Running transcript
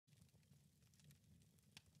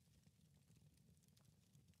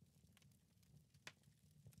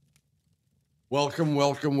Welcome,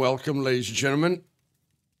 welcome, welcome, ladies and gentlemen.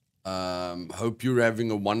 Hope you're having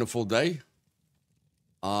a wonderful day.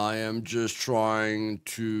 I am just trying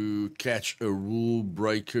to catch a rule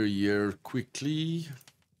breaker here quickly.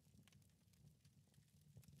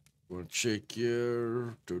 We'll check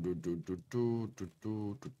here.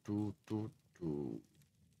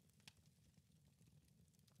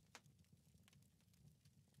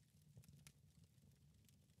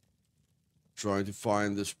 Trying to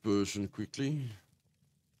find this person quickly.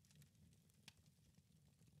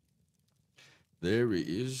 There he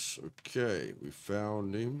is. Okay, we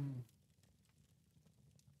found him.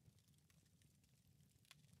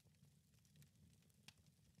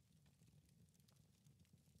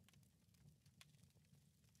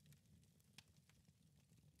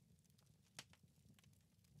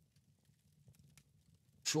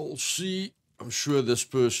 Control C. I'm sure this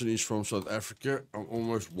person is from South Africa. I'm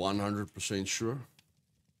almost 100% sure.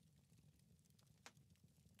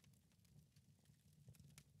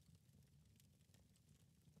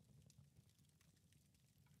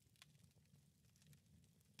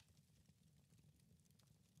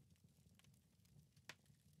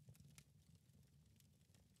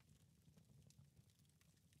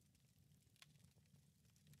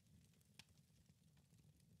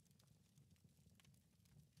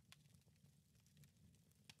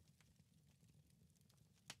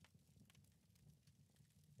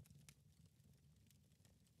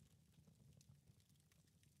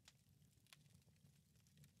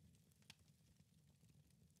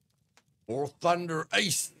 Or Thunder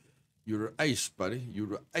Ace. You're an ace, buddy.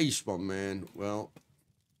 You're an ace, my man. Well,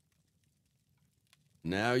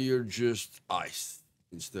 now you're just ice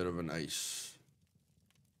instead of an ace.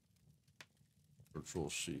 Control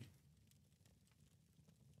C.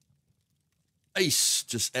 Ace.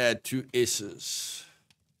 Just add two S's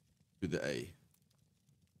to the A.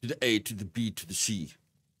 To the A, to the B, to the C.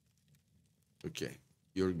 Okay,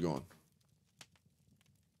 you're gone.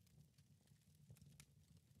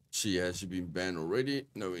 See, has he been banned already?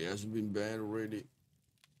 No, he hasn't been banned already.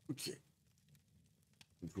 Okay.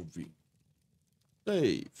 Control V.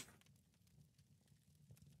 Save.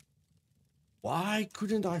 Why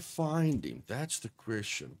couldn't I find him? That's the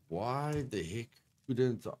question. Why the heck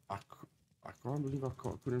couldn't I can't believe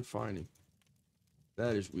couldn't find him.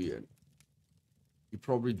 That is weird. He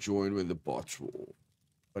probably joined when the bots were off.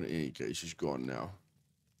 But in any case, he's gone now.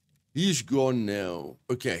 He's gone now.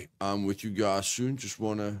 Okay, I'm with you guys soon. Just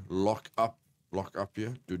want to lock up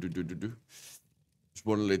here. Just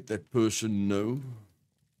want to let that person know.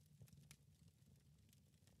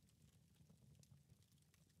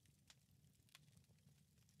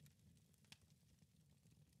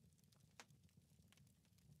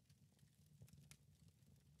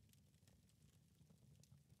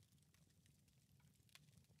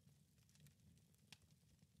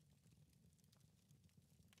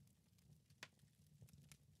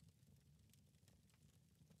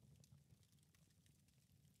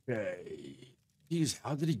 Okay.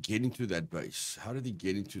 How did he get into that base? How did he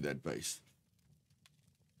get into that base?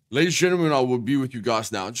 Ladies and gentlemen, I will be with you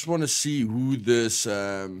guys now. I just want to see who this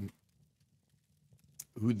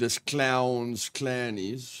clown's clan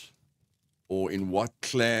is, or in what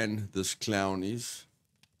clan this clown is.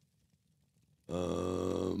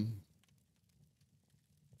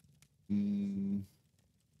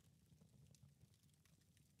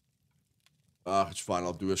 It's fine.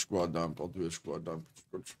 I'll do a squad dump. It's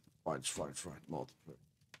fine. It's fine. Multiplayer.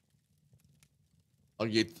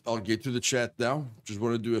 I'll get to the chat now. Just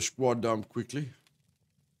want to do a squad dump quickly.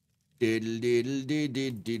 Diddle diddle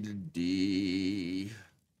diddle diddle dee.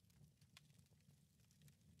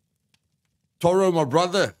 Toro, my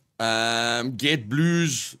brother. Get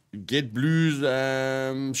blues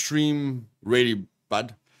stream ready,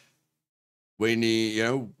 bud. When he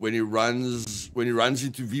runs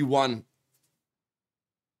into V1,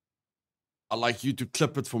 I'd like you to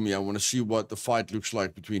clip it for me. I want to see what the fight looks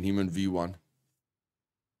like between him and V1.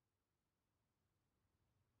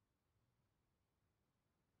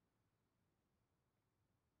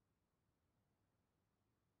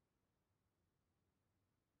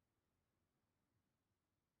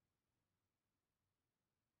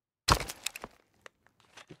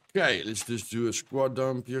 Okay, let's just do a squad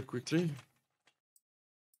dump here quickly.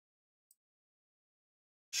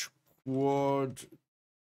 Squad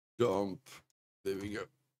dump. There we go.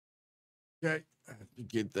 Okay, I have to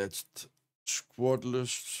get that squad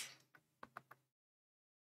list.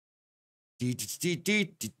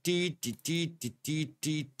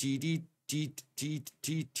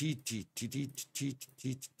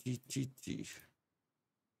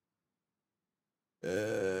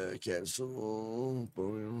 Cancel.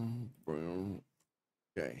 Boom, boom.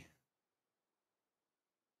 Okay.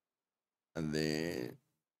 And then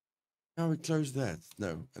now we close that.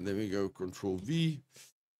 No. And then we go Control V.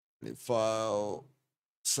 And then file.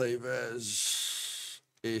 Save as.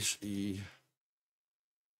 SE.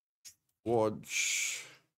 Watch.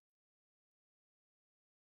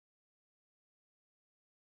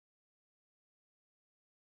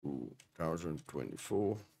 Ooh,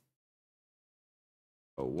 1024.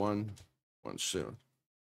 0117.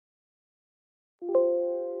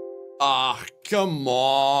 Ah, come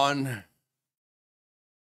on.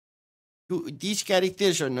 These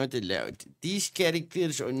characters are not allowed. These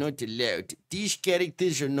characters are not allowed. These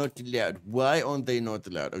characters are not allowed. Why aren't they not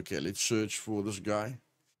allowed? Okay, let's search for this guy.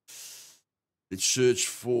 Let's search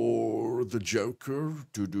for the Joker.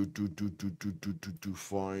 To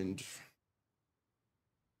find.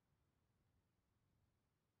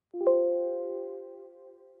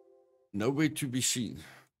 Nowhere to be seen.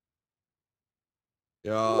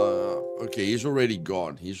 Yeah. Okay, he's already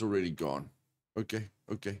gone. He's already gone. Okay.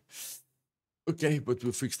 Okay. Okay, but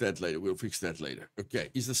we'll fix that later. We'll fix that later.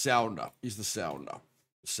 Okay, is the sound up? Is the sound up?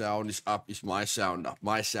 The sound is up. Is my sound up?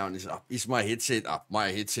 My sound is up. Is my headset up?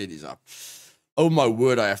 My headset is up. Oh my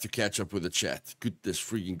word, I have to catch up with the chat. Goodness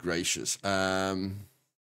freaking gracious. Oh,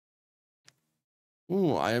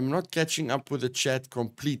 I am not catching up with the chat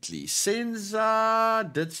completely. Senza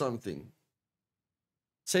did something.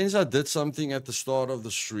 Senza did something at the start of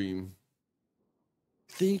the stream.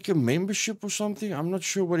 I think a membership or something. I'm not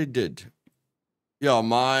sure what he did. Yeah,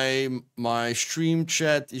 my stream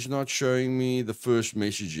chat is not showing me the first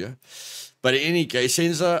message here. But in any case,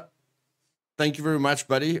 Senza, thank you very much,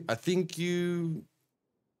 buddy. I think you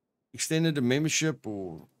extended a membership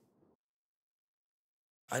or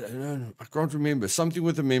I don't know. I can't remember. Something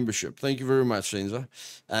with a membership. Thank you very much, Senza.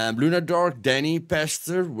 Luna Dark, Danny,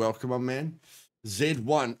 Pastor, welcome, my man.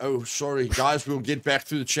 Z1. Oh, sorry, guys. We'll get back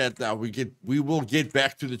to the chat now. We will get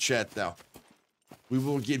back to the chat now. We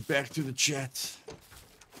will get back to the chat.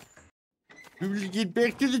 We will get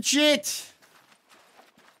back to the chat.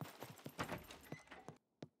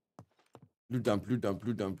 Blue dump, blue dump,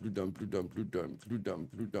 blue dump, blue dump, blue dump, blue dump, blue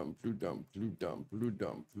dump, blue dump, blue dump, blue dump, blue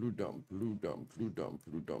dump, blue dump, blue dump, blue dump,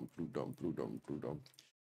 blue dump, blue dump, blue dump, blue dump.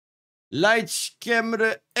 Lights,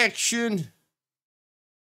 camera, action.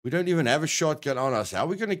 We don't even have a shotgun on us. How are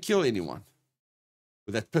we going to kill anyone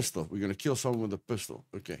with that pistol? We're going to kill someone with a pistol.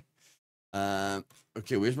 Okay.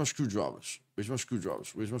 Okay, where's my screwdrivers? Where's my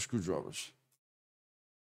screwdrivers? Where's my screwdrivers?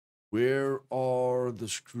 Where are the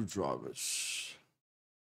screwdrivers?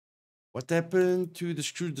 What happened to the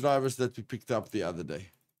screwdrivers that we picked up the other day?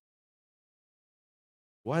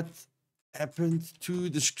 What happened to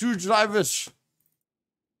the screwdrivers?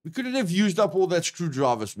 We couldn't have used up all that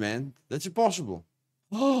screwdrivers, man. That's impossible.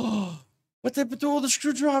 Oh, what happened to all the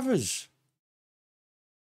screwdrivers?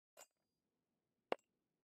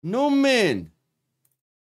 No, man.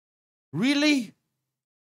 Really?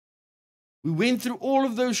 We went through all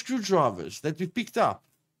of those screwdrivers that we picked up.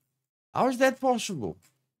 How is that possible?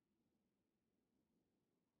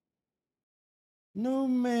 No,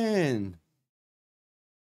 man.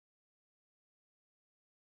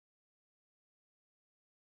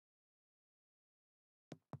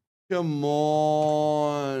 Come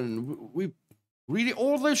on. We really,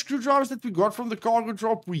 all those screwdrivers that we got from the cargo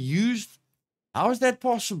drop we used? How is that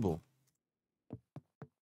possible?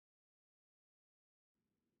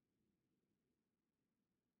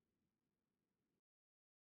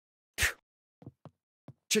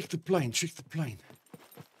 Check the plane, check the plane.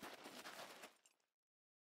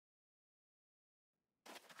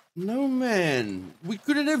 No, man. We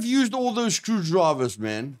couldn't have used all those screwdrivers,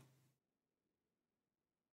 man.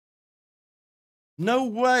 No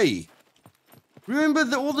way. Remember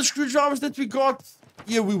all the screwdrivers that we got?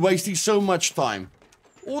 Yeah, we're wasting so much time.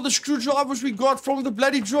 All the screwdrivers we got from the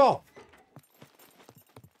bloody drop.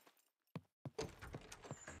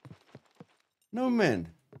 No, man.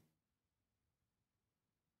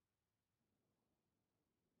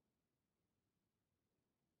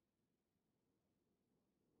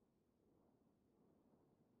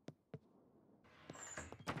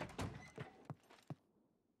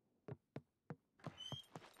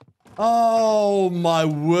 Oh, my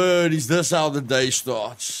word. Is this how the day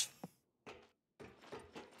starts?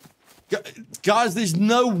 Guys, there's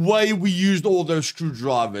no way we used all those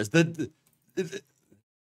screwdrivers.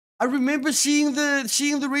 I remember seeing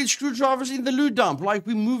the red screwdrivers in the loot dump. Like,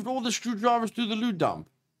 we moved all the screwdrivers to the loot dump.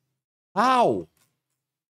 How?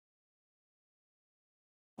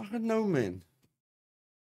 I don't know, man.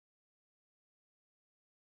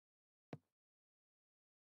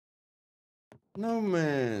 No,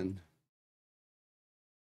 man.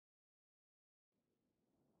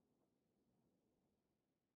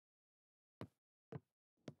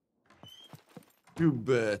 Too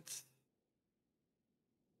bad.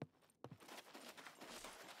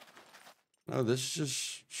 No, this is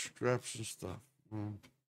just scraps and stuff.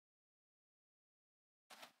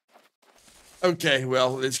 Okay,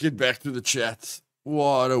 well, let's get back to the chat.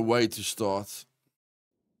 What a way to start.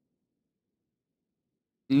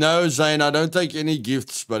 No, Zane, I don't take any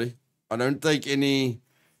gifts, buddy. I don't take any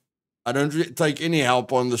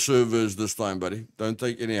help on the servers this time, buddy. Don't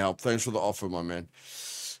take any help. Thanks for the offer, my man.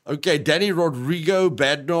 Okay, Danny Rodrigo,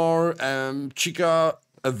 Badnar, Chica,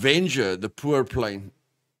 Avenger, the poor plane.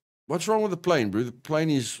 What's wrong with the plane, bro? The plane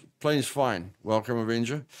is fine. Welcome,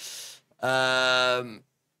 Avenger.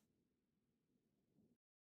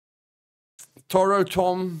 Toro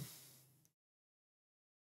Tom.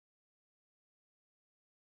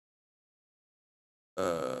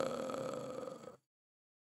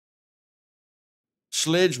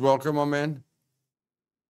 Sledge, welcome, my man.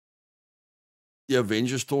 The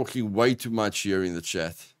Avengers talking way too much here in the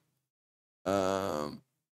chat. Adita,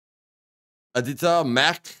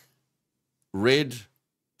 Mac, Red,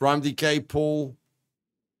 Prime DK, Paul.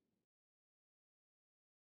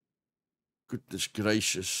 Goodness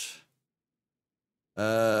gracious.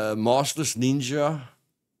 Masters Ninja.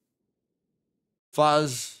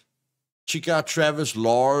 Fuzz. Chica, Travis,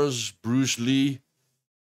 Lars, Bruce Lee.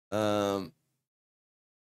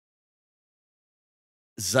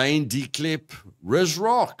 Zane, D-Clip, Riz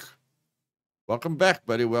Rock. Welcome back,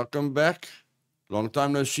 buddy. Welcome back. Long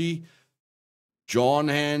time no see. John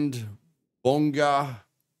Hand, Bonga.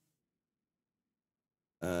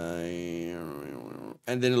 And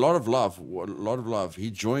then a lot of love.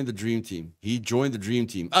 He joined the dream team.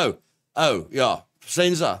 Oh, yeah.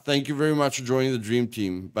 Senza, thank you very much for joining the dream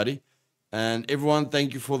team, buddy. And everyone,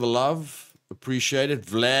 thank you for the love. Appreciate it.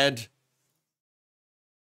 Vlad,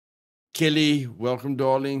 Kelly, welcome,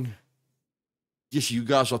 darling. Yes, you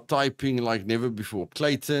guys are typing like never before.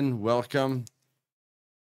 Clayton, welcome.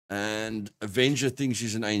 And Avenger thinks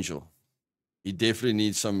he's an angel. He definitely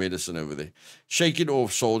needs some medicine over there. Shake it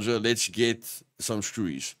off, soldier. Let's get some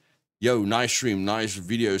screws. Yo, nice stream, nice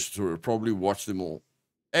videos to probably watch them all.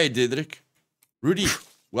 Hey, Didrik. Rudy,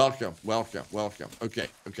 welcome. Okay.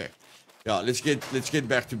 Yeah, let's get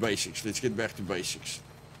back to basics. Let's get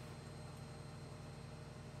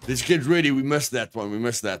ready. We missed that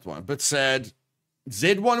one. But sad.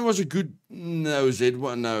 Z1 was a good. No,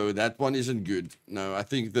 Z1. No, that one isn't good. No, I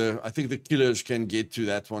think the killers can get to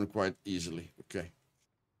that one quite easily. Okay.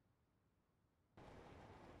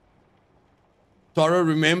 Taro,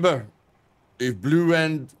 remember, if blue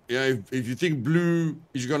and if you think blue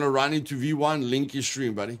is gonna run into V1, link your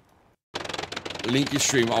stream, buddy. Link your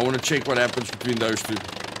stream. I want to check what happens between those two.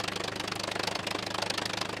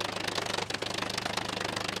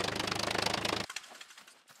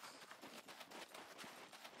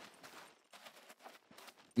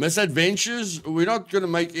 Misadventures, we're not going to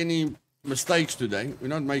make any mistakes today. We're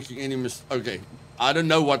not making any mistakes. Okay, I don't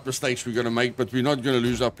know what mistakes we're going to make, but we're not going to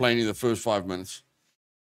lose our plane in the first 5 minutes.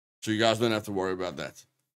 So you guys don't have to worry about that.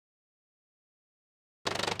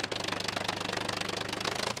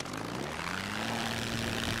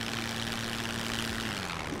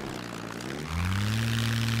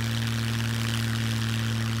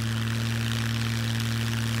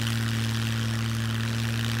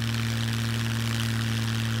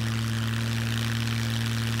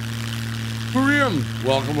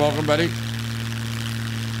 Welcome, buddy.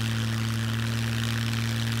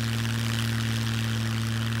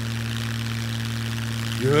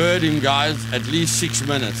 You heard him, guys. At least 6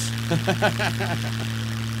 minutes.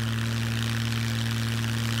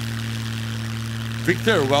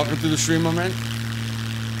 Victor, welcome to the stream, my man.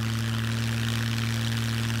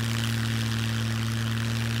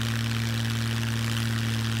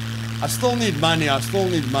 I still need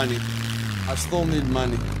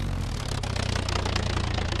money.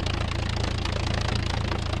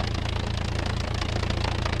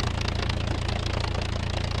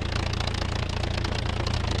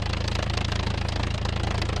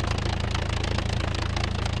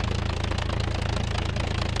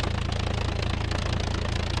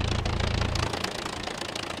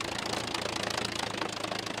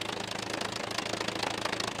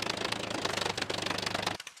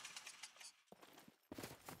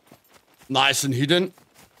 Nice and hidden.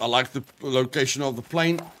 I like the location of the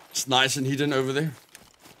plane. It's nice and hidden over there.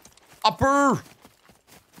 Upper!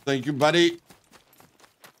 Thank you, buddy.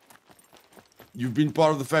 You've been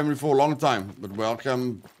part of the family for a long time, but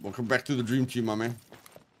welcome back to the dream team, my man.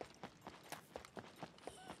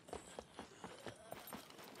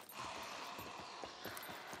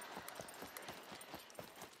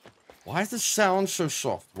 Why is the sound so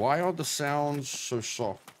soft? Why are the sounds so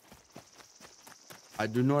soft? I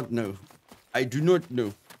do not know. I do not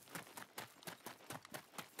know.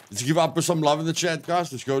 Let's give up some love in the chat,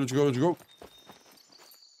 guys. Let's go, let's go, let's go.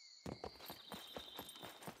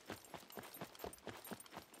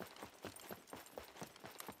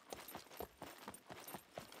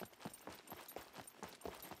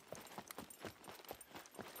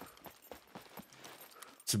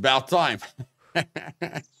 It's about time.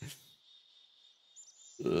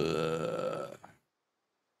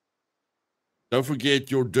 Don't forget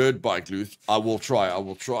your dirt bike, Luth. I will try. I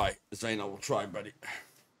will try. Zane, I will try, buddy.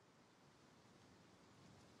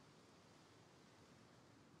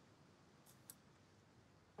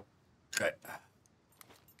 Okay.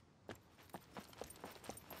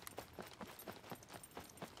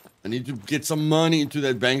 I need to get some money into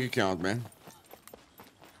that bank account, man.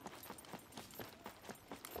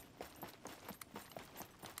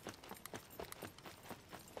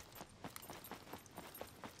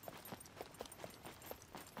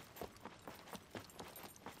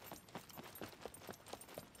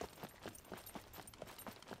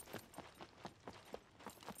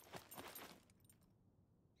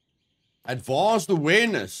 Advanced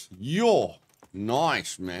awareness. Yo.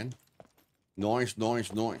 Nice, man. Nice,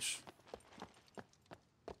 nice, nice.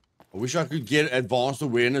 I wish I could get advanced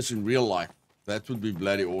awareness in real life. That would be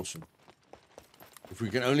bloody awesome. If we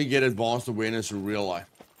can only get advanced awareness in real life.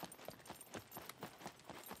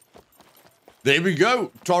 There we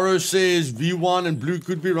go. Toro says V1 and Blue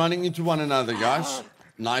could be running into one another, guys.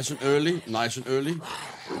 Nice and early. Nice and early.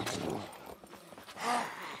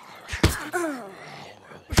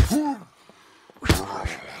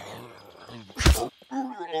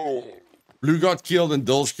 Blue got killed and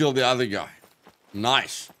Dill's killed the other guy.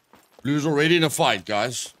 Nice. Blue's already in a fight,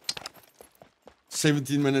 guys.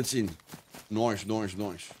 17 minutes in. Nice, nice,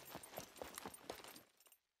 nice.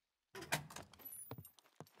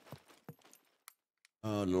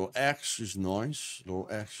 Little axe is nice. Little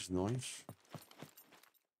axe is nice.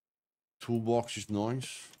 Toolbox is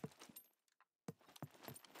nice.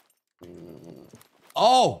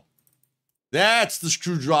 Oh! That's the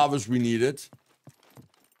screwdrivers we needed.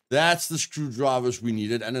 That's the screwdrivers we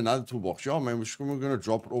needed. And another toolbox. Yeah, man, we're going to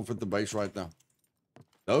drop it off at the base right now.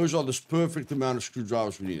 Those are the perfect amount of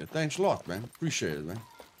screwdrivers we needed. Thanks a lot, man. Appreciate it, man.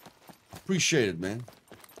 Appreciate it, man.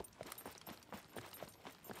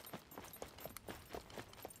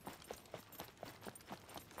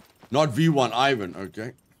 Not V1, Ivan.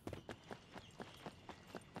 Okay.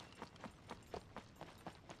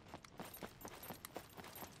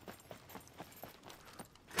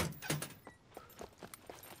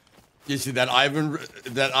 You see that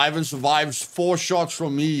Ivan survives 4 shots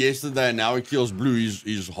from me yesterday, and now he kills Blue.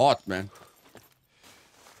 He's hot, man.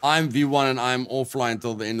 I'm V1 and I'm offline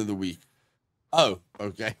until the end of the week. Oh,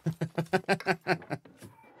 okay.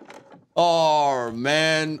 Oh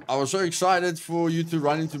man, I was so excited for you to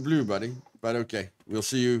run into Blue, buddy. But okay, we'll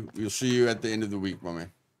see you at the end of the week, my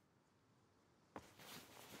man.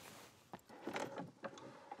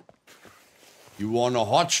 You on a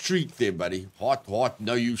hot streak there, buddy. Hot, hot.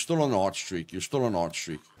 No, you're still on a hot streak. You're still on a hot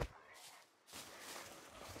streak.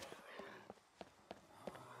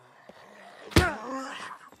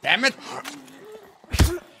 Damn it!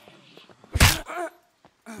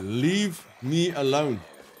 Leave me alone.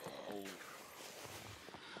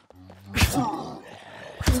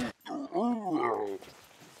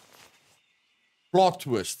 Plot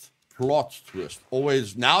twist. Plot twist.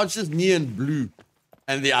 Always. Now it's just me and Blue.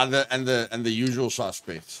 And the other and the usual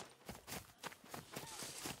suspects.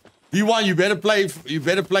 V1, you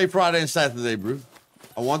better play Friday and Saturday, bro.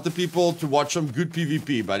 I want the people to watch some good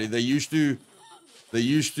PvP, buddy. They used to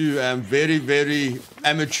very, very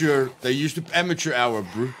amateur. They used to amateur hour,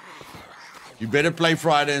 bro. You better play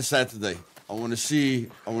Friday and Saturday. I want to see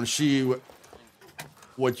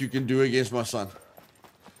what you can do against my son.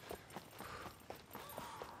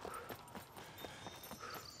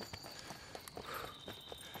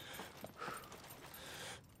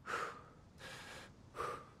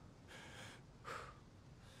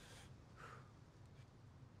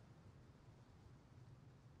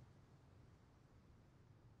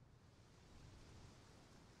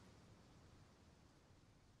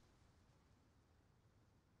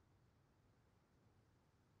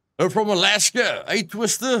 They're from Alaska. Hey,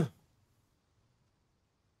 Twister.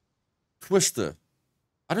 Twister.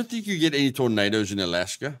 I don't think you get any tornadoes in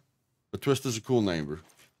Alaska. But Twister's a cool name, bro.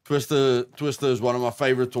 Twister is one of my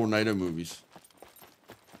favorite tornado movies.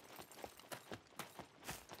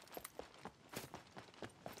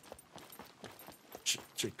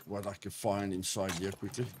 Check what I can find inside here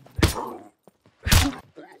quickly.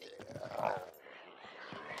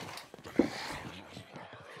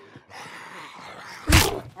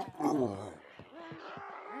 Jump!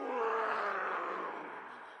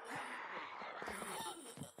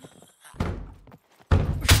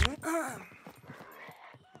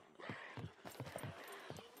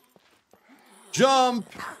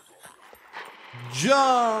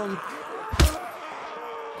 Jump!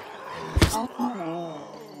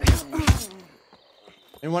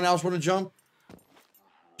 Anyone else want to jump?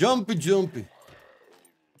 Jumpy, jumpy.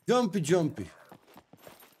 Jumpy, jumpy.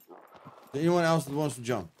 Anyone else that wants to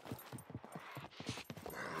jump?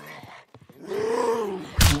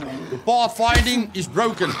 The pathfinding is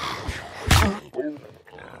broken.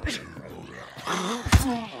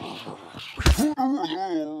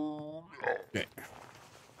 Okay.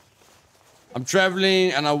 I'm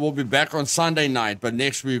traveling and I will be back on Sunday night, but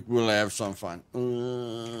next week we'll have some fun.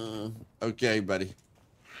 Okay, buddy.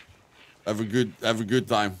 Have a good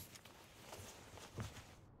time.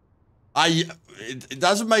 It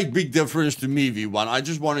doesn't make big difference to me, V1. I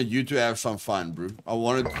just wanted you to have some fun, bro. I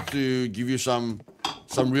wanted to give you some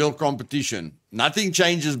real competition. Nothing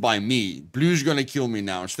changes by me. Blue's gonna kill me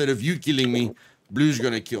now. Instead of you killing me, Blue's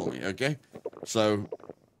gonna kill me, okay? So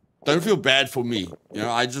don't feel bad for me. You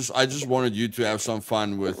know, I just wanted you to have some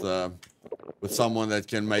fun with someone that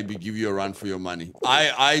can maybe give you a run for your money.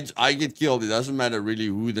 I get killed. It doesn't matter really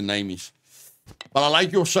who the name is. But I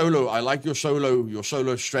like your solo. I like your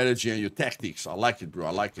solo strategy and your tactics. I like it, bro.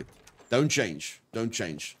 I like it. Don't change. Don't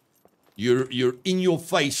change. You're in your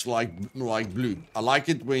face like Blue. I like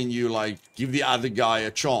it when you like give the other guy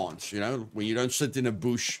a chance, you know, when you don't sit in a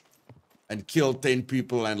bush and kill 10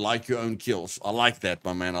 people and like your own kills. I like that,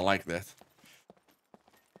 my man. I like that.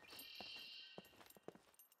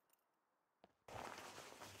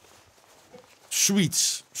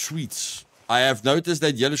 Sweets. I have noticed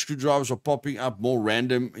that yellow screwdrivers are popping up more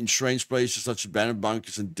random in strange places such as abandoned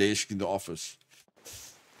bunkers and desks in the office.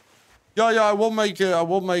 Yeah, I will make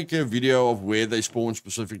a video of where they spawn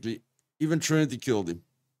specifically. Even Trinity killed him.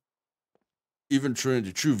 Even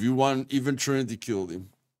Trinity. True, view one, even Trinity killed him.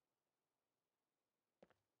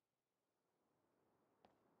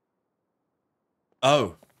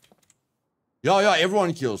 Oh. Yeah,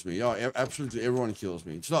 everyone kills me. Yeah, absolutely everyone kills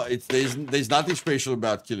me. There's nothing special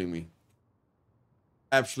about killing me.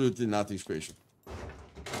 Absolutely nothing special.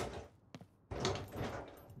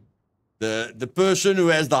 The person who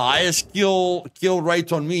has the highest kill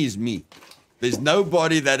rate on me is me. There's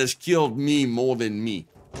nobody that has killed me more than me.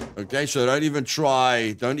 Okay, so don't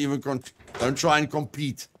try and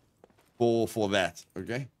compete for that.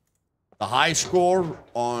 Okay, the high score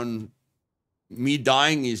on me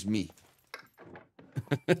dying is me.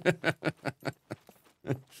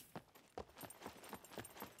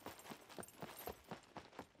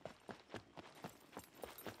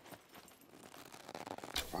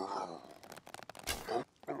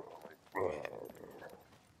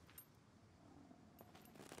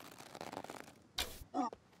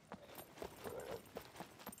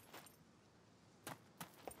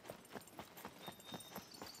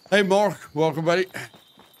 Hey Mark, welcome buddy.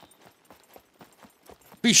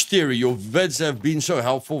 Fish Theory, your vids have been so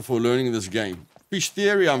helpful for learning this game. Fish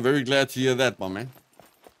Theory, I'm very glad to hear that, my man.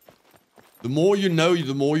 The more you know,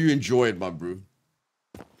 the more you enjoy it, my bro.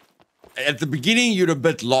 At the beginning, you're a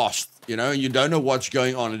bit lost, you know, and you don't know what's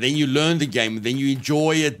going on. And then you learn the game, and then you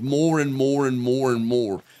enjoy it more and more and more and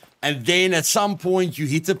more. And then at some point, you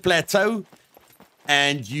hit a plateau,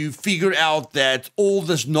 and you figure out that all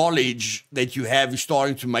this knowledge that you have is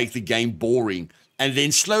starting to make the game boring. And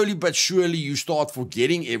then slowly but surely you start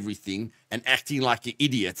forgetting everything and acting like an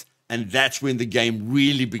idiot. And that's when the game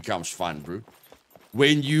really becomes fun, bro.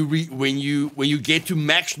 When you get to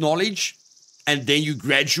max knowledge and then you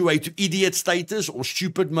graduate to idiot status or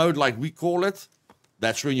stupid mode like we call it,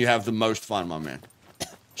 that's when you have the most fun, my man.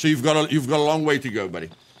 So you've got a long way to go,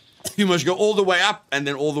 buddy. You must go all the way up and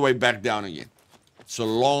then all the way back down again. It's a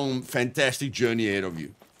long, fantastic journey ahead of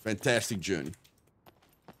you. Fantastic journey.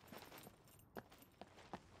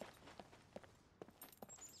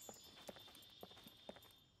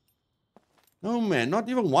 No, man, not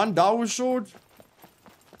even one Dower sword?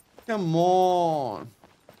 Come on.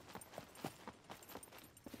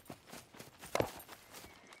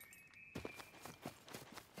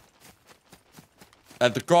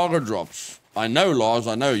 At the cargo drops. I know, Lars,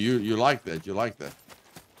 I know. You like that. You like that.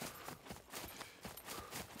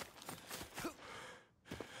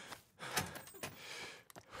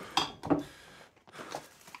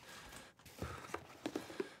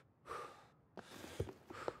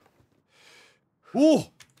 Oh,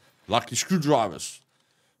 lucky screwdrivers.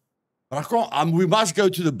 But I can't, we must go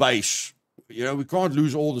to the base. You know, we can't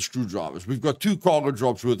lose all the screwdrivers. We've got 2 cargo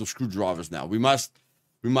drops worth of screwdrivers now. We must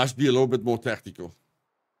be a little bit more tactical.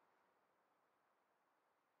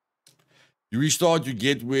 You restart, you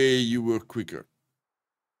get where you were quicker.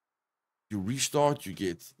 You restart, you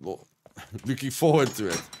get... Well, looking forward to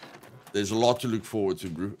it. There's a lot to look forward to,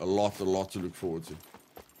 bro. A lot to look forward to.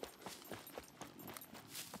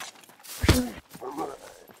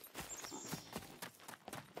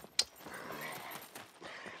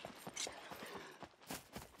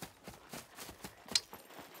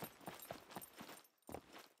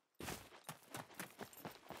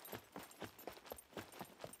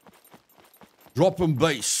 Drop and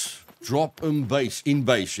base. Drop and base. In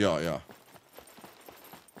base, yeah.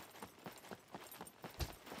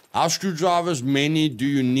 How screwdrivers many do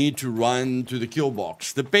you need to run to the kill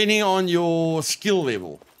box? Depending on your skill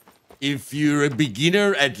level. If you're a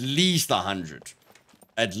beginner, at least 100.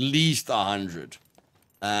 At least 100.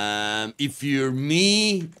 If you're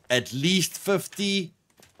me, at least 50.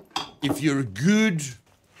 If you're good,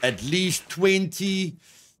 at least 20.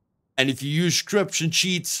 And if you use scripts and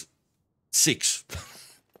cheats, 6.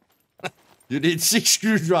 You need 6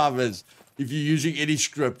 screwdrivers if you're using any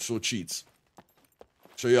scripts or cheats.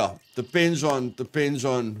 So yeah, depends on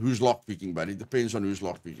who's lockpicking, buddy. Depends on who's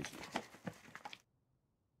lockpicking.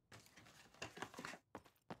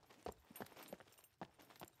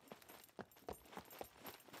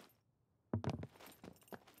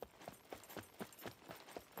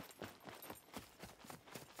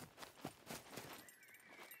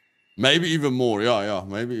 Maybe even more, yeah,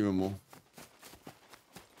 maybe even more.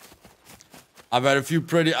 I've had a few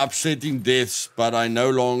pretty upsetting deaths, but I no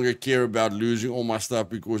longer care about losing all my stuff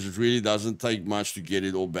because it really doesn't take much to get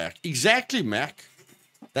it all back. Exactly, Mac.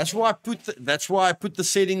 That's why I put the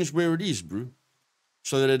settings where it is, bro.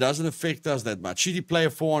 So that it doesn't affect us that much. CD player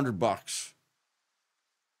 $400.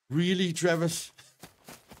 Really, Travis?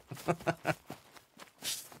 Come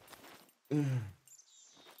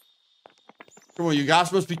on, you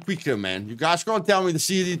guys must be quicker, man. You guys can't tell me the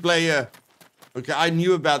CD player. Okay, I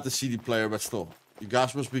knew about the CD player, but still. You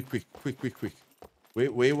guys must be quick.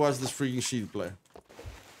 Where was this freaking CD player?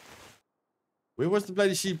 Where was the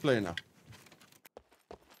bloody CD player now?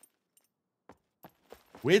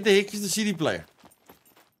 Where the heck is the CD player?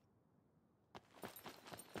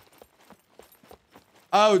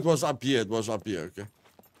 Oh, it was up here. Okay.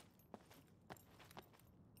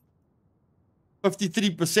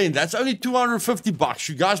 53%. That's only $250.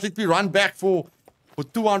 You guys let me run back for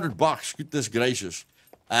 $200. Goodness gracious.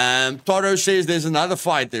 Toro says there's another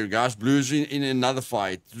fight there, guys. Blues in another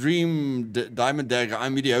fight. Diamond Dagger.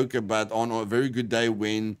 I'm mediocre, but on a very good day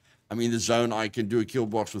when I'm in the zone, I can do a kill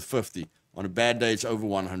box with 50. On a bad day, it's over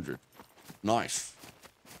 100. Nice.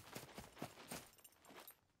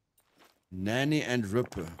 Nanny and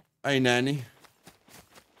Ripper. Hey, Nanny.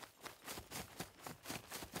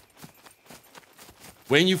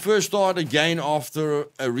 When you first start again after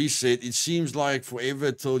a reset, it seems like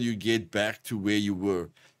forever till you get back to where you were.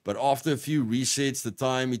 But after a few resets, the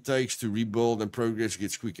time it takes to rebuild and progress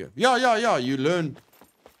gets quicker. Yeah. You learn.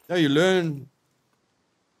 Yeah, you learn.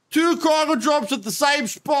 2 cargo drops at the same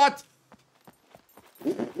spot.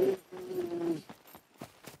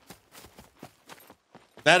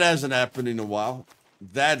 That hasn't happened in a while.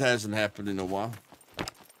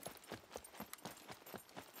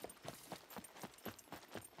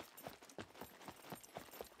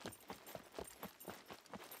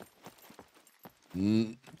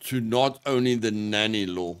 To not only the nanny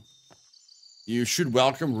law. You should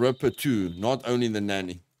welcome Ripper too, not only the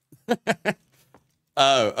nanny.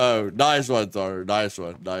 Oh, nice one, Taro. Nice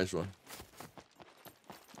one.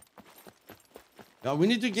 Now, we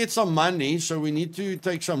need to get some money, so we need to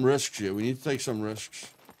take some risks here. We need to take some risks.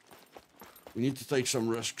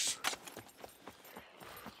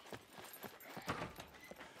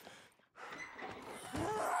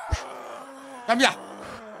 Come here.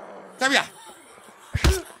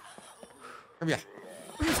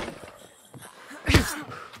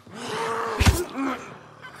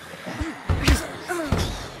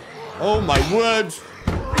 Oh, my word.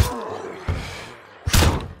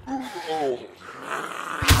 Oh.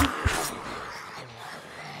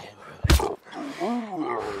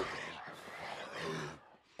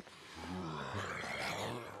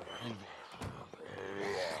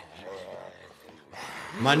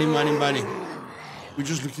 Money. We're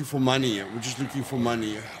just looking for money here.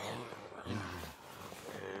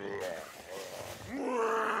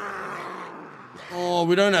 Oh,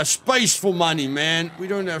 we don't have space for money, man.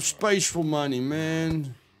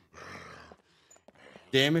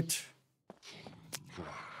 Damn it.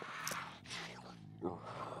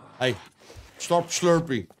 Hey, stop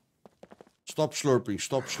slurping. Stop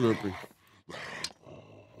slurping.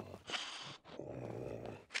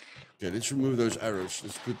 Okay, let's remove those arrows.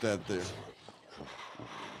 Let's put that there.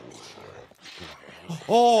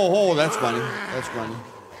 Oh, that's funny. That's funny.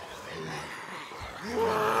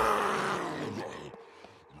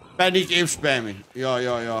 Panic F spamming.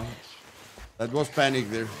 Yeah. That was panic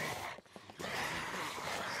there.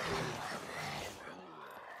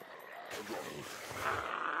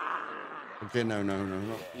 Okay, no,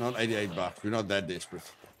 not 88 bucks. We're not that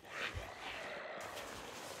desperate.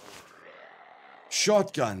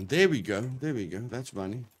 Shotgun. There we go. That's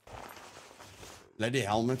money. Lady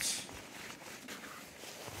helmets.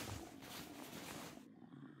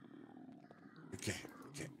 Okay.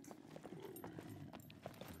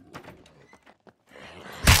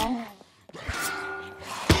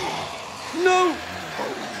 No!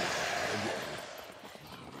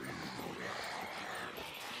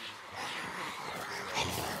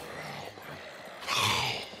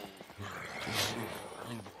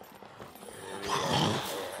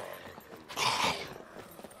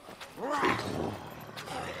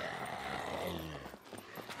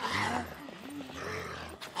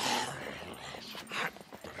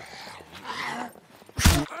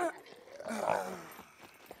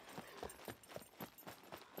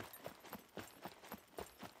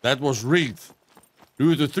 That was rigged.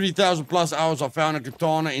 Due to 3,000 plus hours, I found a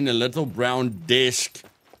katana in a little brown desk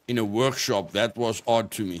in a workshop. That was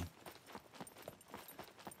odd to me.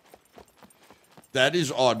 That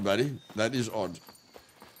is odd, buddy. That is odd.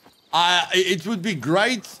 It would be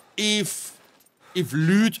great if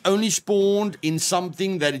loot only spawned in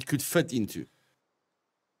something that it could fit into.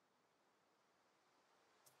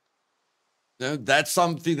 No, that's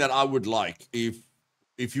something that I would like.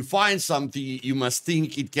 If you find something, you must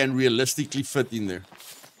think it can realistically fit in there.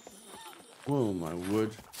 Oh, my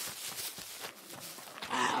word.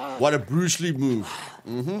 What a Bruce Lee move.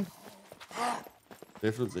 Mm-hmm.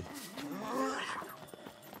 Definitely.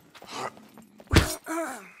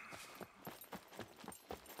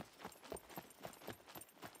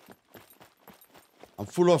 I'm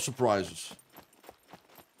full of surprises.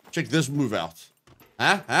 Check this move out.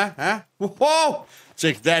 Huh? Whoa!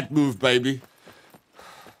 Check that move, baby.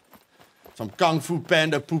 Some Kung Fu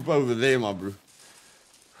Panda poop over there, my bro.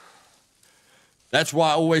 That's why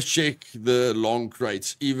I always check the long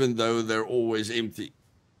crates, even though they're always empty.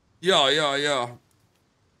 Yeah. Yeah,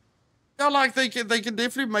 like they can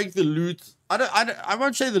definitely make the loot. I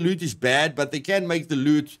won't say the loot is bad, but they can make the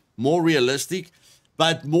loot more realistic.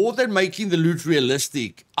 But more than making the loot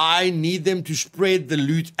realistic, I need them to spread the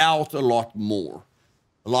loot out a lot more.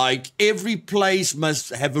 Like, every place must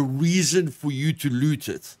have a reason for you to loot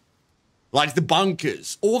it. Like the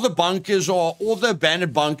bunkers. All the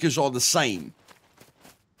abandoned bunkers are the same.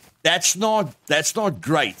 That's not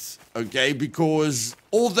great, okay? Because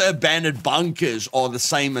all the abandoned bunkers are the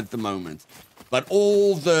same at the moment. But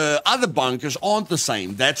all the other bunkers aren't the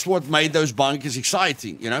same. That's what made those bunkers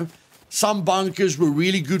exciting, you know? Some bunkers were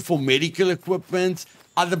really good for medical equipment.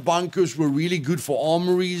 Other bunkers were really good for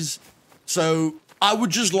armories. So I would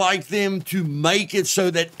just like them to make it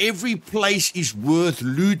so that every place is worth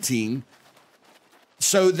looting,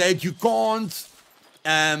 so that you can't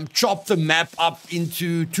chop the map up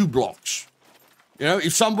into 2 blocks. You know,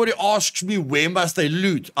 if somebody asks me where must they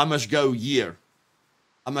loot, I must go here.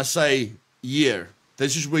 I must say here.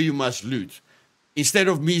 This is where you must loot. Instead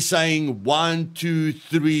of me saying 1, 2,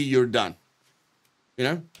 3, you're done. You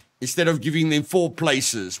know, instead of giving them 4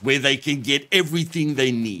 places where they can get everything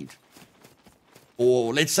they need.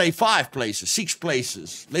 Or let's say 5 places, 6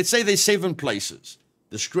 places. Let's say there's 7 places.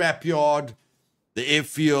 The scrapyard, the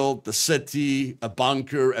airfield, the city, a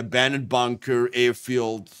bunker, abandoned bunker,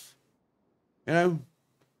 airfield, you know,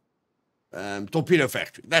 torpedo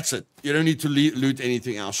factory. That's it. You don't need to loot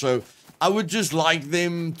anything else. So I would just like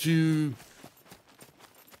them to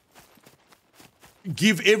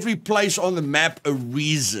give every place on the map a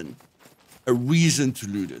reason to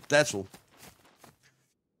loot it. That's all.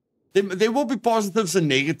 There will be positives and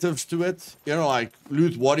negatives to it. You know, like,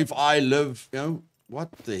 loot, what if I live, you know,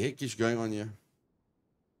 what the heck is going on here?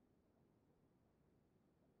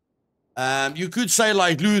 You could say,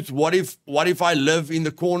 like, loot, what if I live in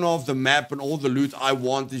the corner of the map and all the loot I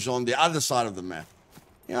want is on the other side of the map?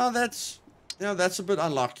 You know, that's a bit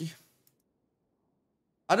unlucky.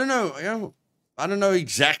 I don't know, I don't know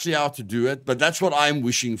exactly how to do it, but that's what I'm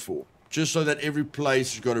wishing for. Just so that every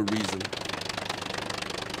place has got a reason.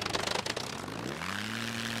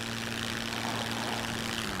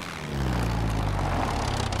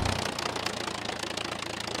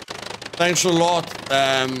 Thanks a lot,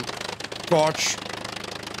 Koch.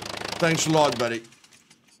 Thanks a lot, buddy.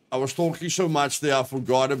 I was talking so much there, I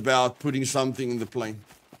forgot about putting something in the plane.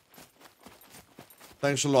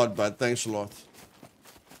 Thanks a lot, bud. Thanks a lot.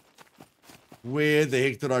 Where the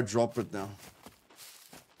heck did I drop it now?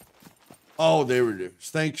 Oh, there it is.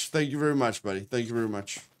 Thanks. Thank you very much, buddy. Thank you very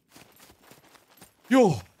much.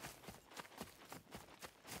 Yo.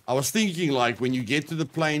 I was thinking, like, when you get to the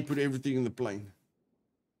plane, put everything in the plane.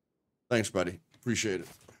 Thanks, buddy. Appreciate it.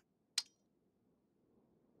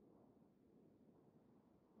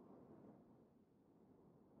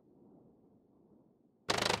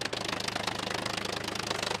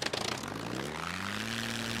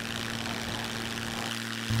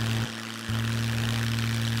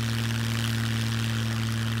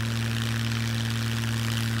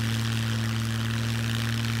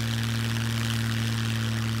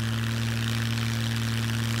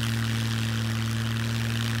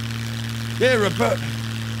 Yeah, Ripper.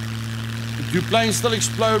 Do planes still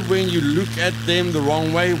explode when you look at them the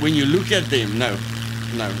wrong way? When you look at them, no.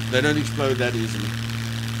 No, they don't explode that easily.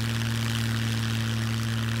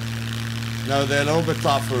 No, they're a little bit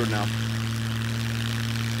tougher now.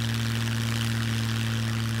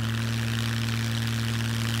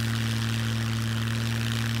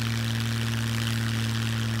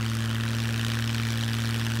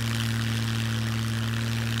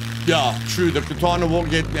 Yeah, true. The katana won't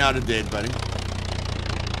get me out of dead, buddy.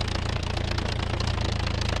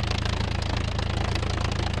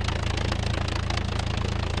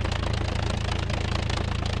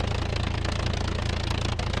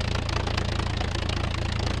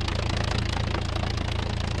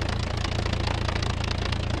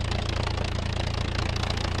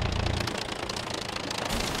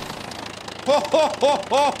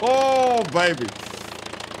 Oh, baby.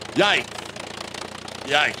 Yikes.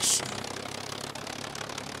 Yikes.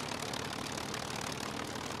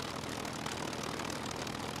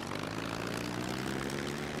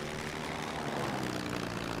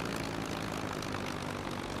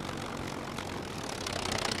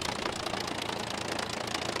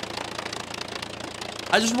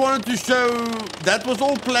 I just wanted to show that was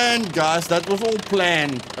all planned, guys. That was all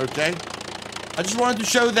planned, okay? I just wanted to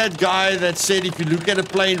show that guy that said if you look at a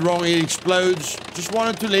plane wrong, it explodes. Just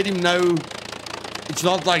wanted to let him know it's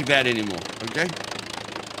not like that anymore, okay?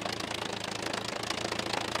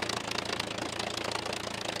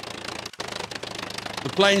 The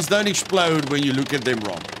planes don't explode when you look at them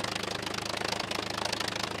wrong.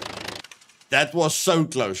 That was so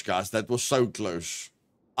close, guys. That was so close.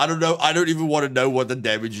 I don't know. I don't even want to know what the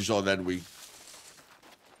damage is on that wing.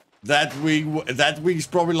 That wing's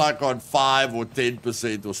probably like on 5 or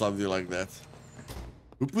 10% or something like that.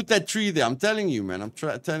 Who put that tree there? I'm telling you, man. I'm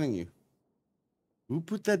telling you. Who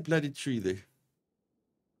put that bloody tree there?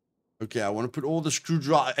 Okay, I want to put all the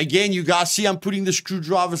screwdrivers. Again, you guys see I'm putting the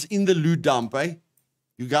screwdrivers in the loot dump, eh?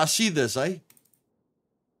 You guys see this, eh?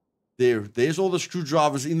 There's all the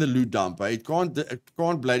screwdrivers in the loot dump, eh? It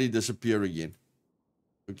can't bloody disappear again.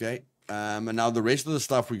 Okay, and now the rest of the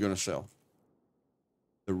stuff we're going to sell.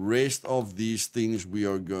 The rest of these things we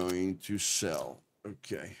are going to sell.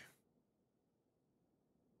 Okay.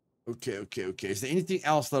 Okay. Is there anything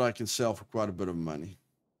else that I can sell for quite a bit of money?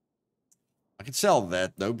 I can sell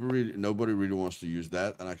that. Nobody really wants to use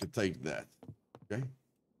that, and I can take that. Okay.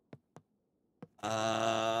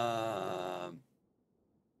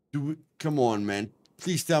 Come on, man.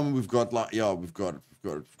 Please tell me we've got like, yeah, we've got it.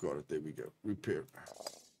 There we go. Repair.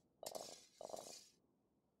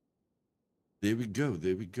 There we go.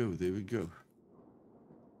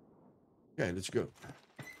 Okay, let's go.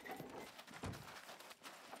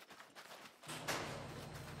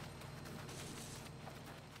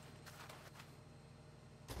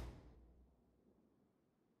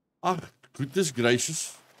 Ah, goodness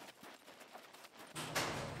gracious.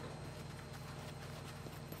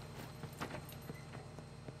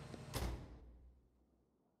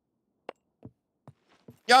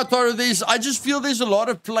 Yeah, Toro, I just feel there's a lot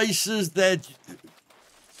of places that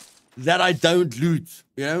I don't loot.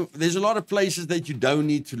 You know, there's a lot of places that you don't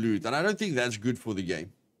need to loot, and I don't think that's good for the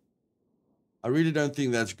game. I really don't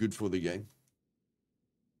think that's good for the game.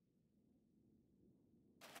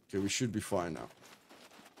 Okay, we should be fine now.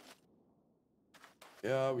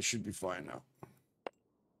 Yeah, we should be fine now.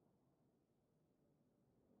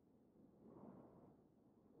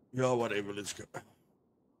 Yeah, whatever, let's go.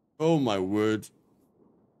 Oh my word.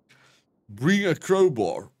 Bring a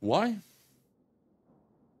crowbar. Why?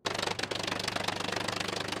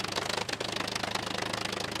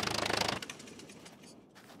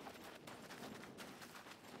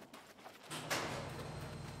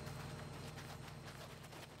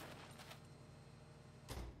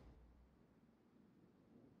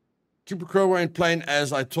 Keep a crowbar in plane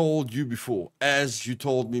as I told you before. As you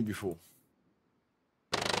told me before.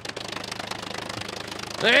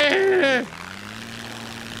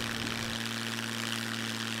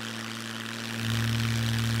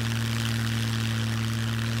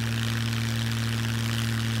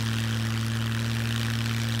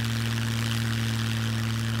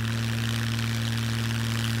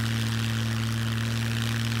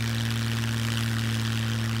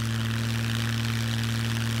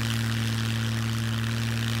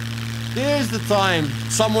 There's the time.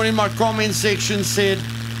 Someone in my comment section said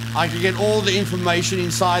I could get all the information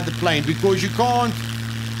inside the plane because you can't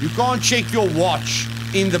check your watch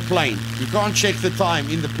in the plane. You can't check the time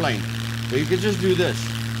in the plane. But you can just do this.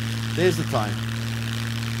 There's the time.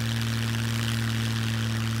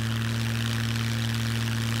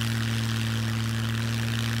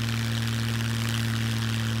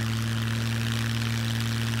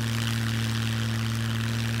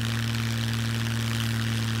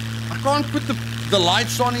 I can't put the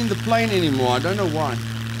lights on in the plane anymore. I don't know why.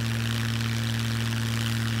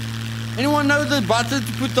 Anyone know the button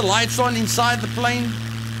to put the lights on inside the plane?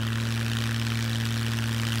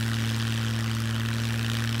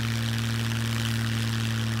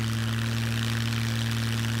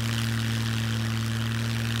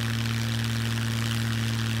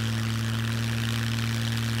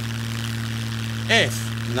 F.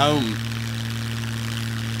 No.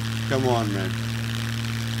 Come on, man.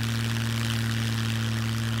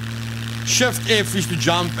 Shift F is to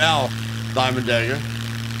jump out, Diamond Dagger.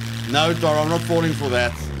 No, Tor, I'm not falling for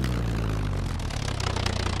that.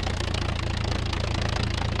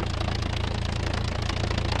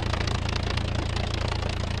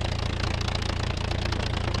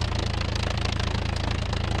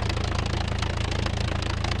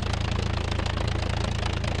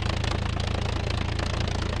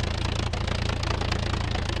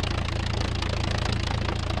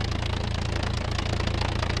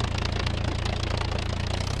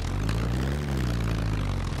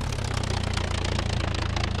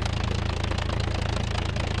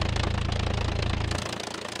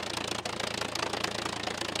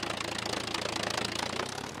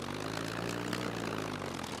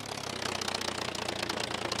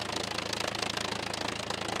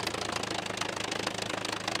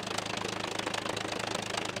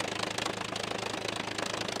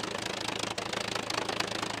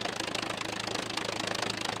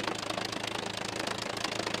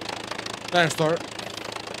 Thanks, Tor.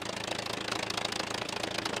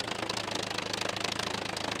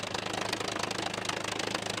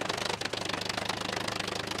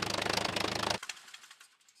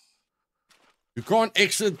 You can't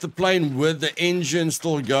exit the plane with the engine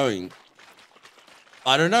still going.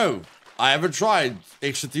 I don't know. I haven't tried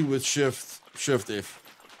exiting with Shift F.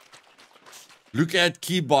 Look at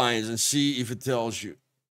keybinds and see if it tells you.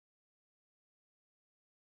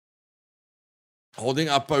 Holding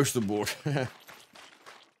up poster board. No,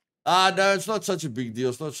 it's not such a big deal.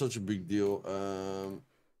 It's not such a big deal.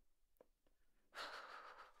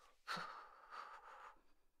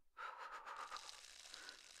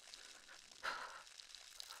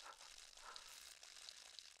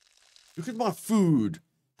 Look at my food.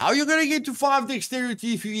 How are you gonna get to 5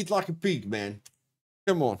 dexterity if you eat like a pig, man?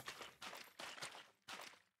 Come on.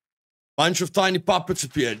 Bunch of tiny puppets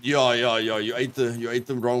appeared. Yeah. You ate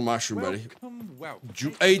the wrong mushroom, buddy.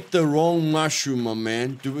 You ate the wrong mushroom, my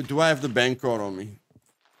man. Do I have the bank card on me?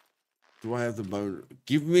 Do I have the bone?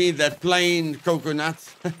 Give me that plain coconut.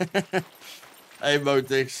 Hey,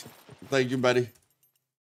 Motex. Thank you, buddy.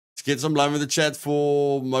 Let's get some love in the chat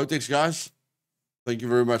for Motex, guys. Thank you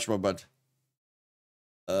very much, my bud.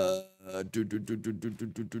 Okay.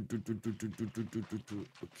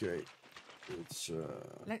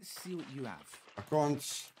 Let's see what you have. I can't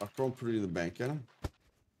put it in the bank, can I?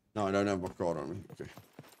 No, I don't have my card on me. Okay.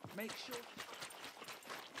 Make sure.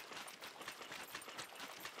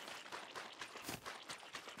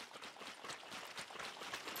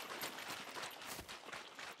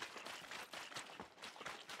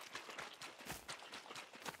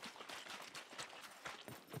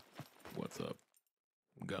 What's up?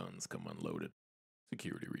 Guns come unloaded.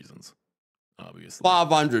 Security reasons. Obviously.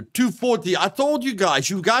 500, 240. I told you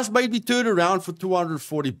guys made me turn around for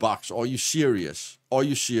 240 bucks. Are you serious? Are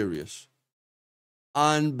you serious?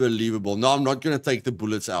 Unbelievable. No, I'm not going to take the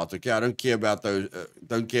bullets out. Okay. I don't care about those.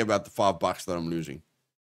 Don't care about the $5 that I'm losing.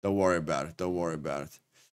 Don't worry about it. Don't worry about it.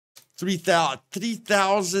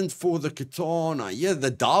 3,000 for the katana. Yeah.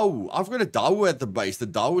 The Dao. I've got a Dao at the base. The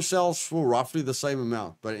Dao sells for roughly the same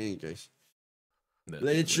amount, but in any case.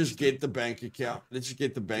 Let's just get the bank account. Let's just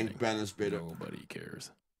get the bank balance better. Nobody cares.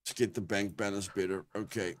 Let's get the bank balance better.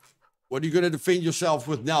 Okay. What are you going to defend yourself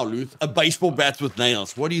with now, Luth? A baseball bat with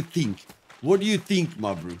nails. What do you think? What do you think,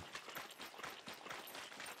 my bro?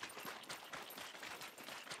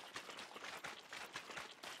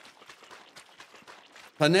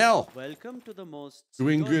 Panel. Welcome to the most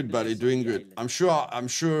Doing good, buddy. Doing good. I'm sure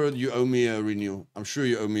you owe me a renewal. I'm sure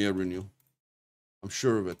you owe me a renewal. I'm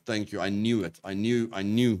sure of it. Thank you. I knew it. I knew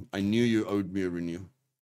you owed me a renew.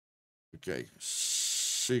 Okay.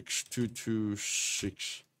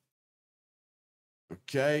 6226.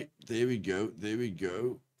 Okay, there we go. There we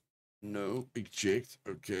go. No, eject.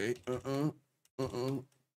 Okay. There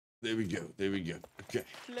we go. There we go. Okay.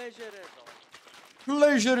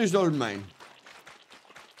 Pleasure is all mine.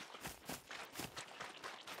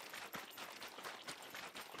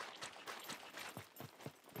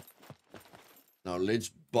 Now let's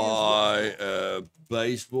buy a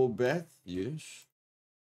baseball bat. Yes.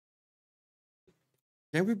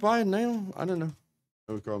 Can we buy it now? I don't know.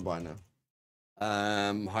 No, we can't buy it now.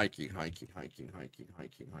 Hiking.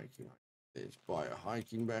 Let's buy a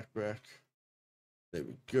hiking backpack. There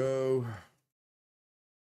we go.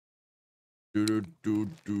 There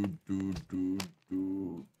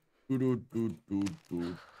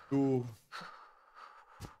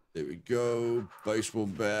we go. Baseball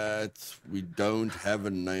bat. We don't have a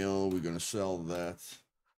nail. We're gonna sell that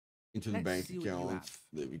into the bank account.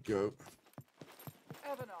 There we go.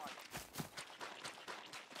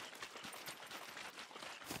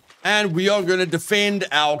 And we are going to defend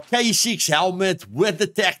our K6 helmet with the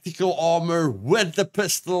tactical armor, with the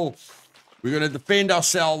pistol. We're going to defend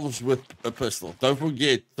ourselves with a pistol. Don't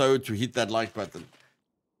forget, though, to hit that like button.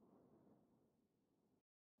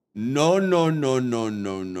 No. No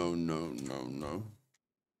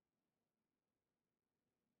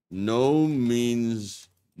means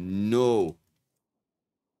no.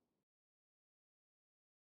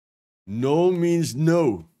 No means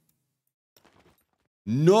no.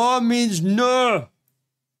 No means no.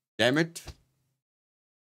 Damn it.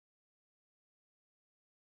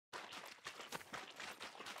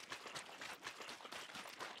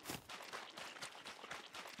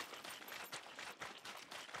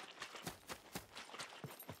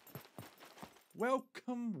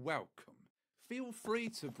 Welcome, welcome. Feel free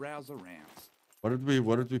to browse around. What did we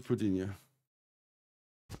put in here?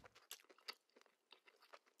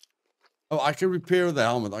 Oh, I can repair the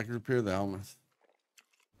helmet.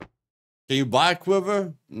 Can you buy a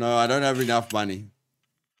quiver? No, I don't have enough money.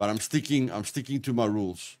 But I'm sticking to my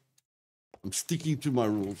rules.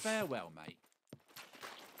 Farewell, mate.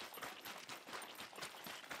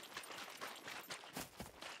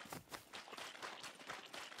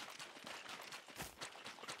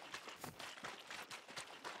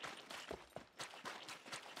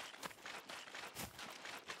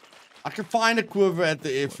 I can find a quiver at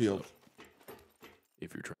the airfield.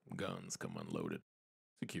 If your guns come unloaded.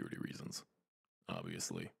 Security reasons.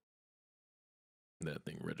 Obviously. That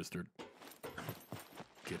thing registered.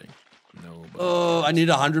 Kidding. No. Oh, I need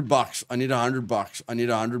 $100. I need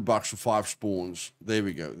 $100 for 5 spawns. There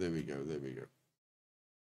we go.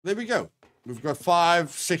 We've got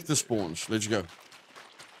 5 sector spawns. Let's go.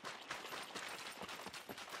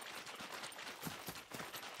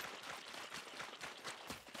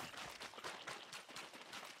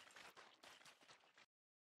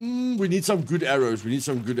 We need some good arrows. We need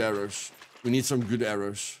some good arrows.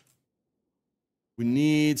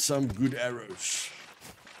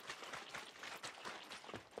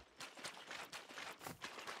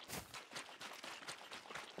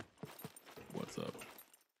 What's up?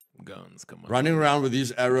 Guns come on. Running around with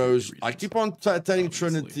these arrows. I keep on telling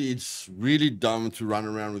Trinity it's really dumb to run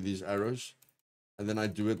around with these arrows. And then I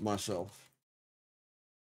do it myself.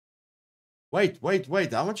 Wait.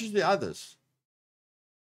 How much is the others?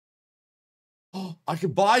 Oh, I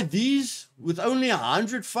could buy these with only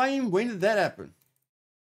 100 fame? When did that happen?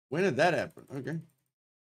 Okay.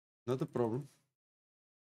 Not a problem.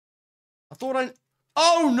 I thought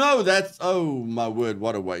Oh, no, that's... Oh, my word.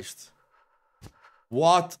 What a waste.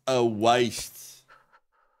 Ay.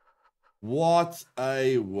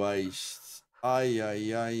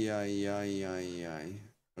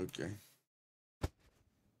 Okay.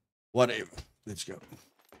 Whatever. Let's go.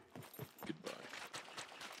 Goodbye.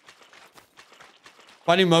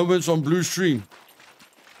 Funny moments on Blue Stream.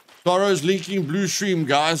 Toro's linking Blue Stream,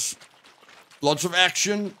 guys. Lots of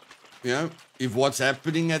action. You know, if what's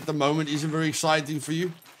happening at the moment isn't very exciting for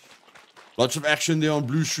you. Lots of action there on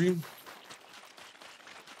Blue Stream.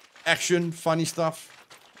 Action, funny stuff.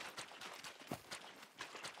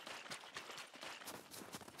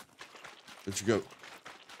 Let's go.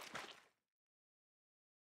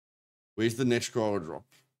 Where's the next cargo drop?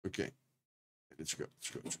 Okay. Let's go.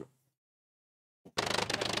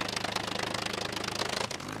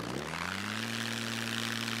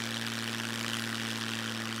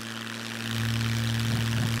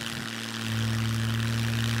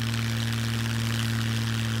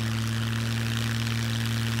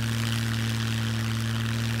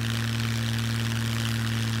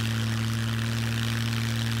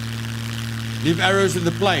 Leave arrows in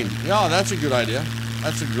the plane. Yeah, that's a good idea.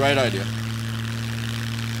 That's a great idea.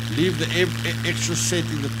 Leave the extra set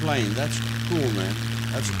in the plane. That's cool, man.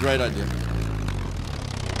 That's a great idea.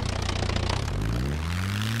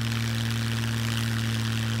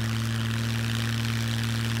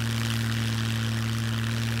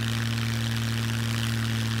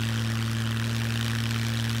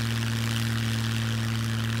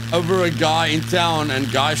 Over a guy in town,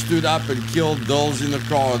 and guy stood up and killed dolls in the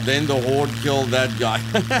car. Then the horde killed that guy.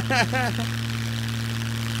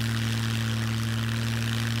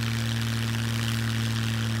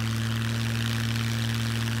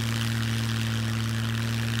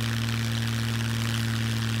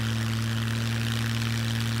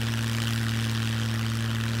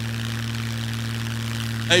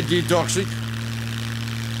 Hey, Detoxic.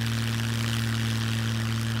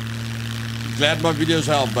 Glad my videos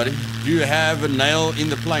help, buddy. Do you have a nail in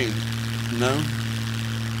the plane? No.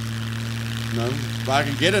 No. But I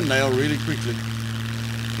can get a nail really quickly.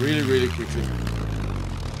 Really, really quickly.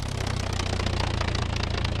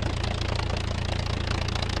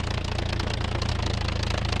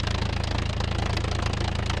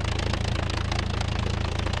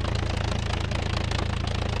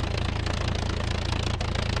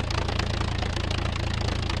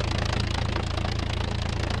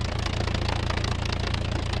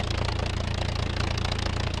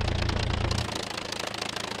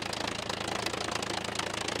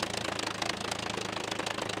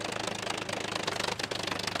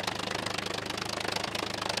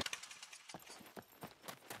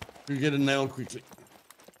 You get a nail quickly.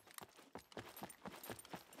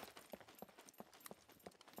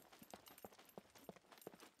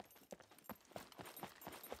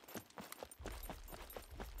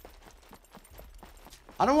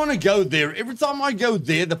 I don't want to go there. Every time I go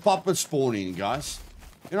there, the puppets spawn in, guys.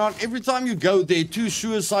 You know, every time you go there, 2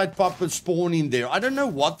 suicide puppets spawn in there. I don't know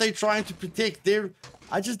what they're trying to protect there.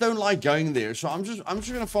 I just don't like going there. So I'm just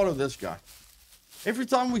gonna follow this guy. Every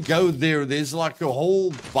time we go there, there's like a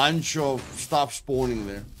whole bunch of stuff spawning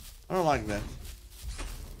there. I don't like that.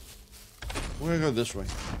 We're gonna go this way.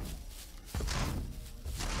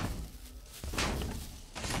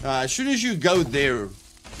 As soon as you go there,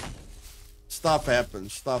 stuff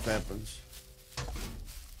happens. Stuff happens.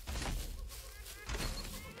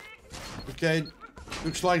 Okay,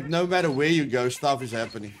 looks like no matter where you go, stuff is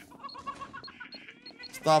happening.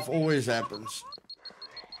 Stuff always happens.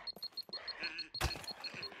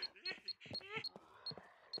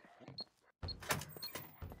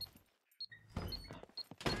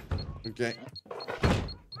 Okay.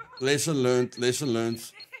 Lesson learned. Lesson learned.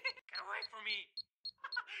 Get away from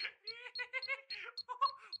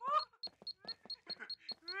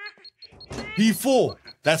me. D4.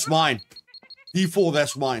 That's mine. D4.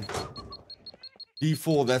 That's mine.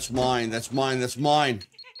 D4. That's mine. That's mine. That's mine.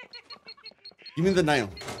 Give me the nail.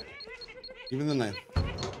 Give me the nail.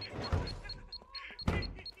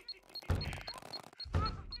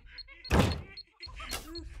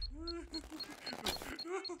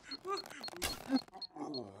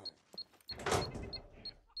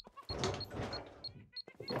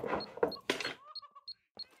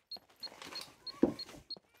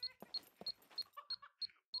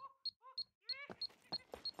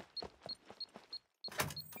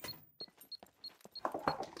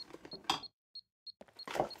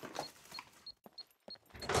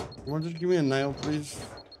 Come on, just give me a nail, please.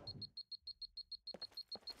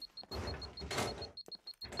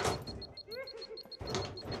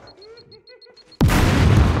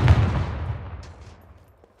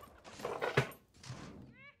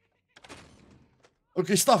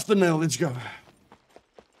 Okay, stuff the nail. Let's go.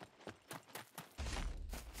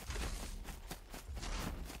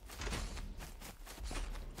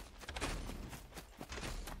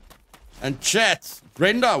 And chat.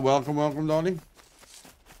 Brenda, welcome, welcome, darling.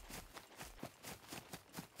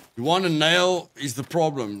 You want a nail is the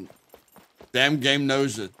problem. Damn game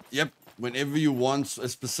knows it. Yep, whenever you want a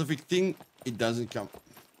specific thing, it doesn't come.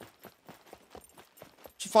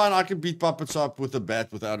 It's fine, I can beat puppets up with a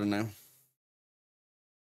bat without a nail.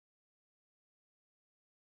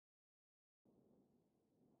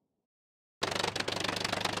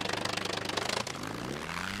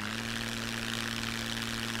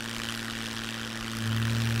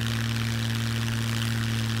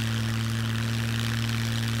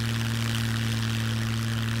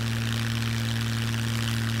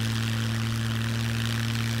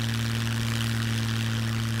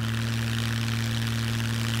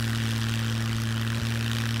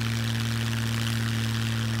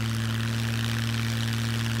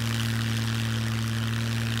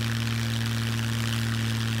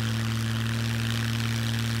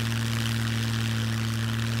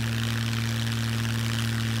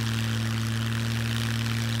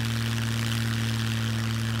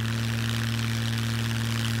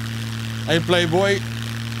 Hey, Playboy.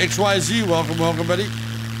 XYZ, welcome, welcome, buddy.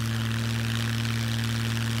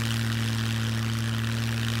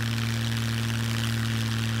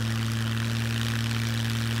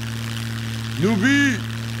 Newbie.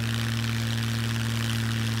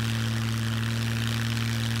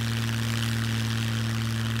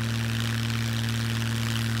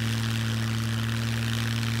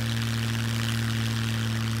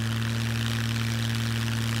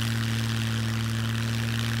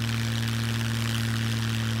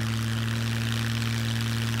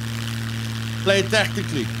 Play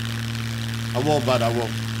tactically. I will, but I will.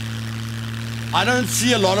 I don't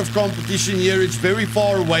see a lot of competition here. It's very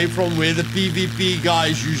far away from where the PvP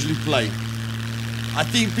guys usually play. I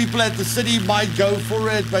think people at the city might go for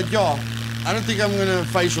it, but yeah, I don't think I'm going to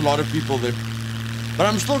face a lot of people there. But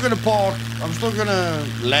I'm still going to park. I'm still going to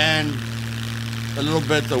land a little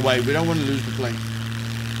bit away. We don't want to lose the plane.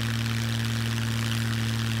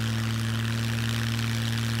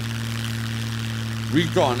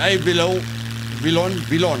 Recon. Hey, Bilon.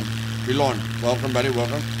 Welcome, buddy.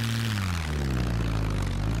 Welcome.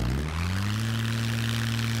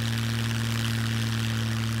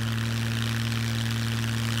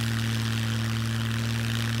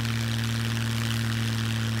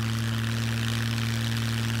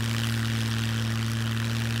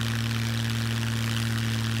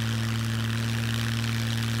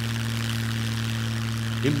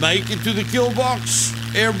 You make it to the kill box.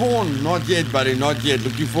 Airborne. Not yet, buddy. Not yet.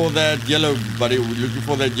 Looking for that yellow, buddy. We're looking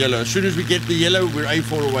for that yellow. As soon as we get the yellow, we're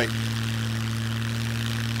A4 away.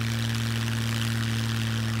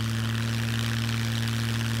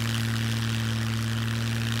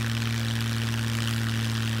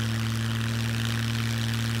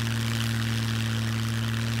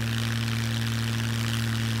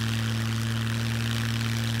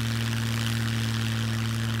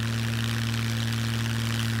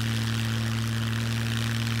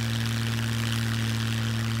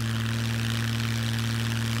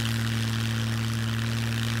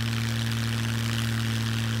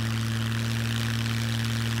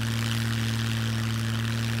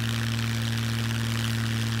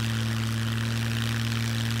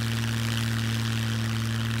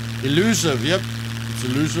 Elusive, yep. It's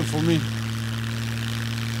elusive for me.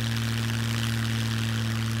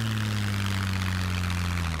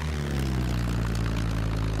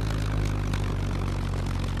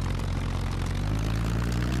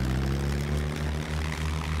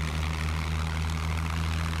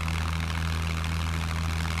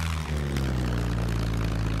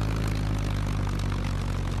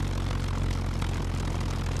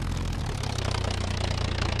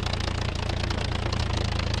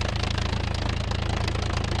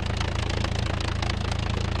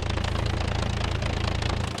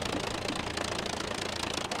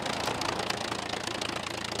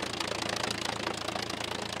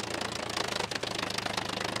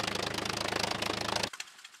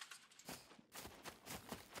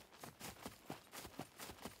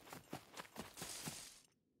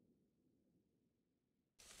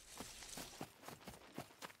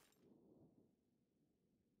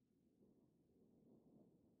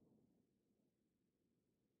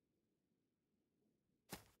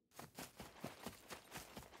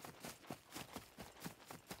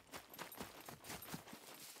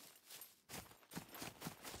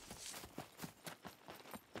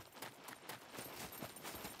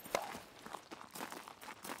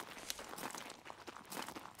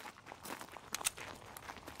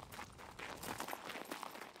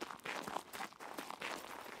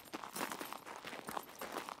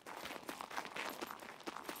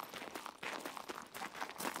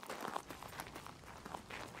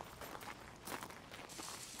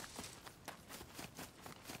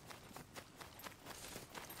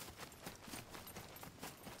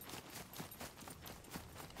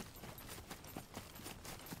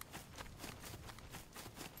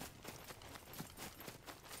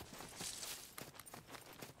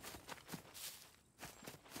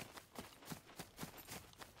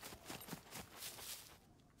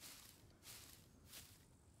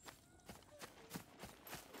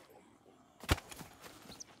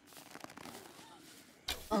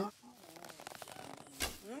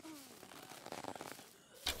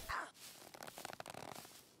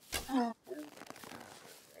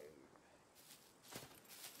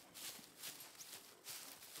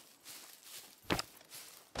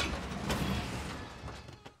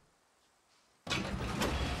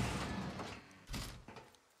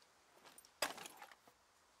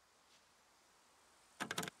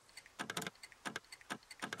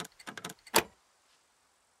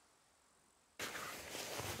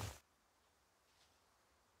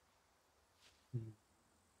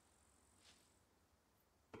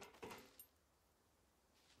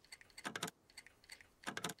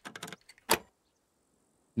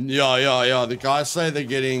 Yeah. The guys say they're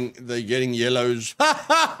getting yellows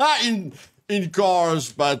in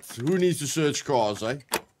cars, but who needs to search cars, eh?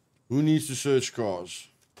 Who needs to search cars?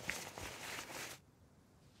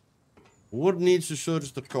 What needs to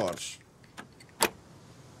search the cars?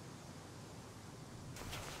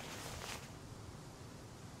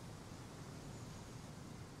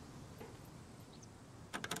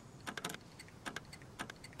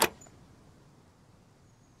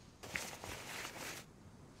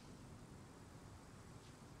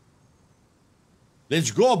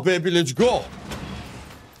 Let's go, baby, let's go.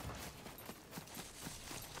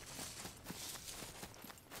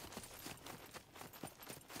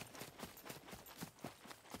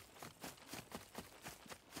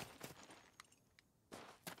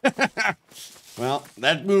 Well,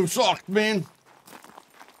 that move sucked, man.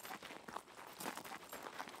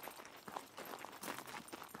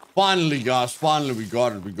 Finally, guys, finally, we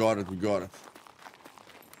got it.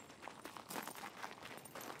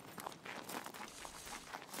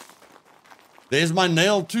 There's my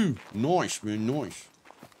nail, too. Nice, man, nice.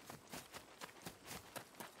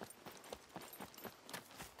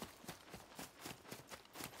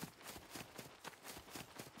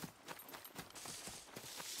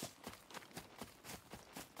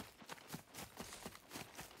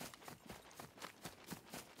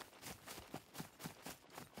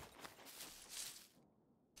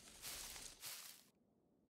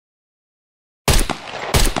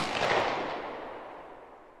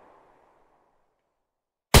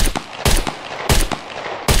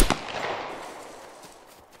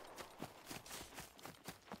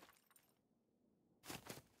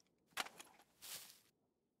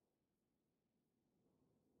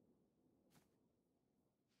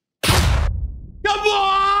 Come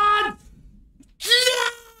on!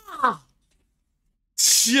 Yeah!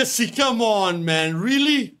 Jesse, come on, man.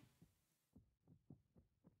 Really?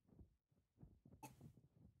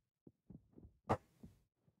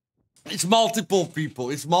 It's multiple people.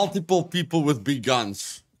 It's multiple people with big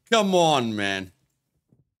guns. Come on, man.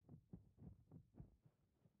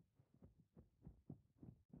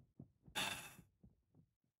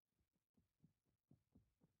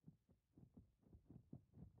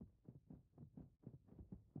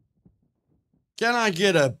 Can I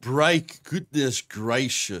get a break? Goodness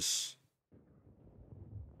gracious.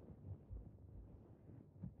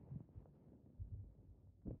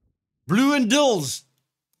 Blue and Dills.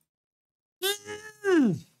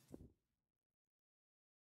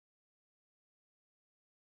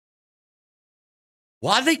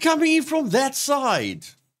 Why are they coming in from that side?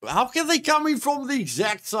 How can they come in from the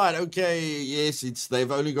exact side? Okay, yes,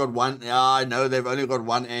 they've only got one. Yeah, I know they've only got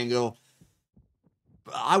one angle.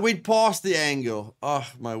 I went past the angle. Oh,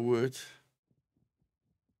 my word.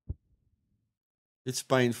 It's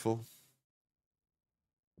painful.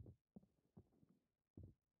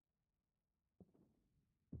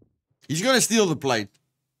 He's going to steal the plane.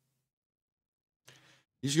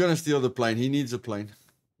 He's going to steal the plane. He needs a plane.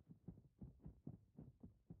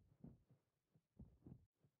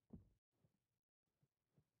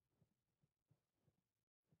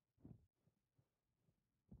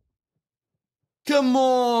 Come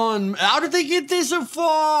on. How did they get there so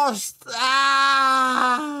fast?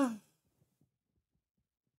 Ah.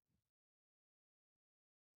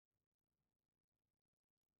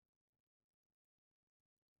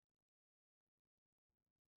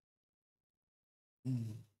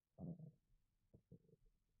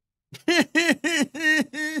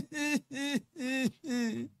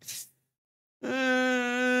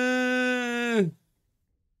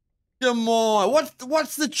 Come on.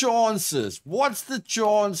 What's the chances? What's the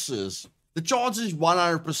chances? The chances is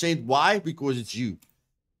 100%. Why? Because it's you.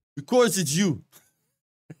 Because it's you.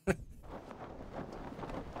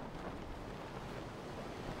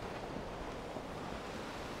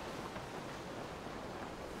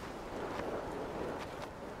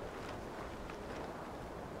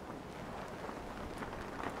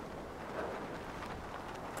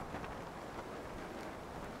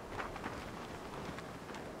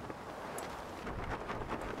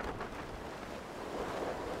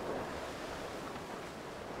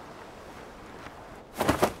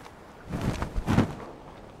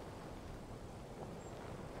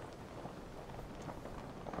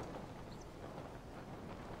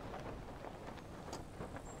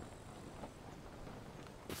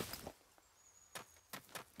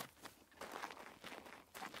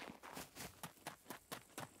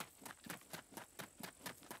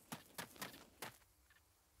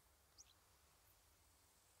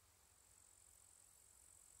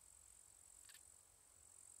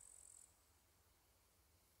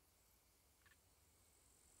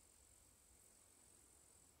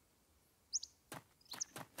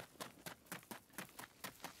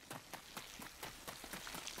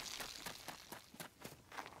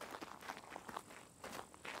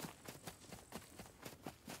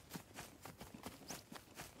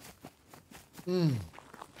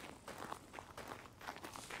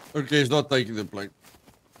 Okay, he's not taking the plane.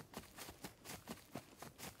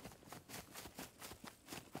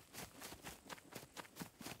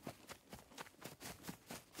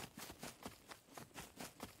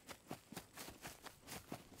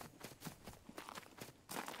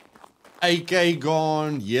 AK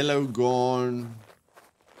gone, yellow gone.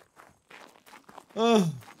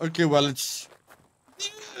 Okay, well it's.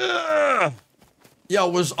 Yeah, I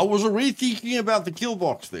was already thinking about the kill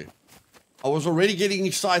box there. I was already getting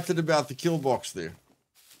excited about the kill box there.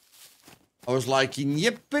 I was like,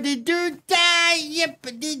 yippity doo day,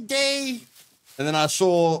 yippity day. And then I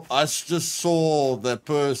just saw the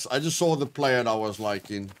I just saw the player and I was like,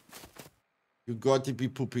 you got to be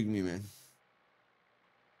pooping me, man.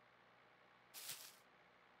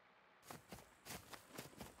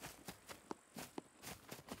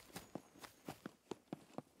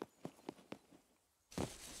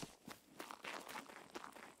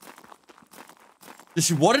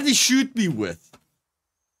 Listen, what did he shoot me with?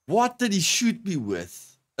 What did he shoot me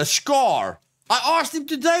with? A scar. I asked him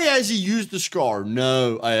today, has he used the scar?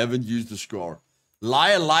 No, I haven't used the scar.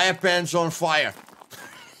 Liar, liar, pants on fire.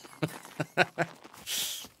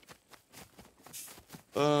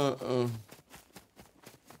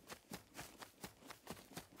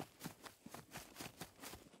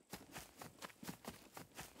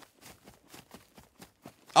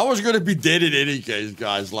 I was gonna be dead in any case,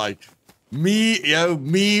 guys. Like,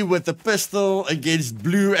 me with the pistol against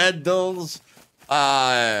blue Andals.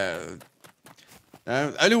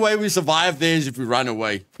 Only way we survive there is if we run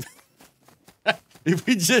away. if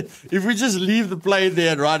we just leave the plane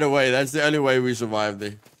there and run away, that's the only way we survive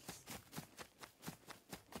there.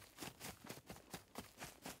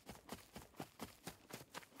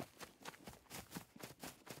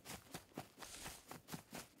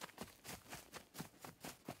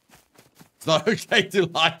 It's not okay to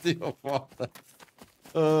lie to your father.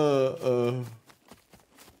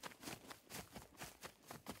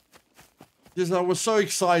 Yes, I was so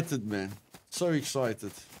excited, man. So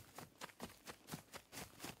excited.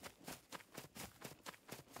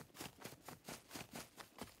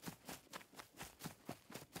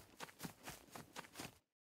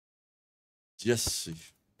 Jesse.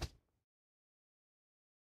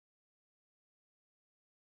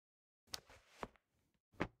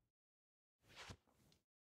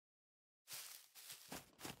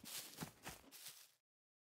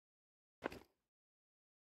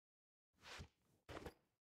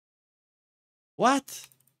 What?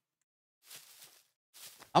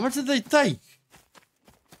 How much did they take?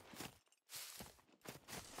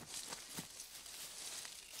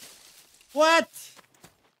 What?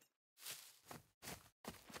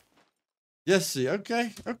 Jesse,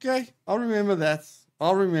 okay, okay. I'll remember that.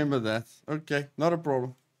 I'll remember that. Okay, not a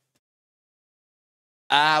problem.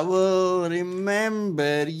 I will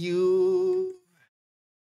remember you.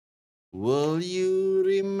 Will you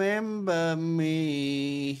remember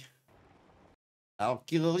me? I'll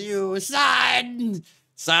kill you, son.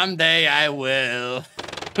 Someday I will.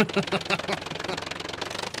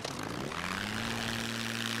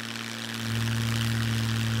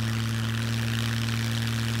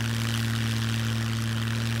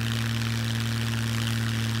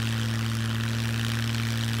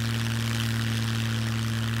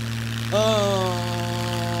 Oh.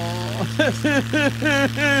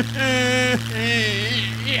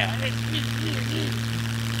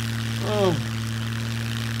 Oh.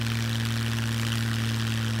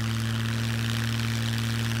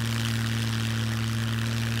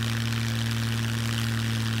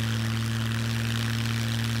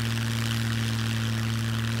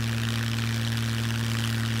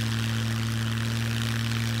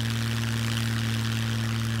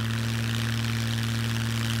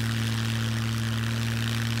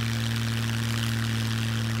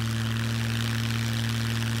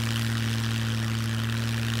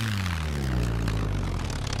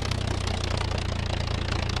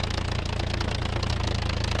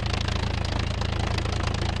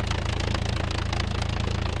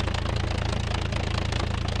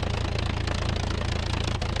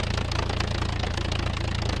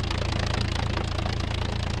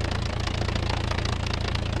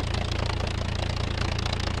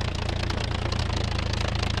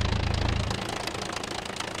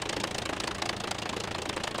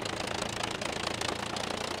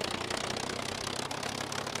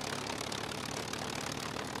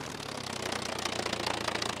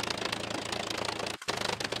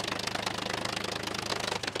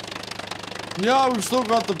 Yeah, we've still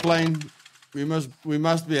got the plane. We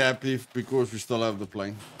must be happy because we still have the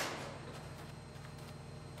plane.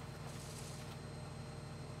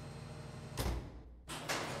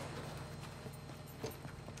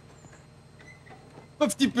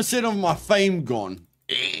 50% of my fame gone.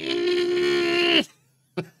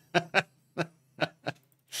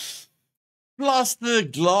 Plus the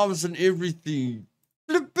gloves and everything.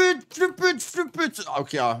 Flip it, flip it, flip it.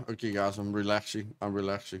 Okay, okay, guys, I'm relaxing. I'm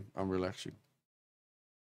relaxing. I'm relaxing.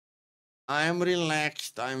 I'm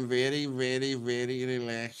relaxed. I'm very, very, very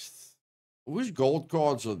relaxed. Which gold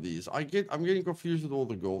cards are these? I'm getting confused with all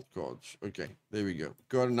the gold cards. Okay, there we go.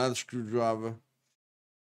 Got another screwdriver.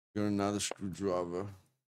 Got another screwdriver.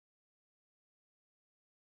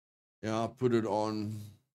 Yeah, I'll put it on.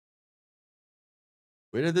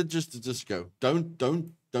 Where did it just go? Don't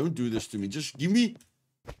do this to me. Just give me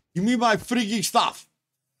my freaking stuff.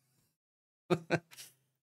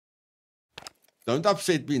 Don't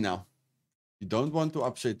upset me now. You don't want to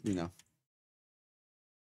upset me now.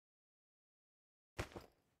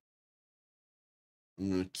 I'm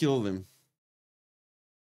gonna kill them.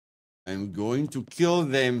 I'm going to kill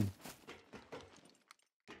them.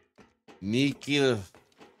 Me kill.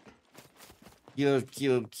 Kill,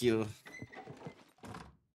 kill, kill.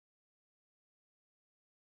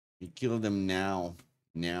 You kill them now.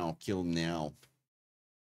 Now, kill now.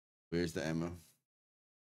 Where's the ammo?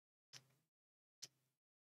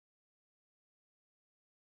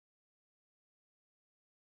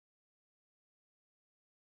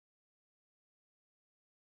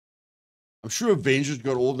 I'm sure Avengers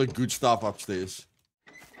got all the good stuff upstairs.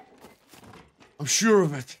 I'm sure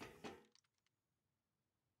of it.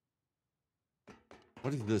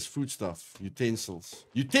 What is this? Food stuff. Utensils.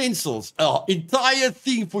 Utensils. Oh, entire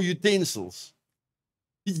thing for utensils.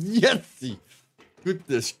 Yes.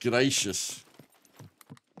 Goodness gracious.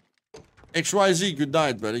 XYZ, good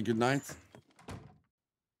night, buddy. Good night.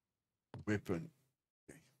 Weapon.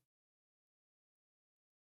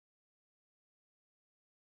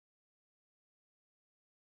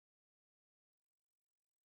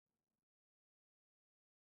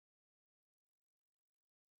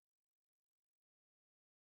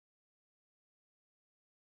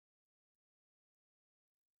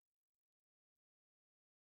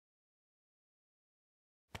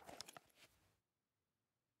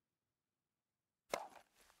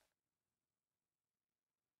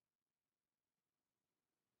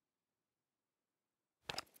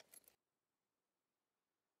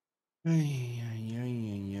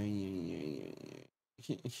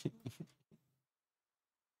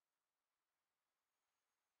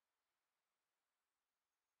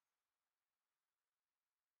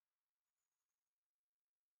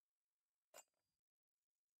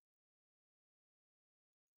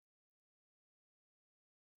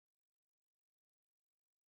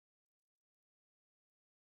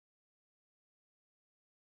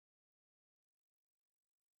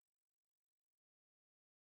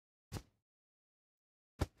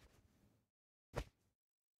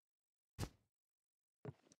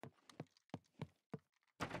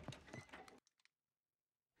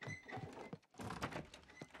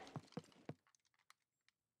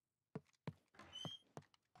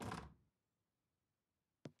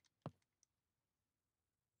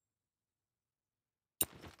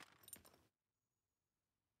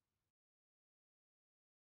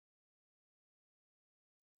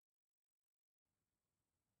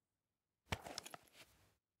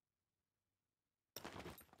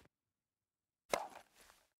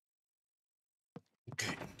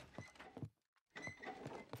 Okay.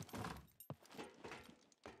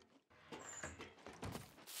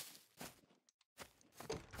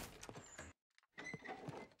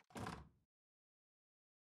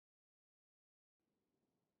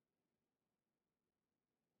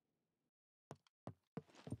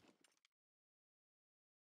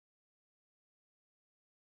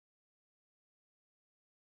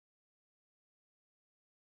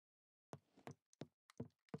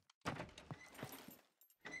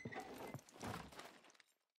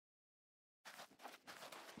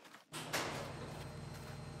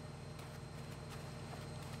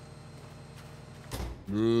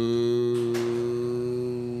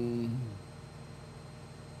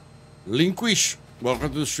 Linkwish,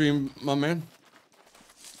 welcome to the stream, my man.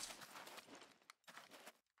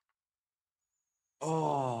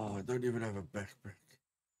 Oh, I don't even have a backpack.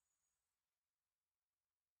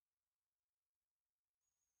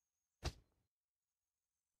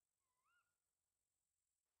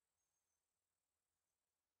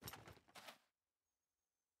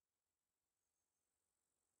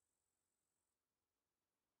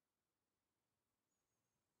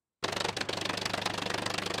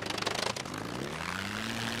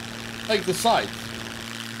 Like the sight.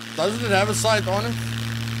 Doesn't it have a sight on it?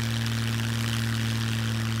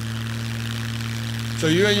 So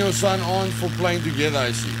you and your son aren't for playing together,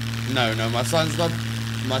 I see. No, my son's not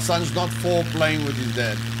My son's not 4 playing with his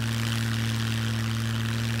dad.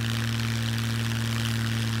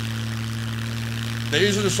 There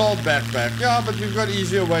is an assault backpack. Yeah, but we've got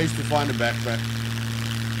easier ways to find a backpack.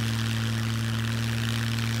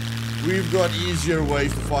 We've got easier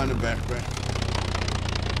ways to find a backpack.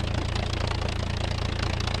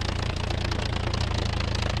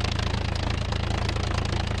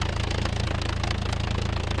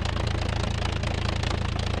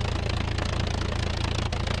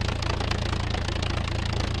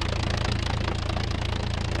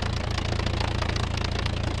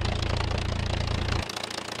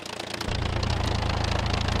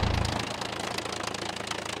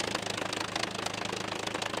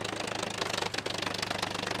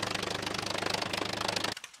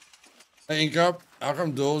 Hey, Inka, how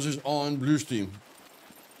come Dulls is on Blue's team?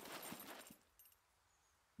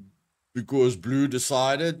 Because Blue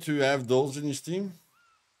decided to have Dulls in his team?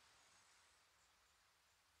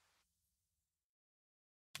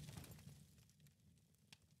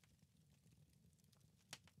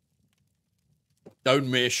 Don't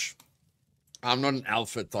mesh. I'm not an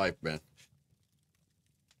alpha type, man.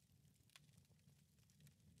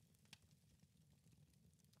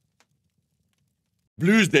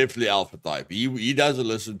 Blue's definitely alpha type. He doesn't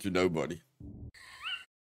listen to nobody.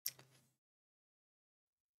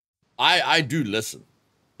 I do listen.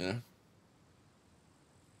 Yeah.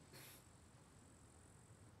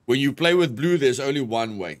 When you play with Blue, there's only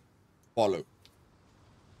one way. Follow.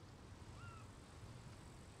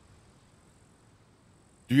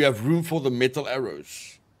 Do you have room for the metal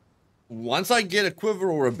arrows? Once I get a quiver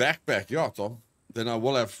or a backpack, yeah, Tom, then I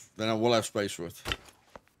will have space for it.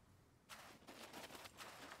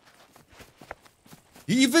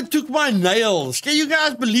 He even took my nails. Can you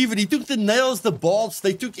guys believe it? He took the nails, the bolts,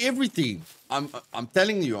 they took everything. I'm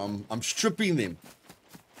telling you, I'm stripping them.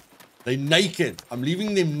 They're naked. I'm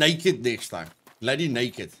leaving them naked next time. Bloody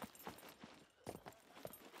naked. It's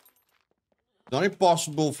not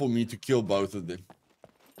impossible for me to kill both of them.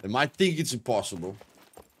 They might think it's impossible.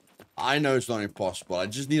 I know it's not impossible. I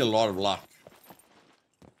just need a lot of luck.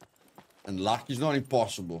 And luck is not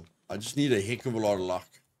impossible. I just need a heck of a lot of luck.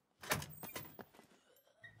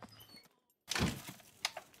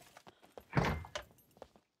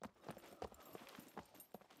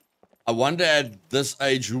 I wonder at this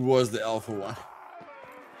age who was the alpha one.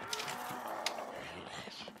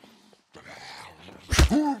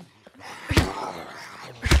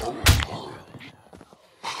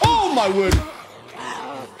 Oh my word!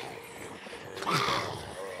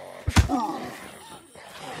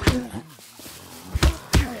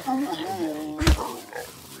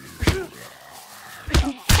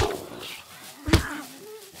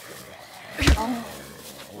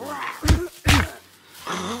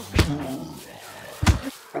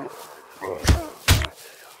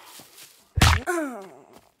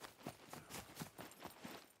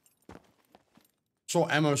 Saw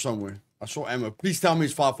ammo somewhere. I saw ammo. Please tell me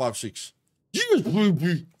it's 5.56. Yes,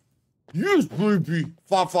 baby. Yes, baby.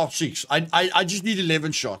 5.56. I just need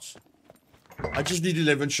 11 shots. I just need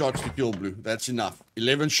 11 shots to kill Blue. That's enough.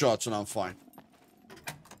 11 shots and I'm fine.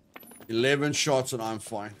 11 shots and I'm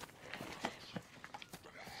fine.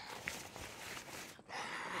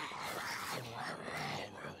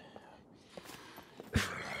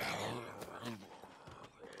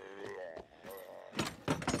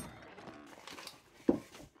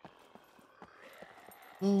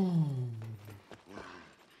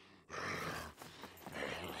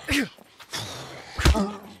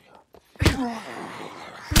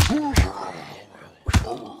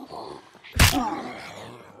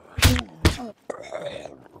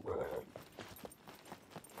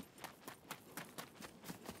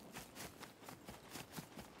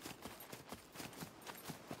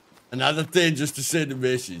 Another 10 just to send a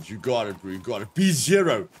message. You got it, bro. You got it.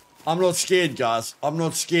 B0. I'm not scared, guys. I'm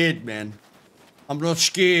not scared, man. I'm not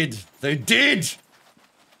scared. They're dead.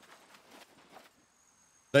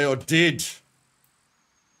 They are dead.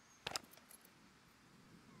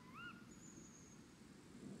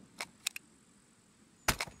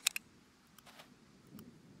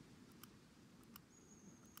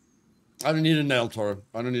 I don't need a nail, Toro.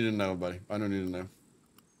 I don't need a nail, buddy. I don't need a nail.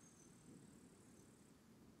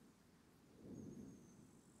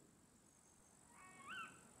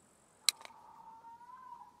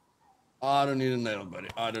 I don't need a nail, buddy.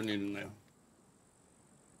 I don't need a nail.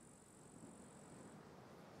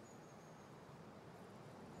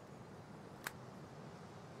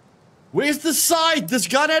 Where's the sight? This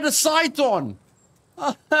gun had a sight on.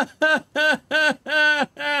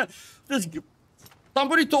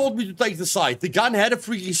 Somebody told me to take the sight. The gun had a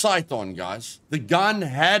freaking sight on, guys. The gun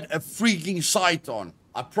had a freaking sight on.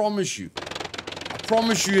 I promise you. I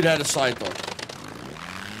promise you it had a sight on.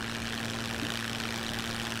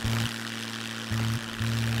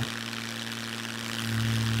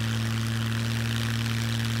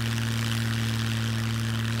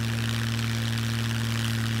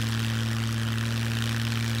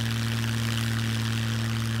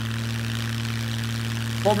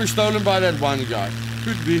 Probably stolen by that one guy.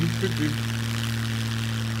 Could be, could be.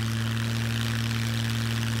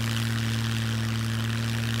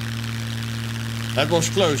 That was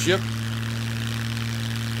close, yep.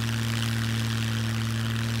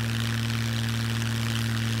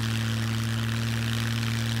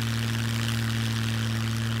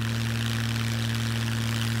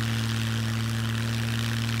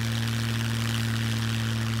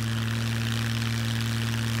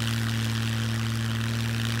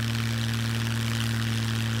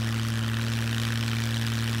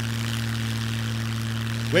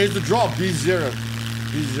 Where's the drop? B0.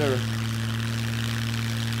 B0.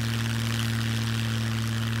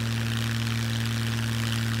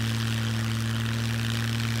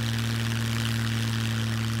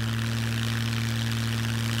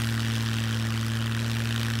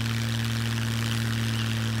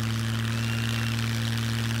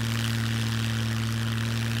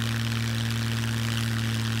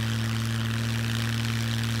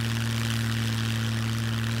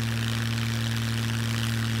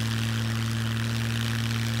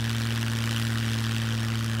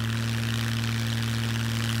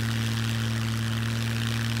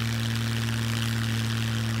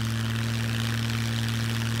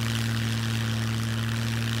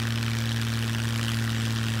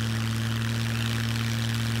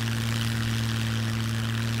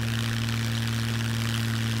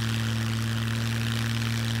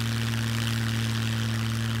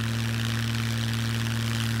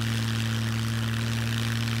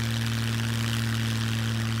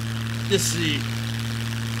 You see,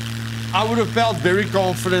 I would have felt very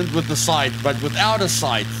confident with the sight, but without a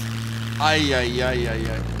sight, ay.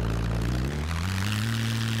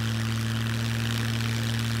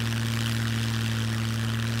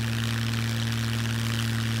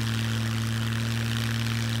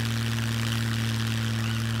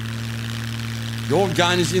 Your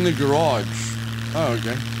gun is in the garage. Oh,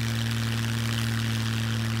 okay.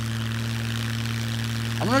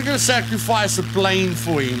 I'm not gonna sacrifice a plane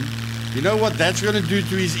for him. You know what that's gonna do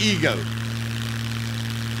to his ego?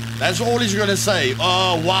 That's all he's gonna say.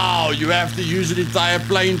 Oh, wow, you have to use an entire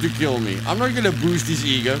plane to kill me. I'm not gonna boost his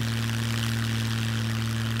ego.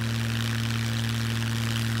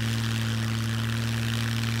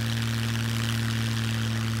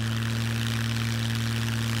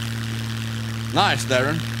 Nice,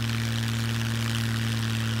 Darren.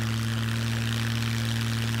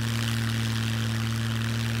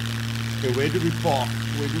 Okay, where do we park?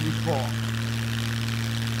 Where do we park?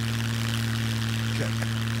 Okay.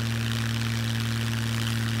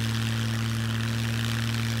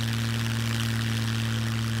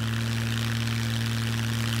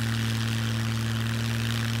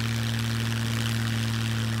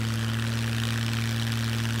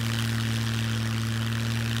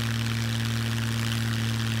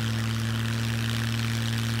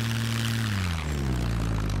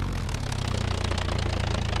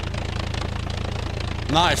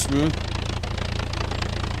 Nice, Smooth.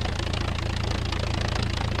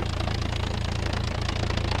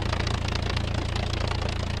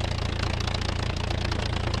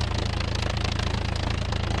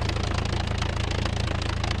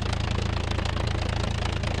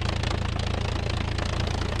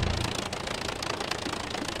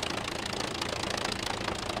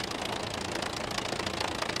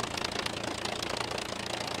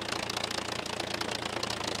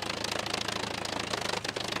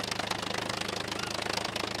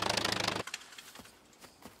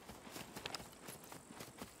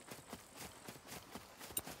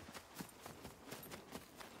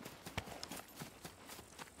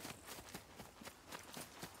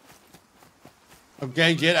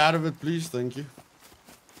 Okay, get out of it, please. Thank you.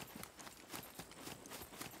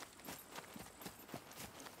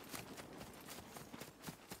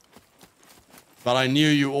 But I knew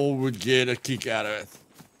you all would get a kick out of it.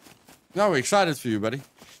 No, we're excited for you, buddy.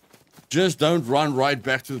 Just don't run right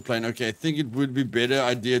back to the plane. Okay, I think it would be better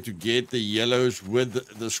idea to get the yellows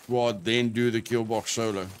with the squad, then do the kill box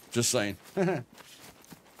solo. Just saying.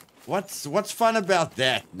 What's fun about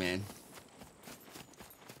that, man?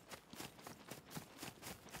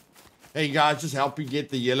 Hey guys, just help me get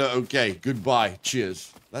the yellow. Okay, goodbye.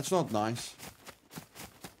 Cheers. That's not nice.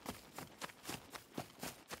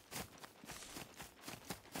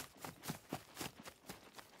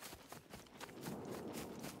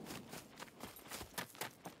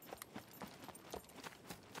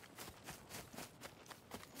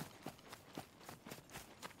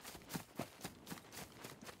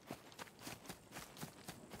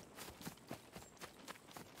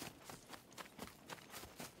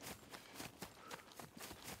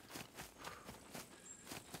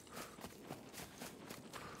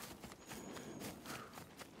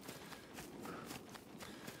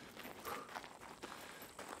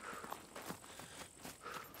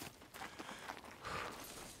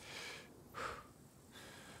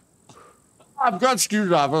 I've got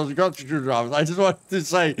screwdrivers. I've got screwdrivers. I just wanted to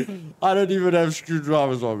say, I don't even have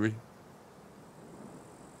screwdrivers on me.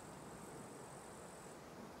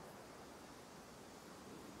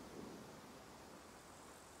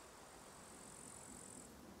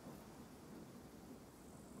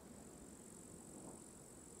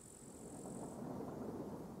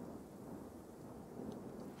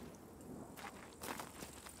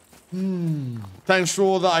 Thanks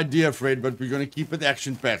for the idea, Fred, but we're going to keep it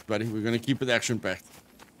action-packed, buddy. We're going to keep it action-packed.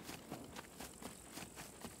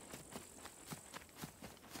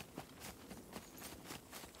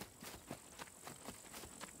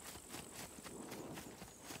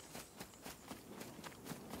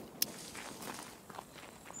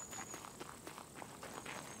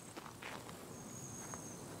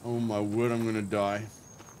 Oh my word, I'm going to die.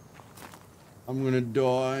 I'm going to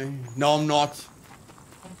die. No, I'm not.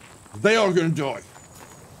 They are going to die.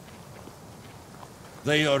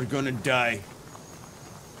 They are going to die.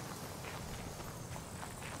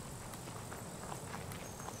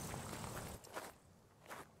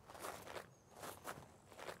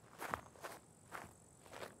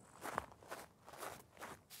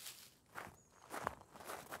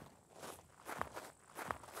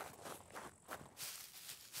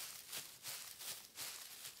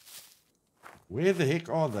 Where the heck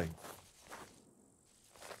are they?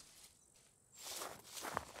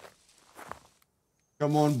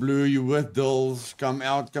 Come on, Blue, you with Dills. Come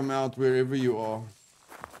out, wherever you are.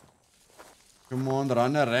 Come on,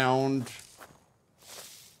 run around.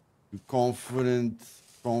 You confident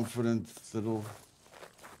little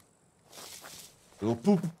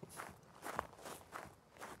poop.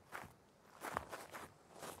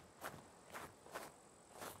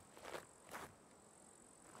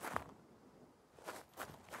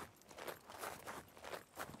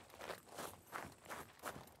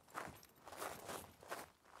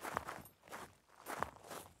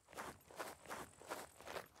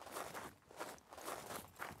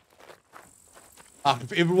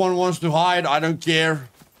 If everyone wants to hide, I don't care.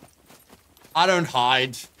 I don't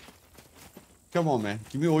hide. Come on, man.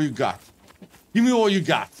 Give me all you got. Give me all you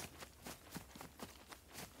got.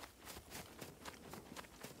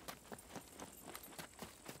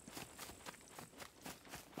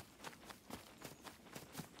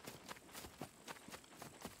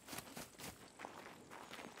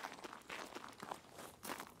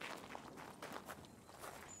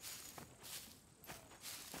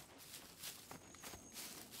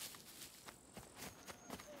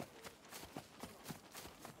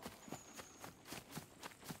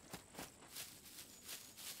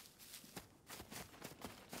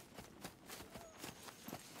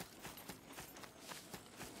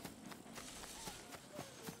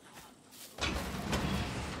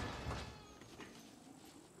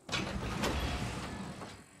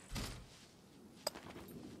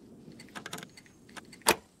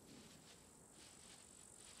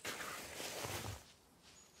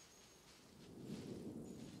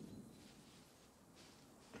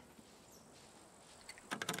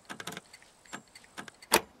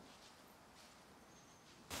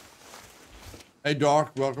 Hey,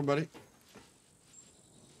 Dark. Welcome, buddy.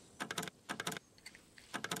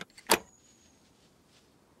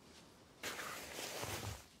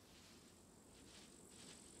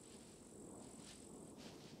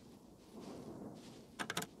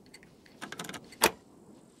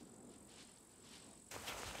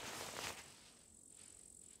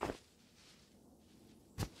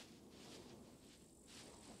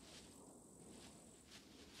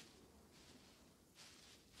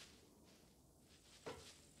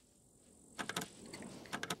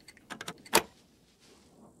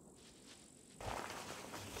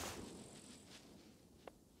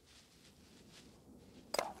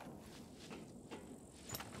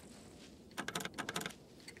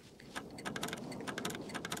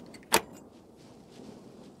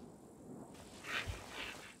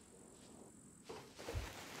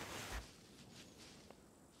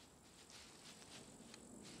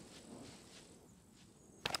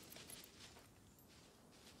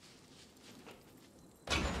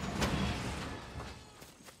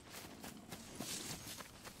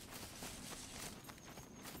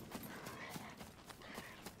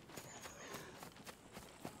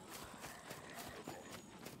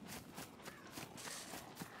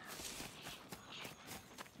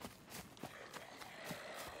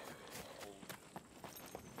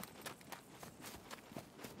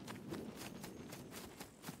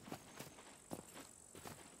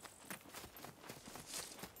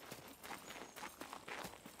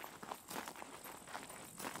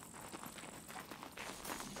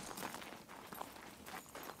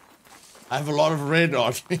 I have a lot of red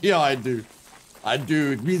on. Yeah, I do. I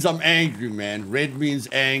do. It means I'm angry, man. Red means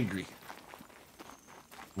angry.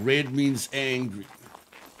 Red means angry.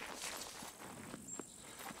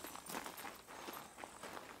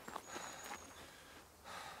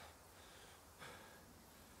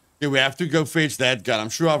 Yeah, we have to go fetch that gun. I'm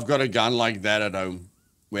sure I've got a gun like that at home.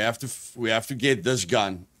 We have to get this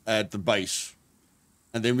gun at the base.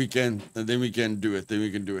 And then we can do it. Then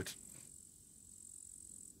we can do it.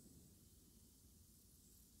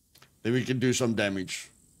 Then we can do some damage.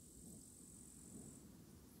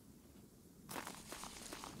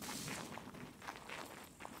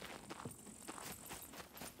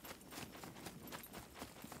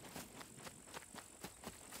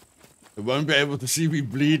 They won't be able to see me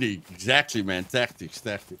bleeding. Exactly, man. Tactics.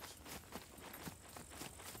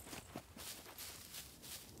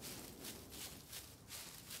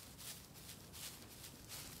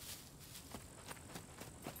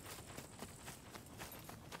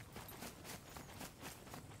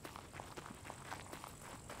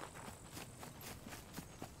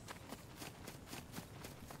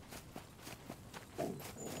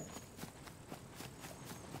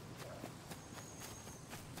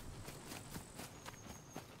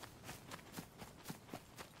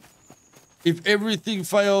 If everything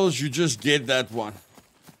fails, you just get that one.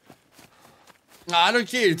 I don't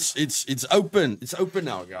care. It's open. It's open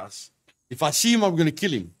now, guys. If I see him, I'm gonna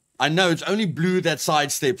kill him. I know it's only Blue that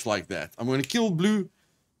sidesteps like that. I'm gonna kill Blue,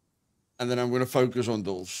 and then I'm gonna focus on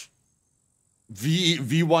Dulce.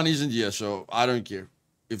 V1 isn't here, so I don't care.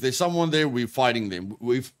 If there's someone there, we're fighting them.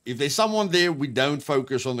 If there's someone there, we don't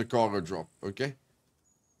focus on the cargo drop. Okay?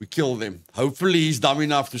 We kill them. Hopefully, he's dumb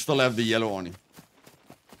enough to still have the yellow on him.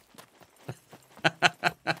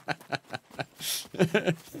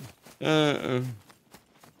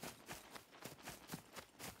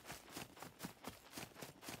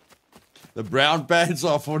 The brown pants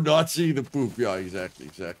are for not seeing the poop. Yeah, exactly.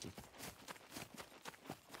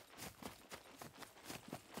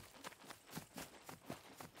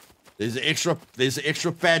 There's an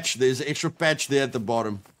extra patch there at the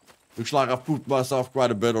bottom. Looks like I've pooped myself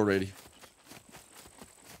quite a bit already.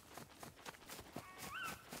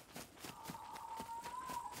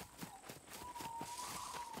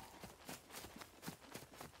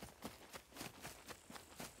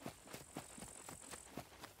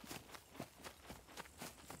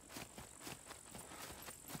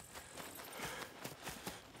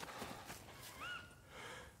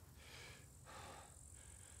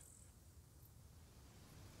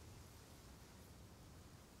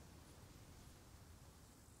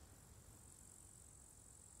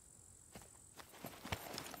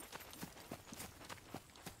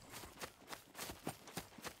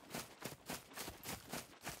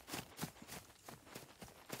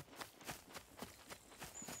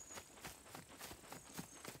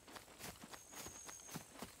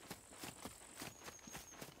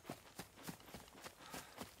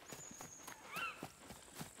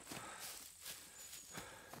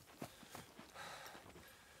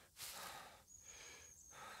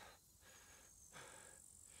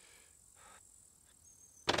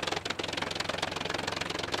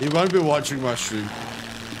 He won't be watching my stream.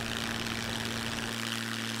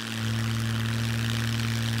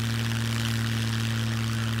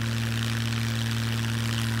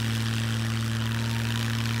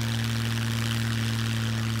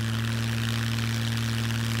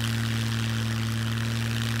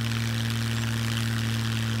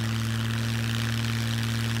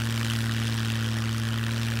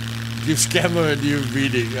 Give Scammer a new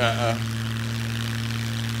meeting.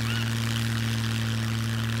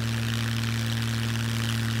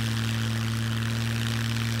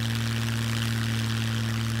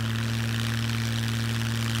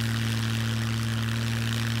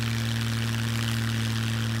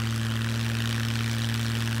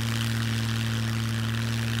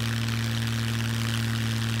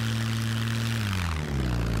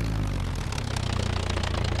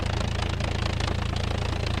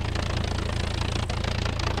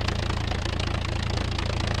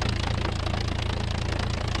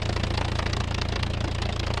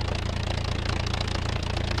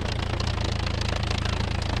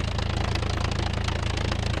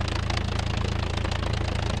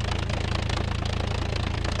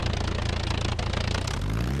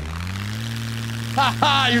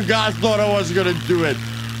 Haha, you guys thought I was gonna do it.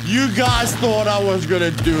 You guys thought I was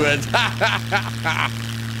gonna do it.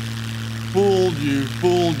 Fooled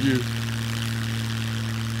you.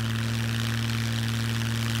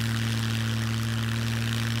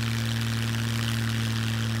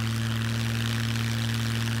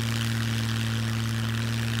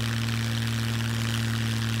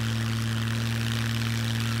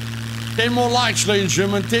 10 more likes, ladies and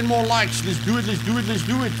gentlemen. 10 more likes. Let's do it. Let's do it. Let's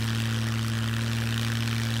do it.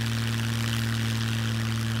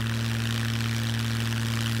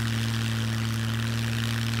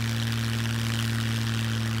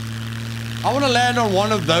 I want to land on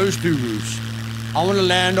one of those two roofs. I want to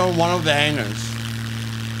land on one of the hangars.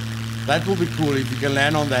 That will be cool if you can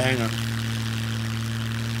land on the hangar.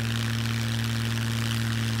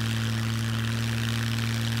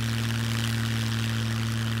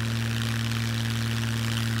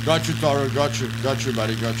 Got you, Taro. Got you. Got you,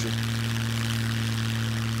 buddy. Got you.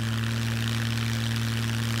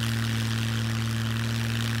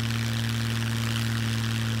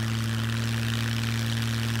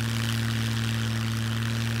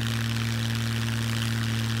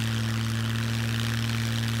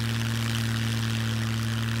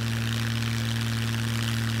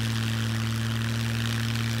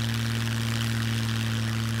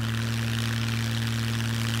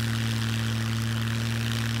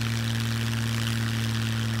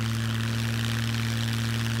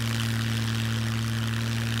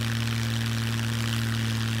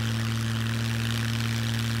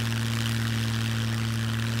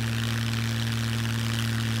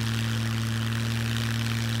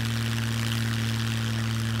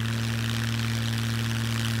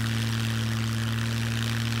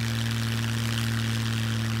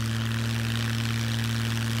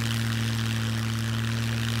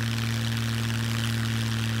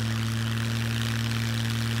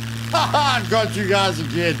 I got you guys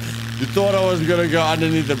again. You thought I was gonna go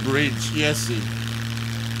underneath the bridge. Yes, see.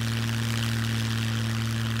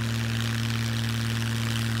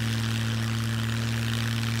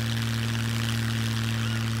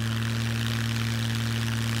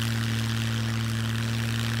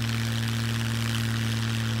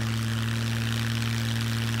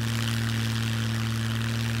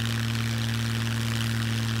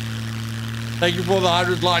 Thank you for the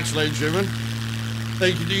 100 likes, ladies and gentlemen.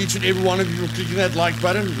 Thank you to each and every one of you for clicking that like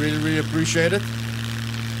button. Really, really appreciate it.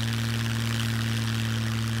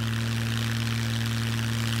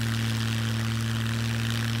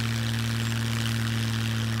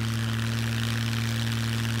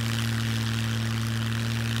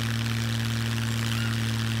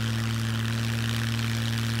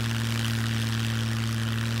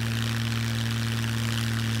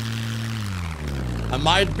 I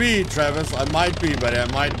might be, Travis. I might be, buddy.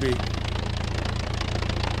 I might be.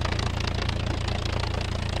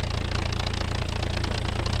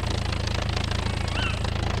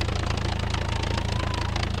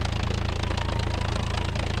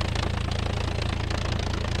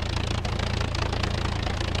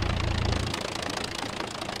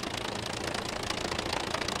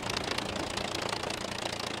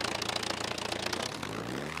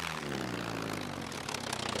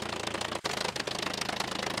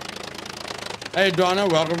 Hey, Donna,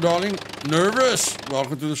 welcome, darling. Nervous?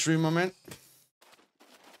 Welcome to the stream, my man.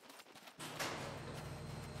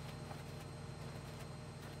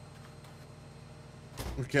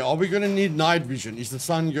 Okay, are we gonna need night vision? Is the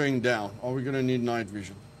sun going down? Are we gonna need night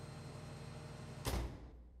vision?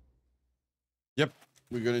 Yep,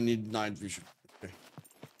 we're gonna need night vision. Okay.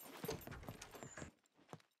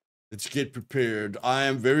 Let's get prepared. I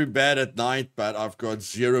am very bad at night, but I've got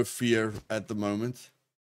zero fear at the moment.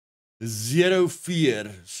 Zero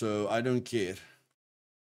fear, so I don't care.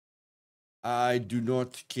 I do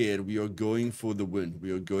not care. We are going for the win. We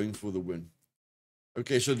are going for the win.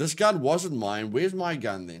 Okay, so this gun wasn't mine. Where's my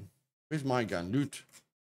gun then? Where's my gun? Loot.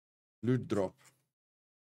 Loot drop.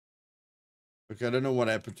 Okay, I don't know what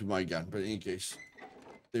happened to my gun, but in any case,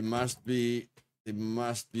 there must be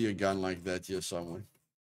a gun like that here somewhere.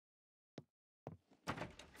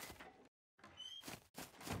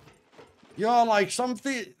 Yeah, like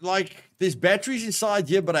something, like there's batteries inside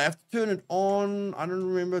here, but I have to turn it on. I don't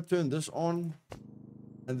remember, turn this on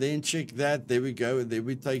and then check that. There we go. And then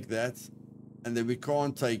we take that and then we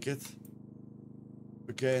can't take it.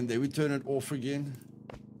 Okay, and then we turn it off again.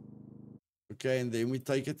 Okay, and then we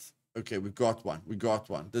take it. Okay, we got one. We got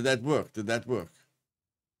one. Did that work? Did that work?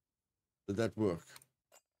 Did that work?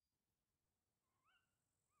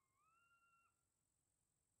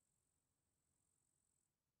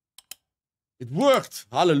 It worked.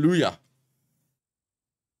 Hallelujah.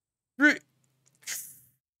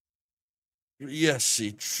 Yes,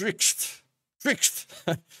 see, tricked.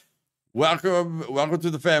 Welcome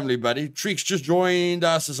to the family, buddy. Trix just joined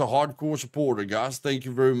us as a hardcore supporter, guys. Thank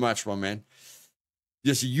you very much, my man.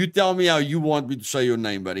 Yes, you tell me how you want me to say your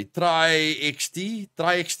name, buddy. Try XT.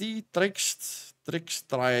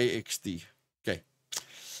 Okay.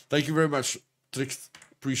 Thank you very much, Trix.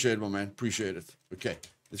 Appreciate it, my man. Appreciate it. Okay.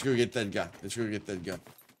 Let's go get that gun.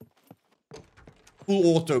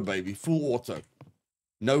 Full auto, baby. Full auto.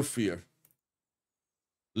 No fear.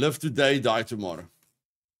 Live today, die tomorrow.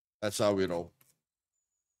 That's how we roll.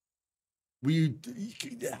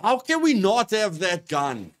 How can we not have that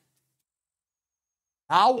gun?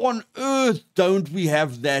 How on earth don't we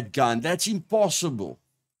have that gun? That's impossible.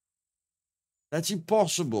 That's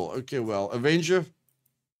impossible. Okay, well, Avenger,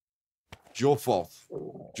 it's your fault.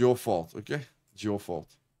 It's your fault, okay? It's your fault.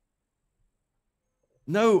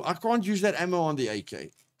 No, I can't use that ammo on the AK.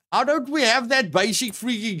 How don't we have that basic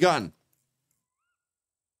freaky gun?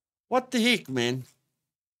 What the heck, man?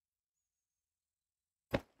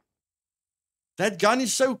 That gun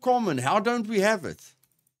is so common. How don't we have it?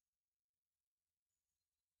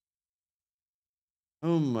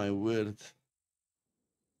 Oh, my word.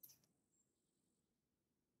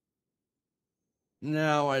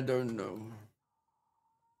 Now I don't know.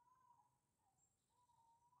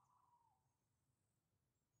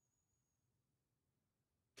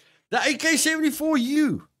 The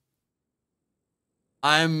AK-74U.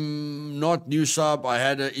 I'm not new sub. I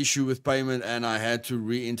had an issue with payment and I had to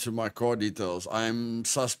re-enter my card details. I'm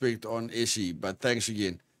suspect on SE, but thanks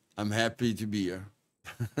again. I'm happy to be here.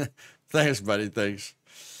 Thanks, buddy. Thanks.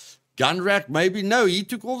 Gun rack, maybe? No, he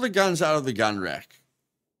took all the guns out of the gun rack.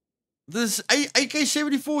 This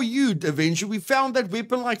AK-74U, Avenger, we found that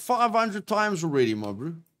weapon like 500 times already, my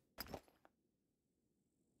bro.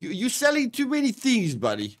 You're selling too many things,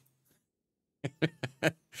 buddy.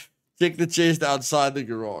 Check the chest outside the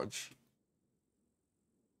garage.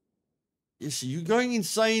 Yes, you're going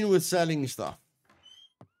insane with selling stuff.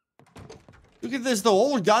 Look at this. The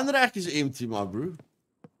whole gun rack is empty, my bro.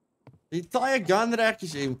 The entire gun rack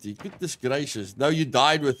is empty. Goodness gracious. No, you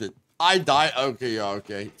died with it. I died. Okay, yeah,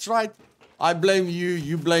 okay. It's right. I blame you.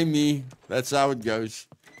 You blame me. That's how it goes.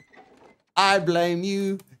 I blame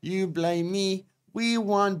you. You blame me. We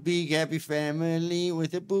one big happy family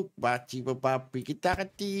with a book. We ta.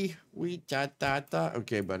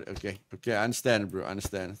 Okay, but okay. Okay, I understand, bro. I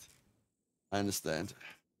understand. I understand.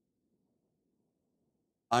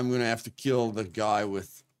 I'm going to have to kill the guy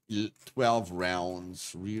with 12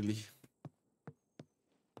 rounds. Really?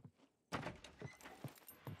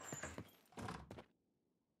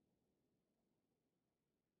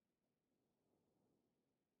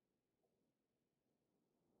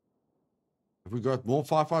 Have we got more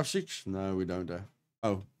 5.56? No, we don't have.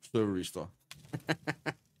 Oh, server restart.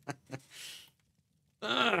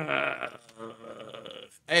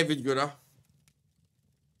 Hey, Vidgura.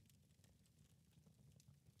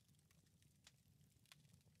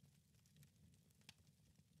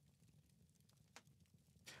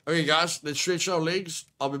 Okay, guys, let's stretch our legs.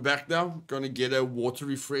 I'll be back now. Gonna get a water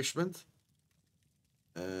refreshment.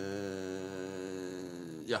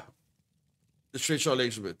 Yeah. Let's stretch our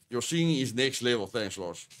legs a bit. Your singing is next level. Thanks,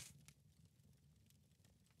 Lars.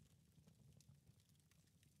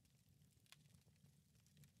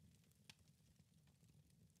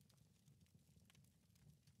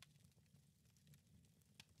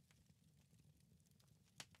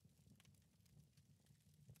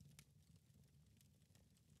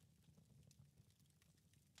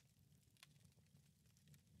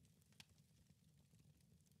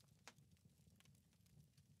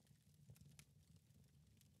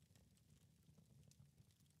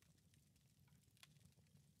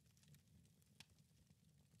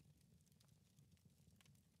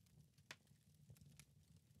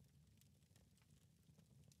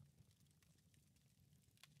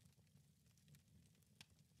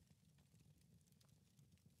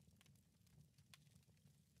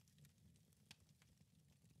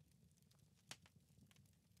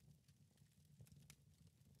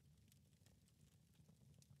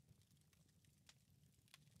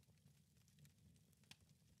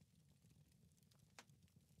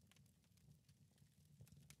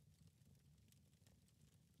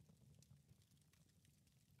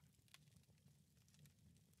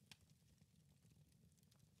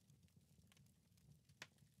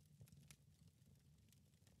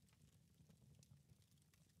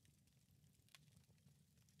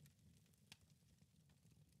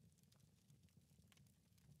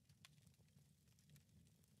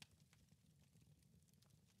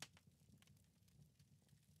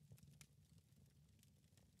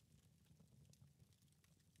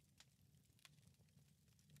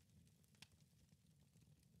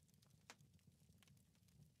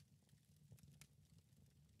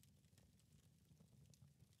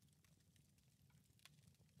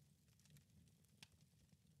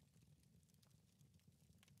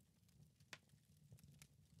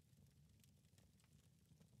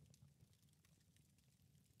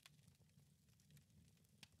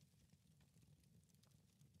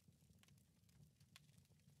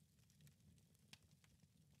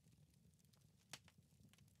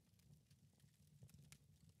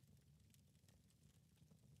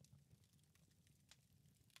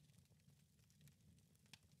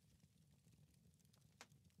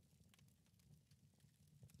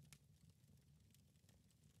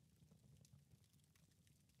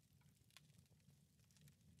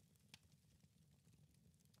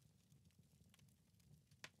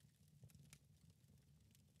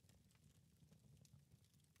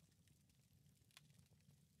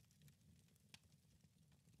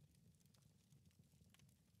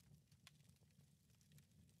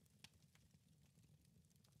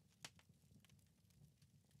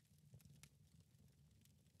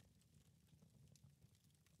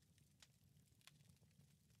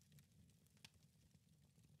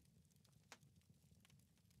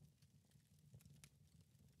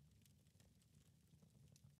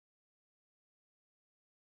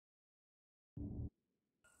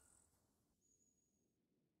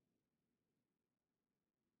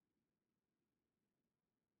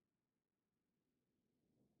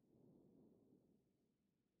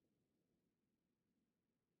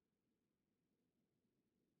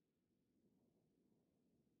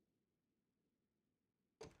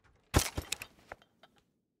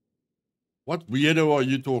 What weirdo are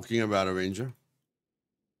you talking about, Avenger?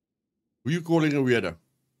 Who are you calling a weirdo?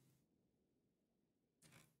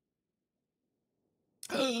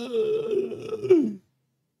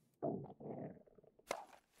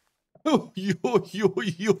 Oh, yo.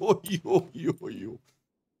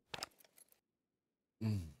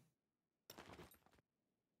 Mm.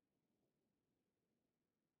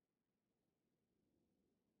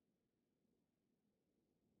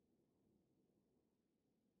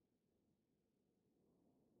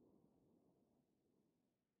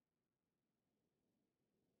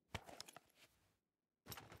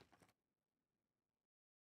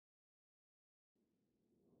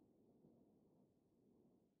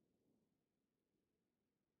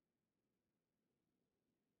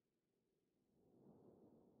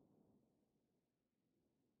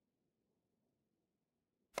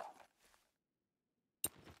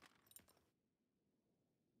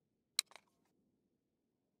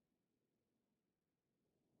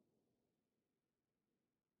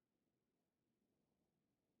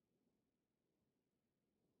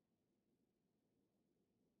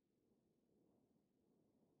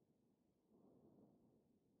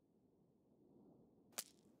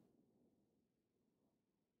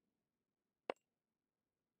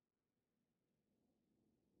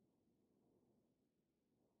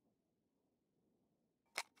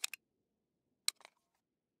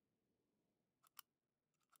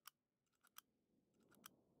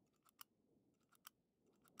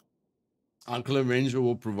 Uncle Avenger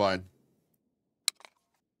will provide.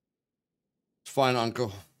 It's fine,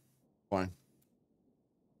 Uncle. Fine.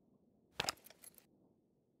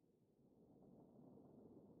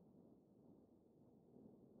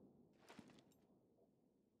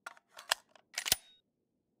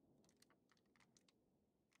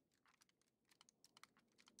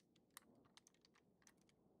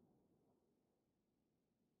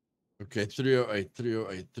 Okay, 308,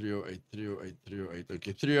 308, 308, 308, 308.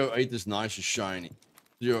 Okay, 308 is nice and shiny.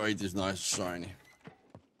 308 is nice and shiny.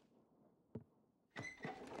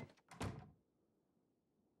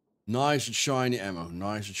 Nice and shiny ammo.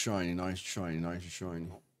 Nice and shiny, nice and shiny, nice and shiny.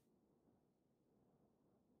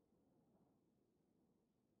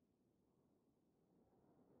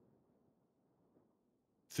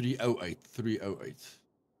 Three oh eight. 308.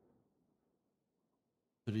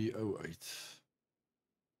 308.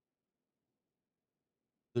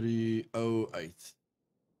 308.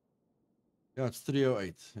 Yeah, it's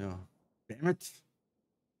 308. Yeah. Damn it.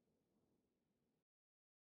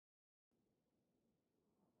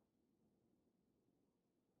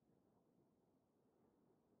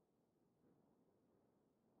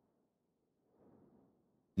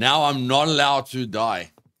 Now I'm not allowed to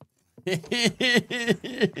die. Do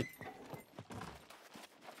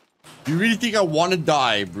you really think I want to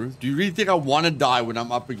die, bro? Do you really think I want to die when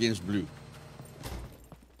I'm up against blue?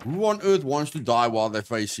 Who on earth wants to die while they're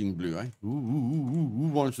facing blue, eh? Who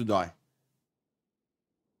wants to die?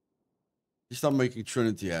 Just start making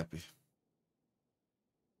Trinity happy.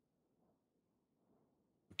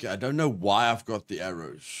 Okay, I don't know why I've got the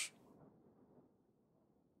arrows.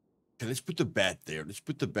 Okay, let's put the bat there. Let's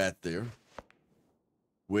put the bat there.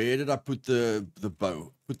 Where did I put the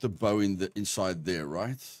bow? Put the bow in the inside there,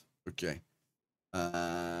 right? Okay.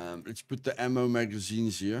 Let's put the ammo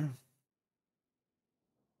magazines here.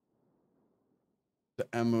 The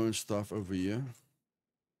ammo and stuff over here.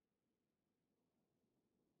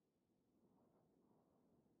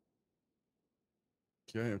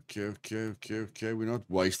 Okay. We're not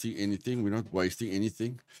wasting anything. We're not wasting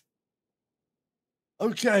anything.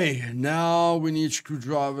 Okay, now we need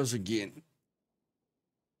screwdrivers again.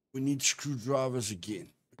 We need screwdrivers again.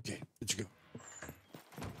 Okay, let's go.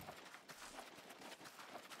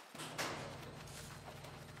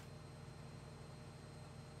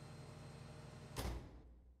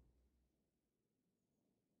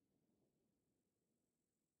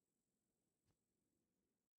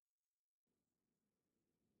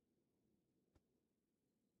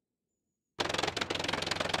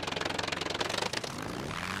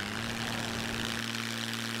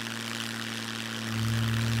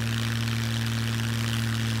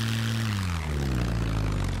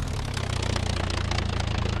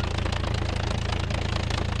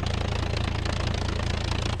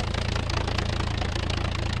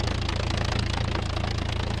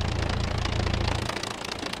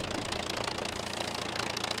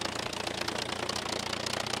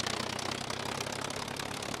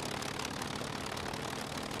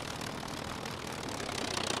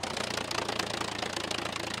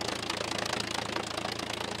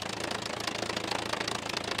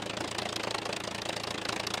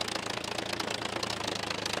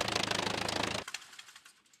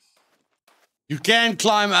 You can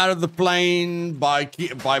climb out of the plane by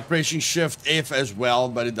pressing Shift F as well,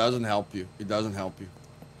 but it doesn't help you. It doesn't help you.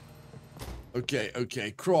 Okay,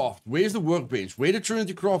 okay. Craft. Where's the workbench? Where did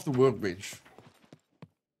Trinity craft the workbench?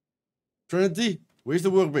 Trinity, where's the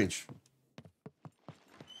workbench?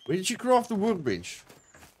 Where did she craft the workbench?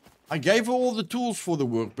 I gave her all the tools for the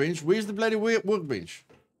workbench. Where's the bloody workbench?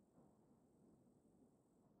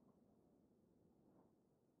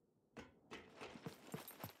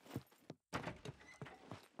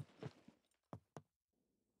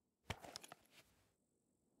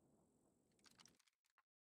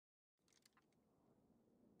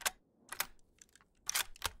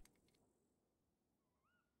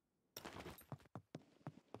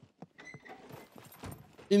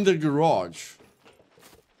 In the garage.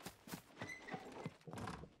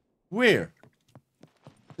 Where?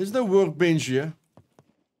 There's no workbench here.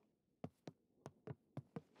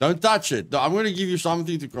 Don't touch it. I'm going to give you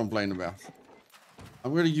something to complain about.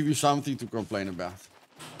 I'm going to give you something to complain about.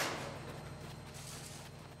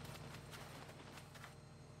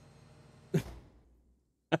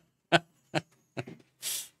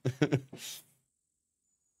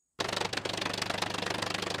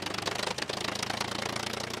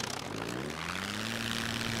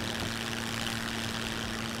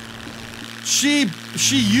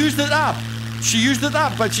 She used it up. She used it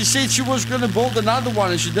up, but she said she was going to build another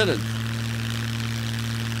one and she didn't.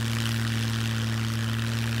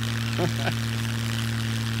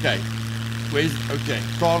 Okay. Okay,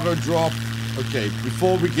 cargo drop. Okay,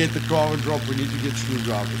 before we get the cargo drop, we need to get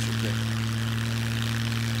screwdrivers, okay?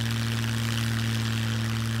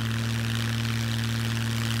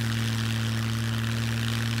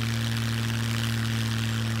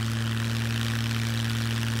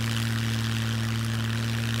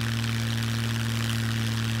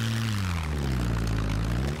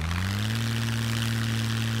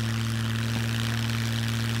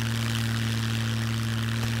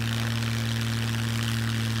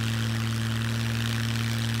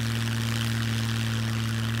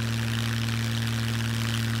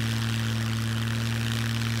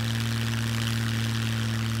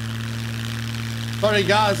 Sorry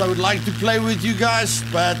guys, I would like to play with you guys,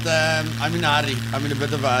 but I'm in a hurry. I'm in a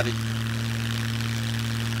bit of a hurry.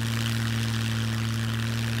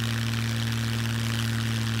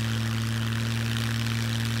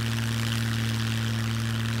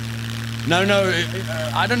 No,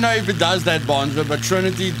 I don't know if it does that, Bonzo, but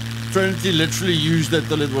Trinity literally used it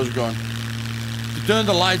till it was gone. To turn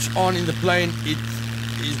the lights on in the plane, it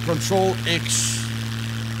is Control X,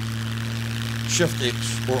 Shift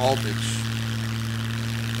X, or Alt X.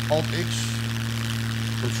 Alt X,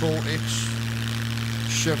 Control X,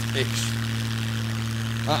 Shift X.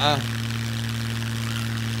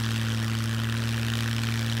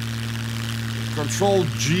 Control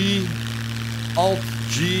G, Alt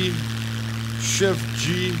G, Shift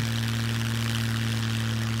G.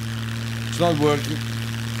 It's not working.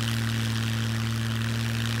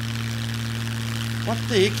 What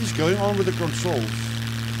the heck is going on with the controls?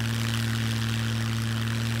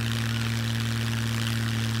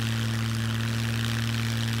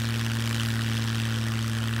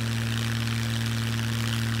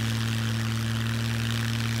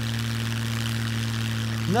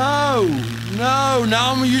 No, now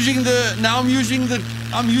I'm using the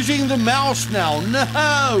mouse now.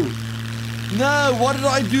 No, what did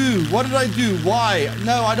I do? Why?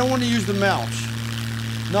 No, I don't want to use the mouse.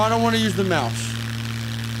 No, I don't want to use the mouse.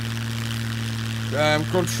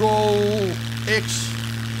 Control X,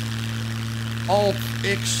 Alt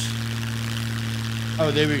X. Oh,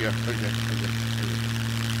 there we go.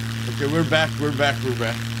 Okay, we're back.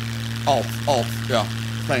 Alt, yeah.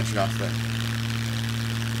 Thanks, guys, thanks.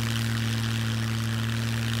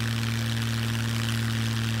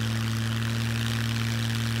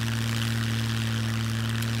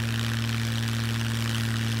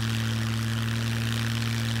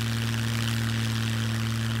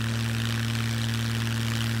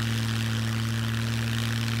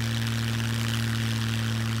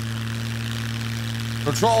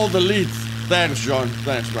 Control Delete. Thanks, John.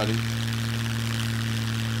 Thanks, buddy.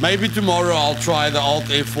 Maybe tomorrow I'll try the Alt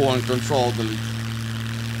F4 and Control Delete.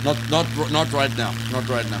 Not right now. Not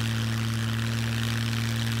right now.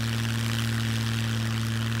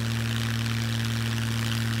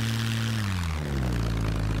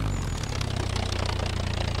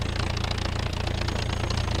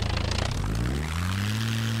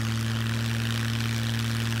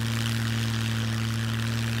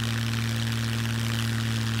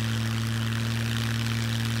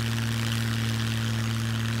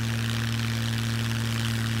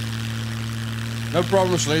 No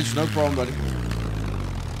problem, Sledge. No problem, buddy.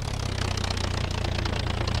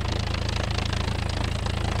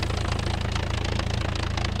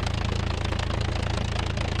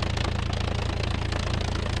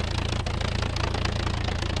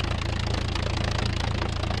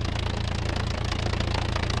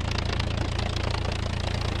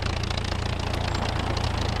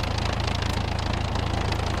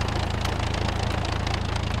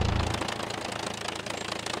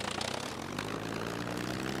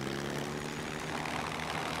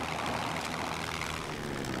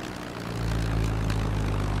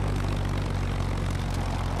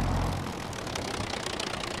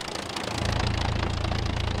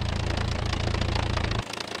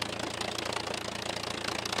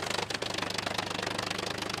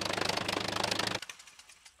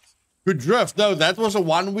 Could drift. No, that was a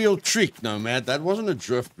one-wheel trick. No, man, that wasn't a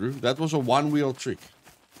drift, bro. That was a one-wheel trick.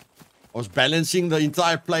 I was balancing the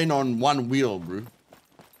entire plane on one wheel, bro.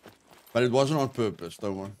 But it wasn't on purpose,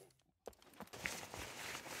 don't worry.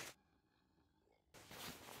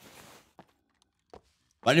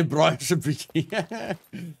 Wanneer braai is 'n bietjie.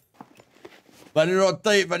 Wanneer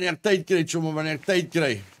ek tyd kry, sommer wanneer ek tyd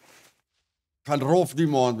kry. Gaan rof die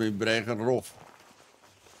maand met braai, gaan rof.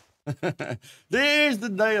 There's the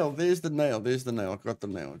nail. There's the nail. There's the nail. I got the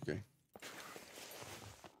nail. Okay.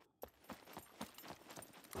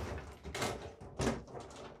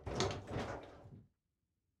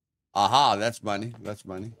 Aha, that's money. That's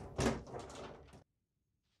money.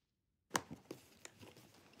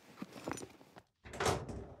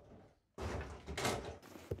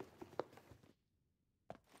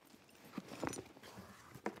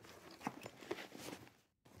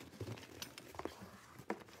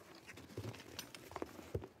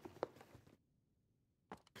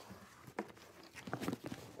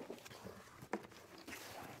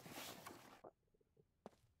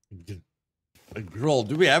 A grill.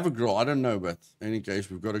 Do we have a grill? I don't know, but in any case,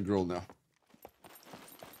 we've got a grill now.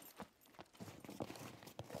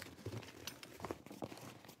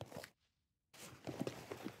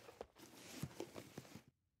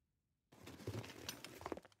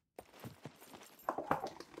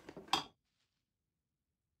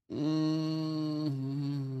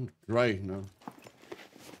 Right, no.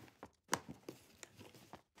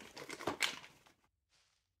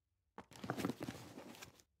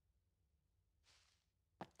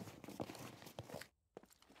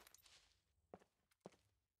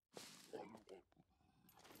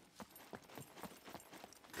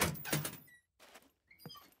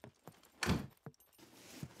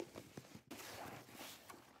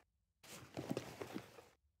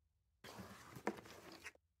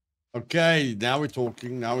 Okay, now we're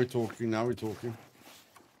talking, now we're talking, now we're talking.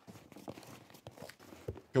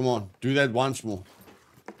 Come on, do that once more.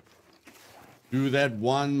 Do that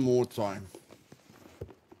one more time.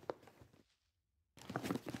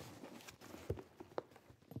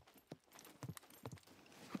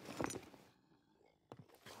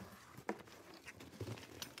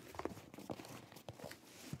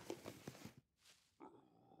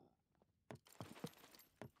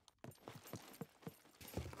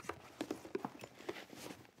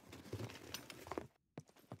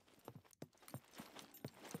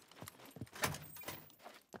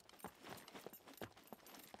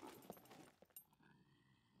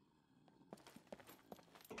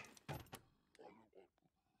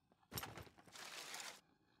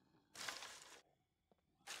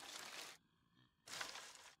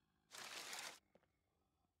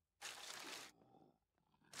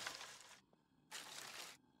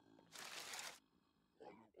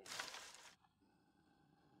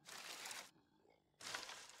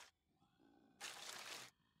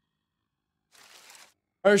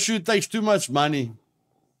 Parachute takes too much money.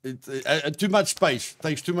 Too much space.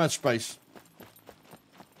 Takes too much space.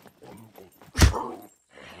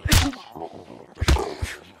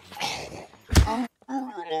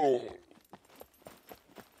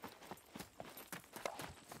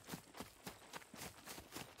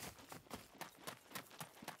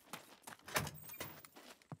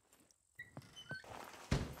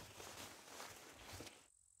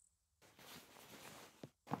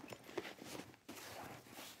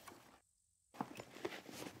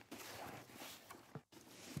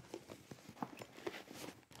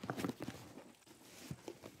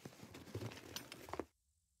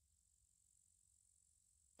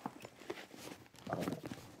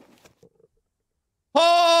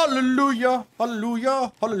 Hallelujah,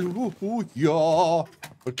 hallelujah, hallelujah.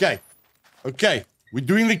 Okay, okay. We're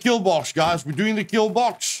doing the kill box, guys. We're doing the kill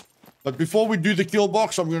box. But before we do the kill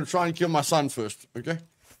box, I'm going to try and kill my son first, okay?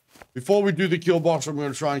 Before we do the kill box, I'm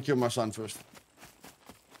going to try and kill my son first.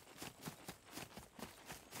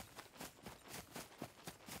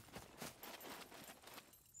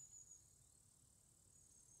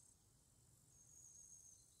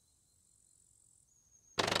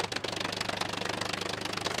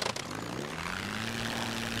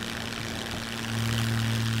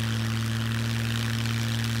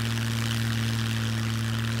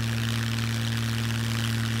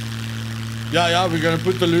 Yeah, we're going to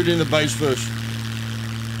put the loot in the base first.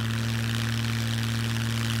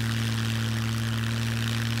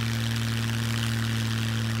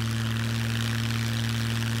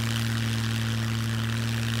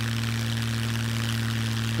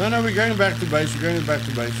 No, we're going back to base. We're going back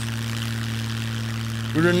to base.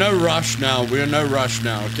 We're in no rush now. We're in no rush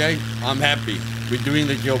now, okay? I'm happy. We're doing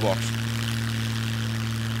the kill box.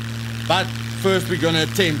 But first we're going to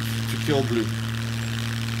attempt to kill blue.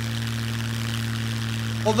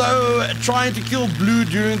 Although trying to kill blue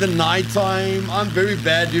during the nighttime, I'm very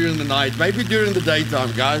bad during the night. Maybe during the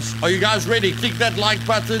daytime, guys. Are you guys ready? Click that like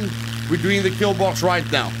button. We're doing the kill box right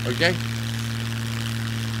now, okay?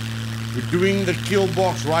 We're doing the kill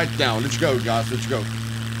box right now. Let's go, guys. Let's go.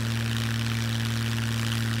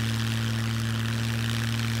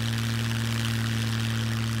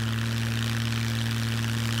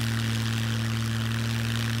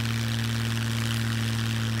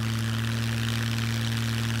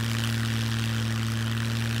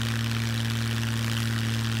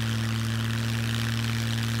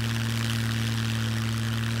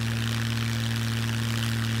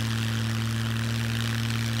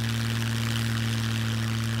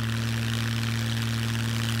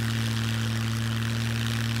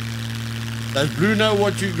 Does Blue know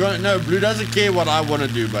what you're going? No, Blue doesn't care what I want to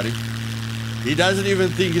do, buddy. He doesn't even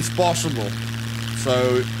think it's possible.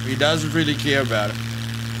 So he doesn't really care about it.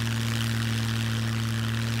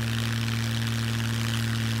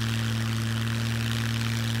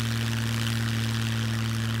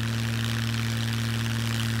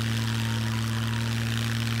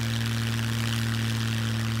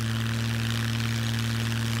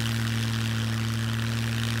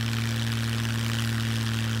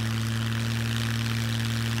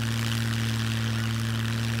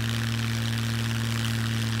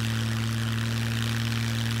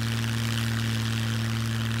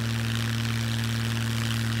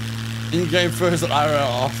 In-game first and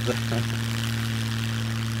IRL after.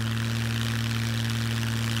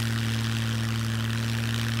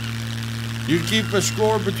 You keep a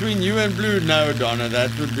score between you and Blue? No, Donna,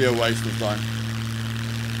 that would be a waste of time.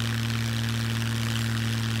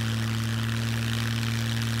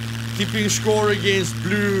 Keeping score against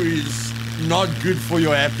Blue is not good for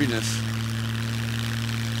your happiness.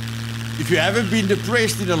 If you haven't been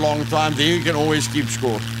depressed in a long time, then you can always keep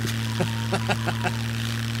score.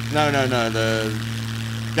 No. The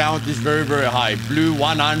count is very, very high. Blue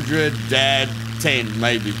 100, Dad 10,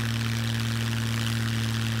 maybe.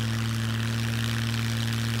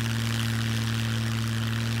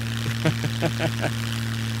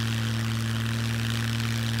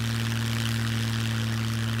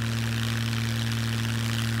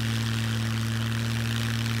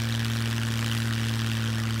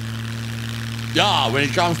 Yeah, when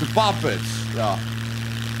it comes to puppets, yeah.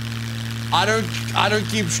 I don't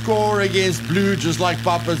keep score against Blue, just like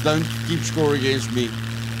puppets don't keep score against me.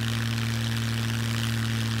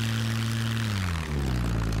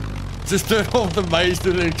 Just turn off the maze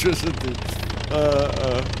to electricity.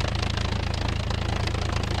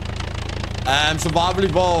 Survival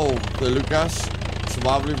Evolved, Lucas.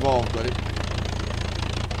 Survival Evolved, buddy.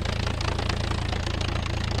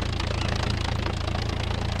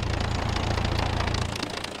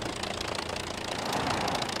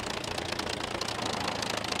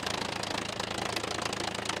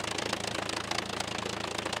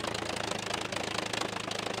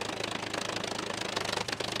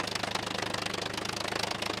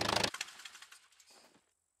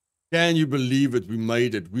 Can you believe it? We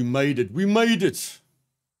made it. We made it. We made it.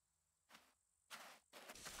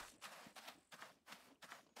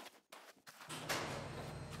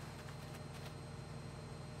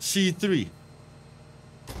 C3.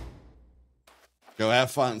 Go have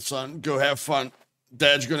fun, son. Go have fun.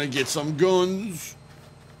 Dad's gonna get some guns.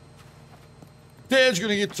 Dad's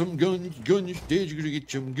gonna get some guns. Dad's gonna get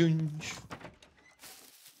some guns.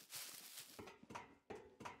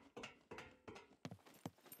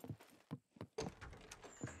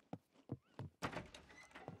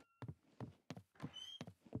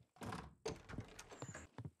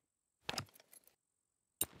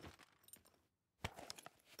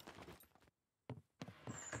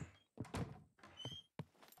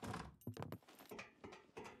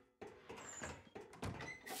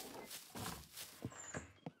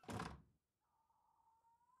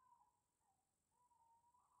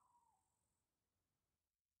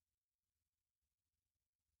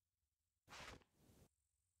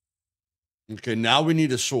 Okay, now we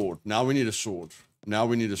need a sword. Now we need a sword. Now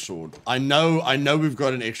we need a sword. I know we've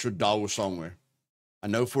got an extra dowel somewhere. I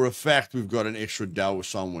know for a fact we've got an extra dowel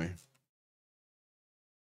somewhere.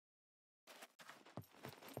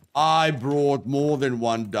 I brought more than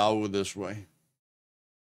one dowel this way.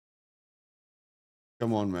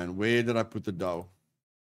 Come on, man. Where did I put the dowel?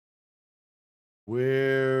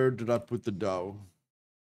 Where did I put the dowel?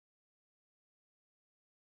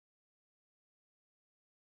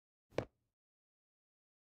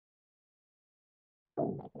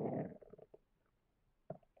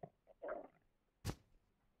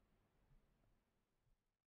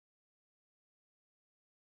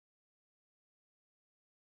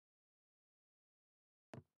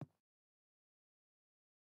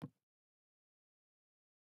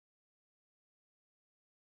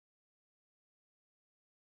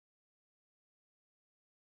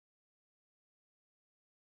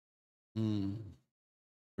 Hmm.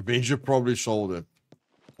 Avenger probably sold it.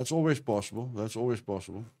 That's always possible. That's always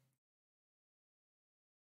possible.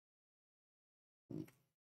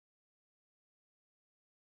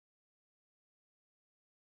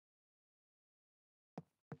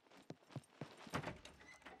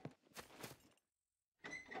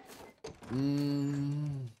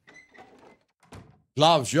 Mm.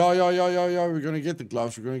 Gloves. Yeah, yeah, yeah, yeah, yeah. We're gonna get the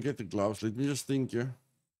gloves. We're gonna get the gloves. Let me just think here.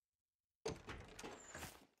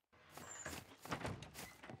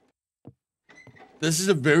 This is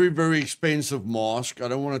a very, very expensive mask. I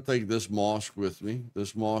don't want to take this mask with me.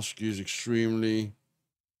 This mask is extremely...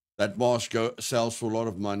 That mask sells for a lot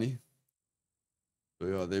of money. So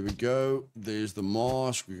yeah, there we go. There's the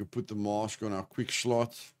mask. We can put the mask on our quick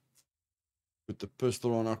slot. Put the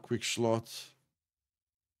pistol on our quick slot.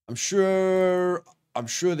 I'm sure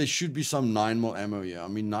there should be some 9mm ammo here. I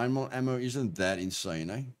mean, 9mm ammo isn't that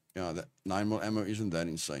insane, eh? Yeah, that 9mm ammo isn't that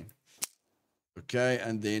insane. Okay,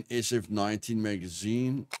 and then SF-19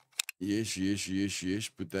 magazine. Yes, yes, yes, yes.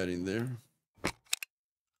 Put that in there.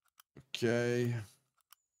 Okay.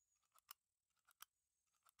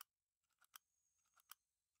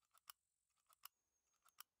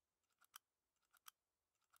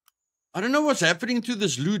 I don't know what's happening to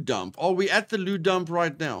this loot dump. Are we at the loot dump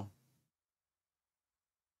right now?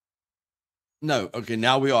 No. Okay,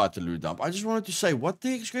 now we are at the loot dump. I just wanted to say, what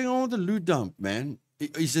the heck is going on with the loot dump, man?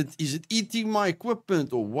 Is it eating my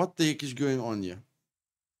equipment, or what the heck is going on here?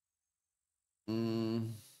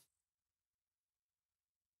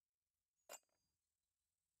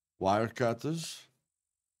 Wire cutters.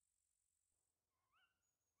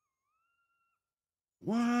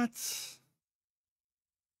 What?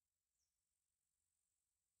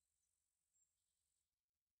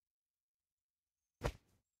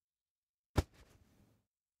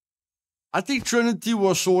 I think Trinity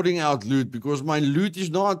was sorting out loot, because my loot is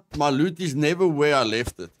never where I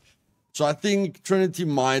left it. So I think Trinity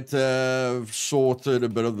might have sorted a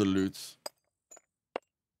bit of the loot.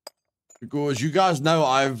 Because you guys know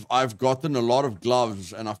I've gotten a lot of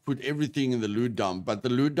gloves and I've put everything in the loot dump, but the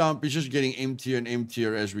loot dump is just getting emptier and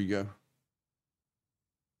emptier as we go.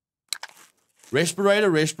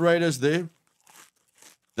 Respirator's there.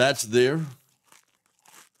 That's there.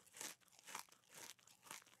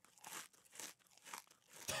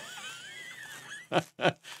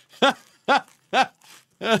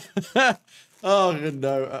 Oh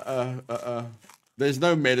no, there's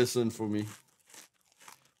no medicine for me.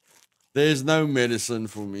 There's no medicine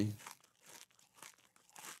for me.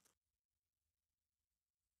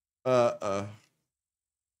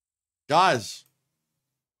 Guys,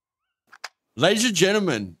 ladies and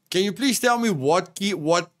gentlemen, can you please tell me what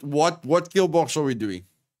kill box are we doing?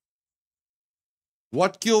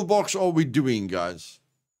 What kill box are we doing, guys?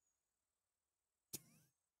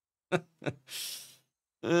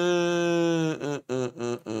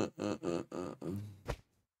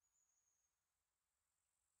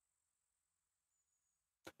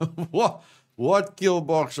 What kill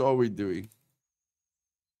box are we doing?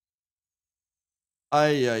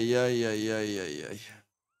 Ay, ay, ay, ay, ay, ay, ay.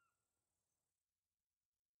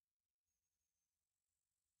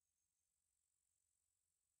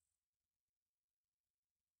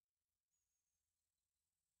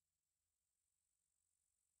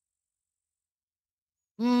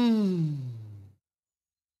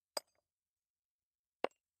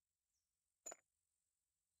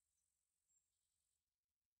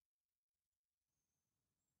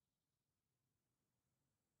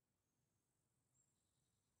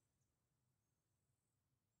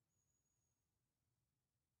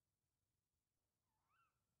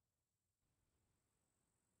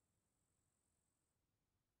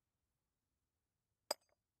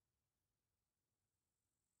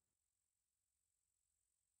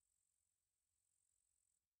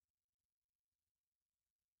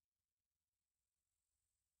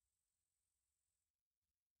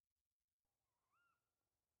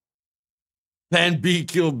 Plan B,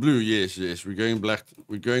 kill blue. Yes, yes. We're going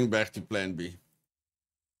back to plan B.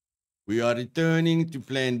 We are returning to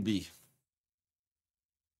plan B.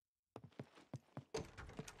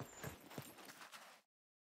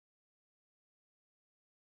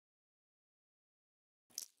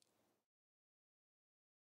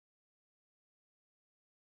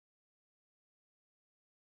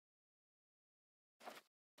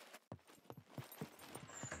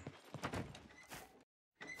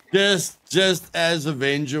 Just as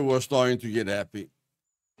Avenger was starting to get happy.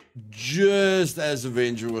 Just as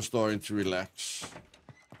Avenger was starting to relax.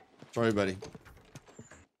 Sorry, buddy.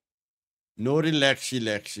 No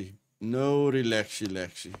relaxy. No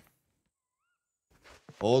relaxy.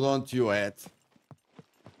 Hold on to your hat.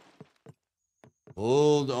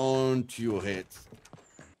 Hold on to your head.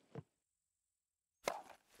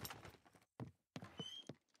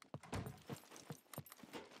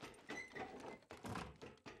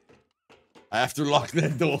 I have to lock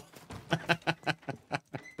that door.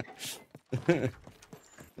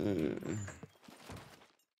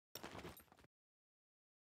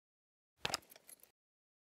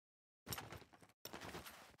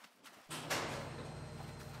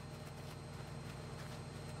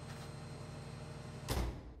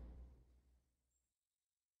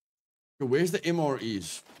 Where's the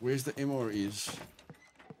MREs? Where's the MREs?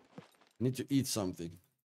 I need to eat something.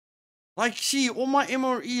 Like, see, all my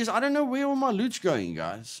MREs, I don't know where all my loot's going,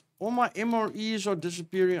 guys. All my MREs are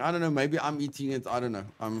disappearing. I don't know. Maybe I'm eating it. I don't know.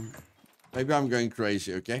 Maybe I'm going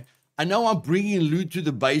crazy, okay? I know I'm bringing loot to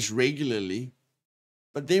the base regularly.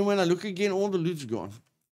 But then when I look again, all the loot's gone.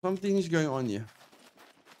 Something is going on here.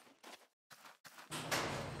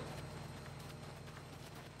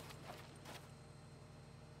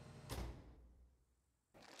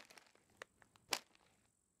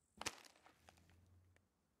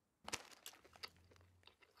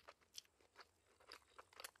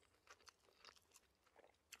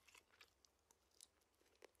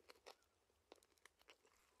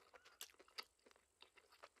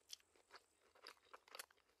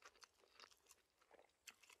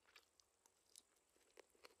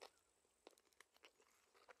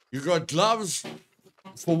 You got gloves?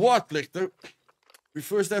 For what, Lecter? We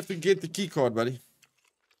first have to get the key card, buddy.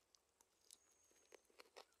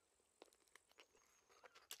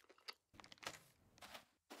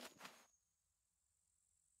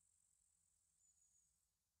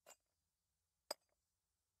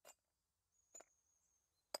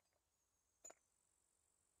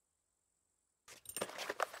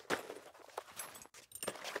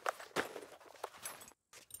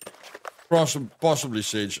 Possibly,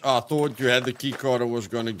 Sage. I thought you had the key card and was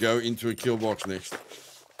going to go into a kill box next.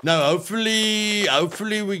 No, hopefully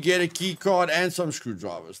we get a key card and some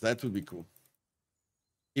screwdrivers. That would be cool.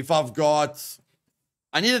 If I've got,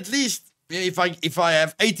 I need at least, if I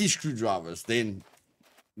have 80 screwdrivers, then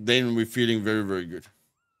we're feeling very, very good.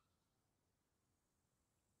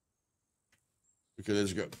 Okay,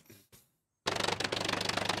 let's go.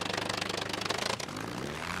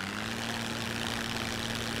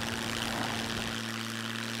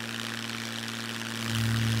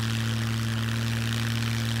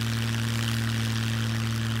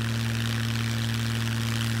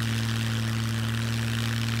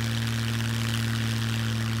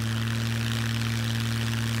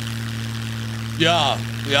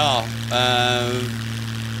 Yeah.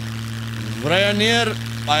 Ryanair,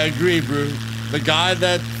 I agree, bro. The guy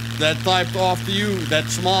that typed after you, that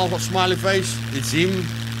smiley face, it's him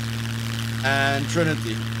and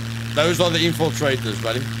Trinity. Those are the infiltrators,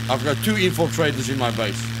 buddy. I've got 2 infiltrators in my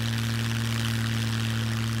base.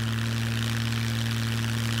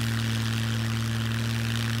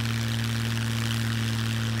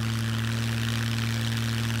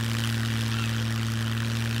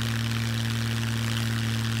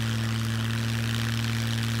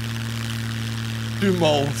 Two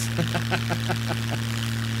moles.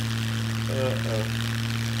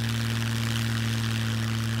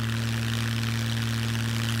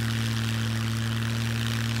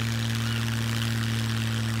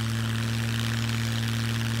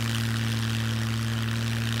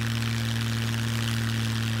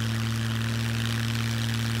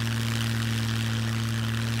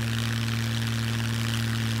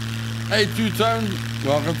 Hey, Two-Tone,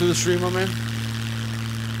 welcome to the stream, my man.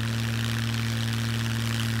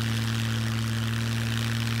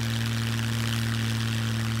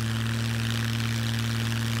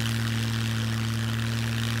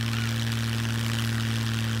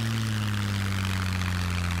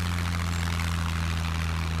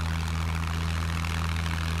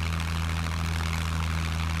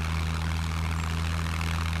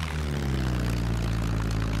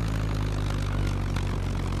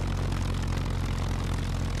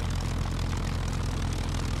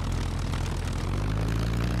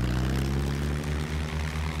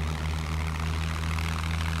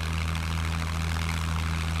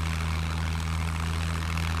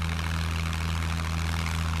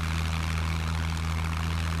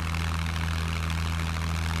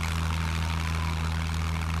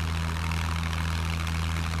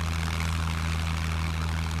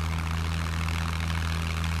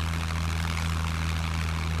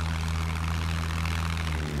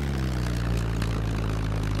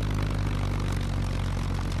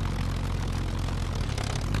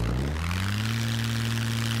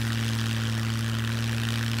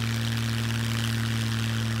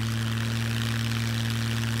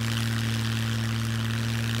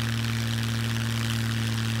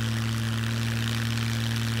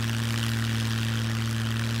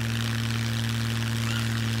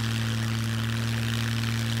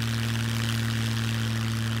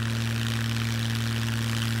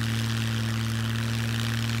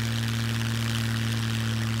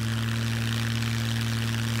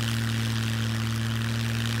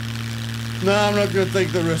 No, I'm not gonna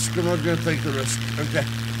take the risk. I'm not gonna take the risk. Okay.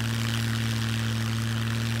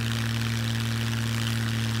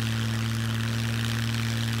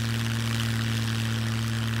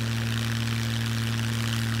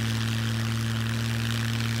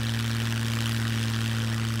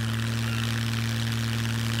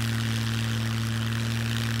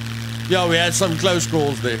 Yeah, we had some close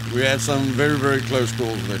calls there. We had some very, very close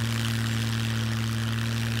calls there.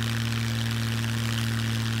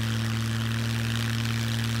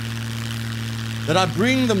 Did I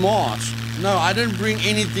bring the mask? No, I didn't bring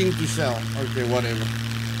anything to sell. Okay, whatever.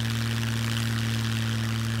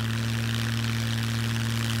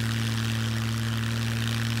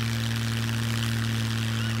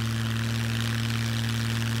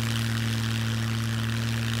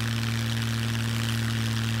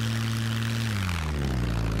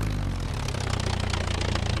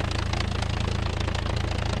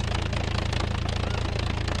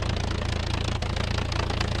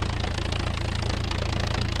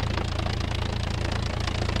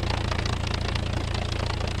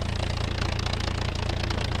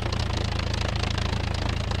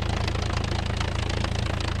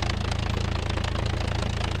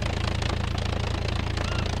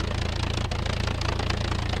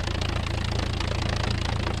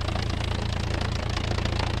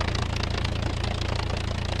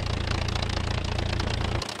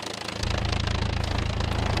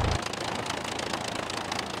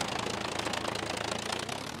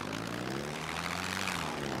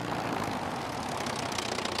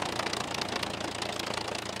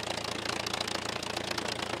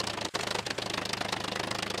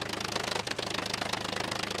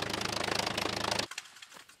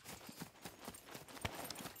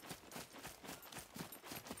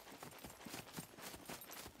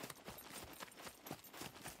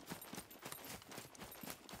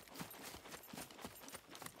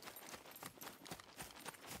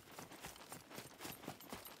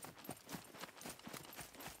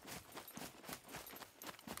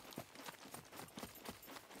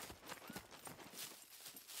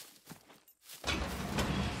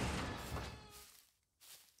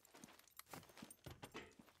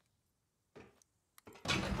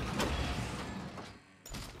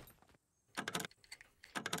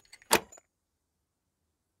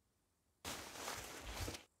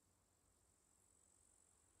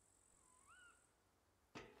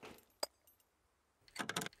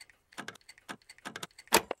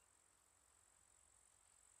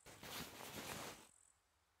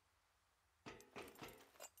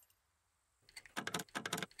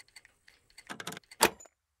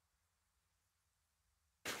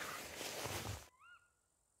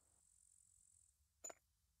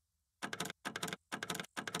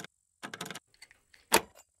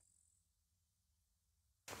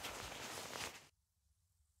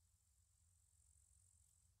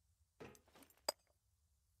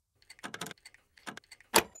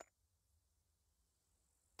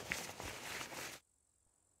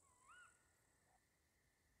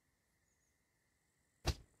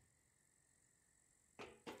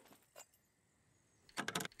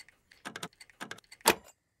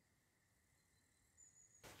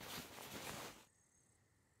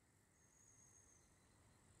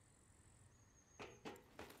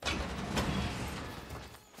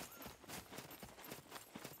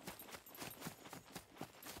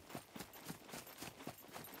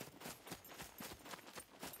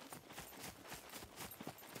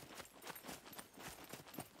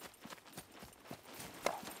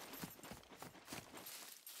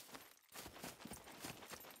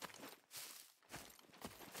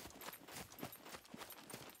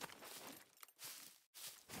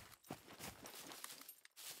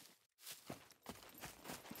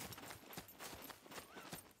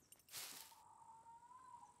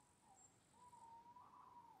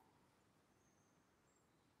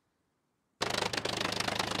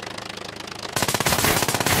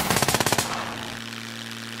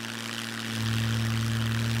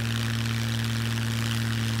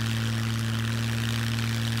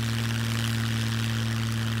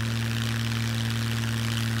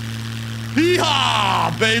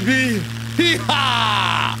 Hee-haw, baby!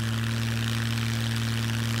 Hee-haw!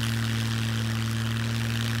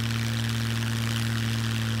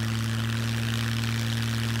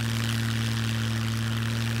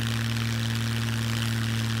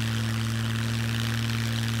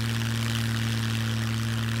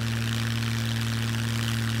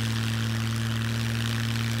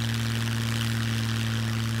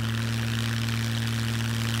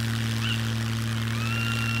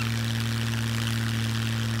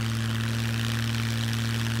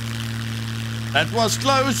 That was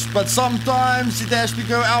close, but sometimes it has to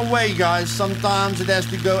go our way, guys. Sometimes it has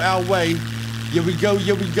to go our way. Here we go,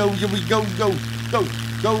 here we go, here we go, go, go,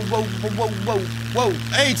 go, whoa, whoa, whoa, whoa, whoa.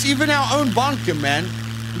 Hey, it's even our own bunker, man.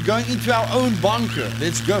 We're going into our own bunker.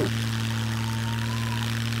 Let's go.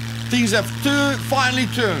 Things have finally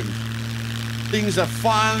turned. Things have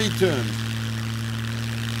finally turned.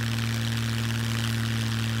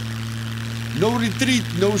 No retreat,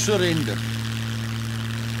 no surrender.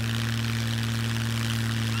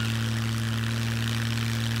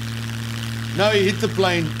 No, he hit the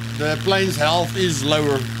plane. The plane's health is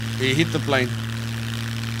lower. He hit the plane.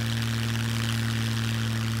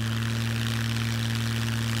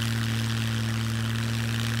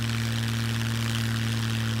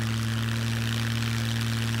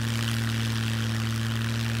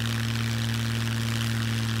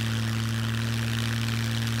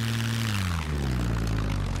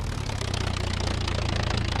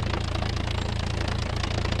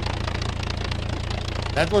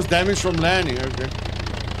 That was damage from landing, okay.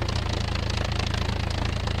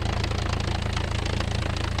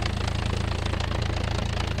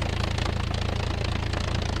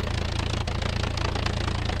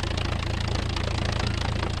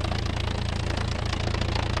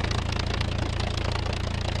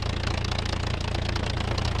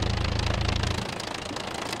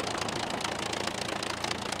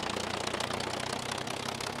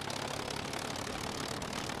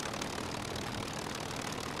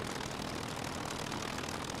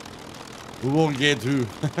 We won't get who.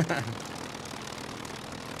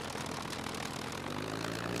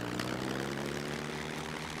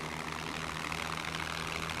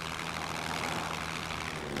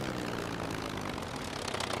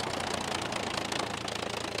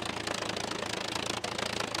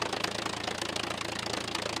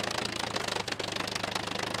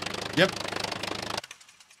 Yep.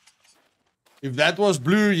 If that was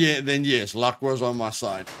blue, yeah, then yes, luck was on my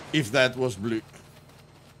side. If that was blue.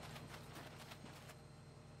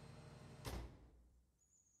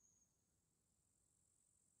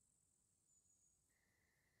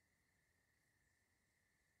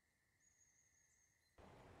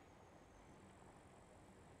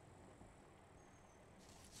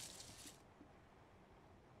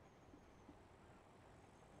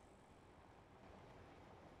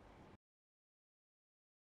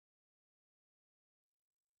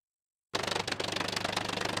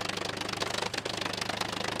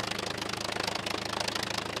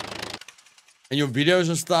 And your videos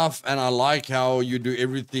and stuff, and I like how you do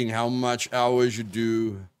everything, how much hours you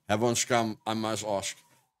do have on Scum, I must ask.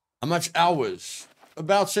 How much hours?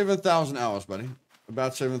 About 7,000 hours, buddy.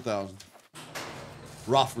 About 7,000.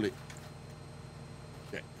 Roughly.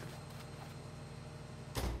 Okay.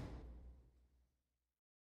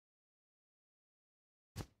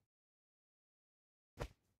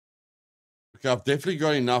 Okay, I've definitely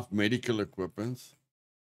got enough medical equipment.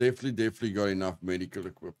 Definitely got enough medical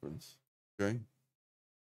equipment. Okay.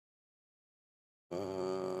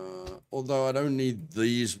 Although I don't need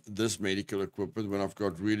this medical equipment when I've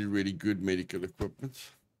got really good medical equipment.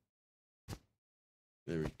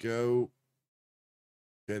 There we go.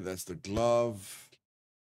 Okay, that's the glove.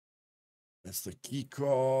 That's the key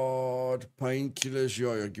card. Painkillers.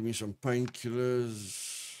 Yeah, give me some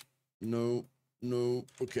painkillers. No.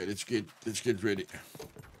 Okay, let's get ready.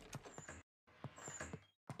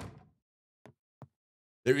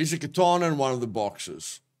 There is a katana in one of the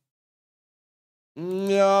boxes.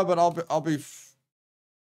 Yeah, but I'll be.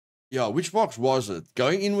 Yeah, which box was it?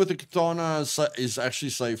 Going in with a katana is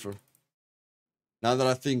actually safer. Now that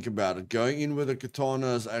I think about it, going in with a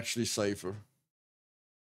katana is actually safer.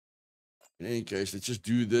 In any case, let's just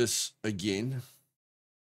do this again.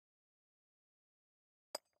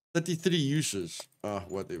 33 uses.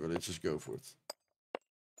 Whatever. Let's just go for it.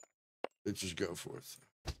 Let's just go for it.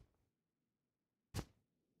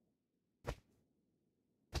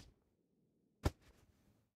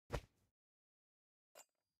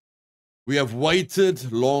 We have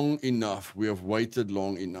waited long enough. We have waited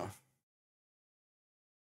long enough.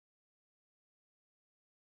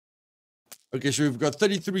 Okay, so we've got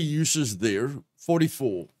 33 uses there.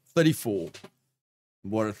 44. 34.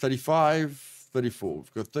 What, 35? 34.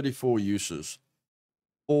 We've got 34 uses.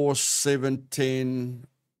 4, 7, 10,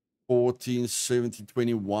 14, 17,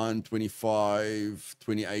 21, 25,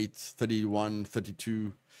 28, 31,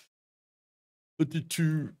 32,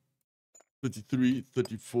 32, 33,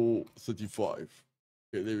 34, 35.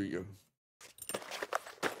 Okay, there we go.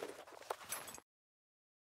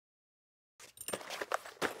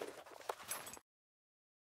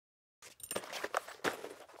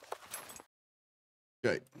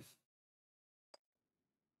 Okay.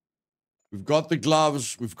 We've got the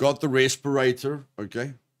gloves. We've got the respirator.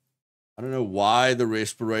 Okay. I don't know why the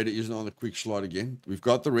respirator isn't on the quick slot again. We've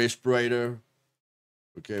got the respirator.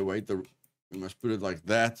 Okay, wait. We must put it like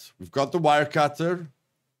that. We've got the wire cutter.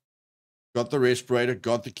 Got the respirator.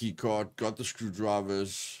 Got the key card. Got the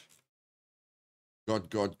screwdrivers.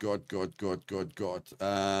 Got.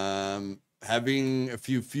 Having a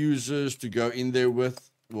few fuses to go in there with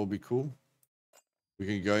will be cool. We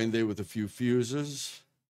can go in there with a few fuses.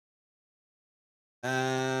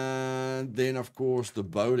 And then, of course, the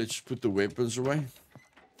bow. Let's put the weapons away.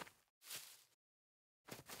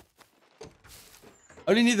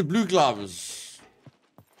 Only need the blue gloves.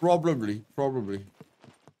 Probably.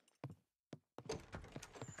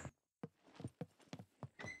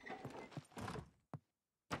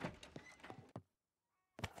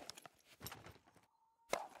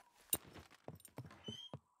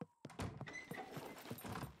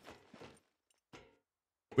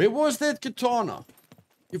 Where was that katana?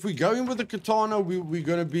 If we go in with the katana, we're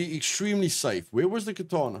going to be extremely safe. Where was the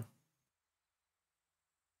katana?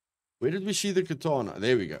 Where did we see the katana?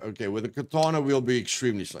 There we go. Okay, with the katana, we'll be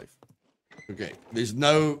extremely safe. Okay, there's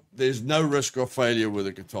no risk of failure with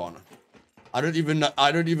the katana. I don't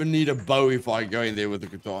even need a bow if I go in there with the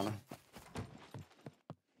katana.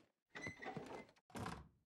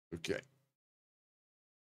 Okay.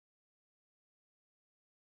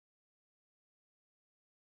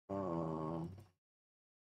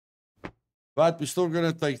 But we're still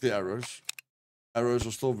going to take the arrows. Arrows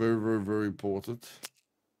are still very, very, very important.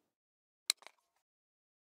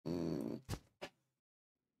 We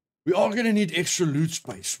are going to need extra loot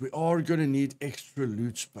space.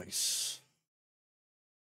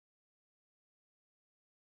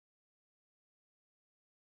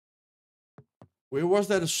 Where was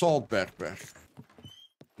that assault backpack?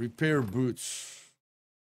 Repair boots.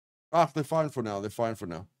 Ah, they're fine for now.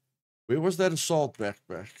 Where was that assault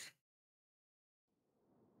backpack?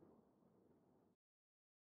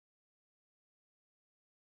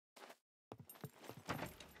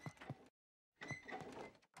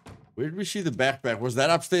 Where did we see the backpack? Was that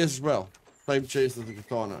upstairs as well? Same chest as the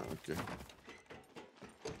katana. Okay.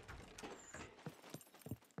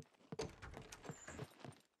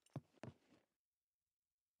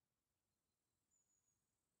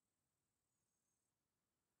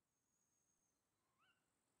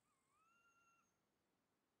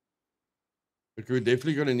 Okay, we're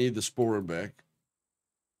definitely going to need the sporer back.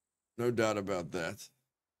 No doubt about that.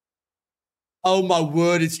 Oh my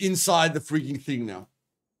word, it's inside the freaking thing now.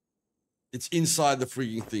 It's inside the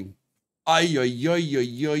freaking thing. Ay,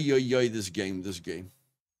 this game.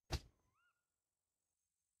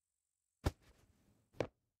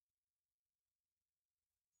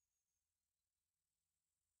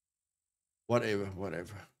 Whatever.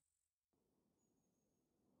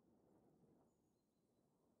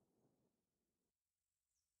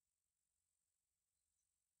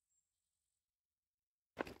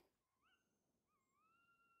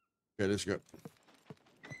 Okay, let's go.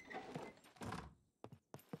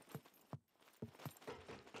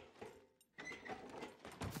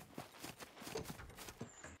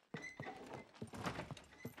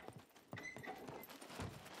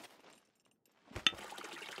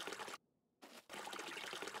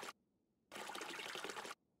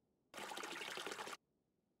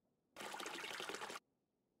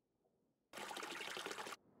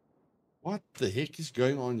 What the heck is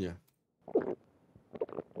going on here?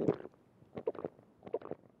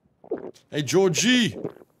 Hey, Georgie!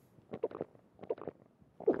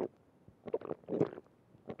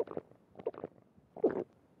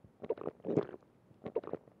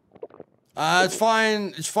 It's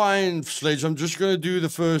fine, Sledge. I'm just gonna do the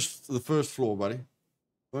first floor, buddy.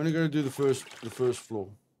 I'm only gonna do the first floor.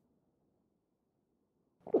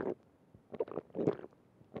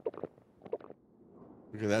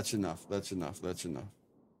 Okay, that's enough.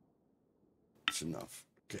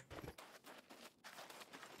 Okay.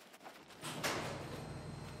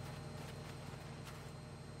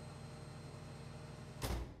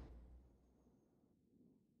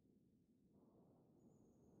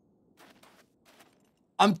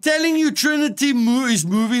 I'm telling you, Trinity is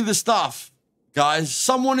moving the stuff. Guys,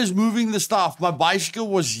 someone is moving the stuff. My bicycle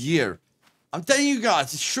was here. I'm telling you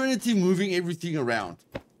guys, it's Trinity moving everything around.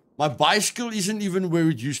 My bicycle isn't even where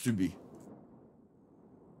it used to be.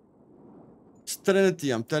 It's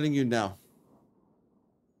Trinity, I'm telling you now.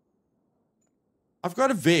 I've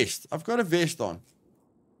got a vest. On.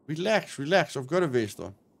 Relax. I've got a vest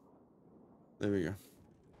on. There we go.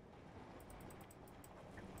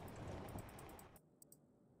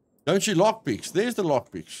 Don't you lockpicks? There's the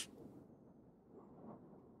lockpicks.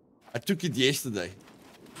 I took it yesterday.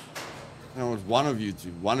 No, it's one of you two.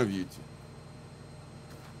 One of you two.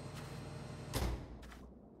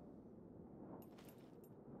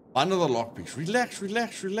 Under the lockpicks. Relax,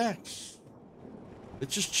 relax, relax.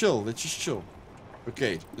 Let's just chill. Let's just chill.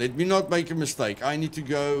 Okay, let me not make a mistake. I need to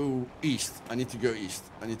go east. I need to go east.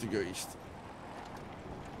 I need to go east.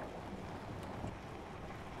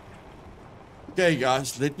 Okay,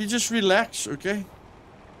 guys, let me just relax, okay?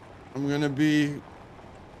 I'm gonna be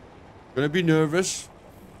nervous.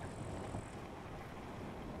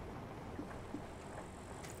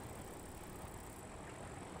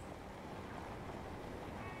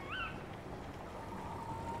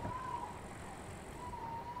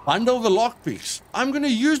 Bundle the lockpicks. I'm gonna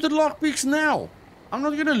use the lockpicks now. I'm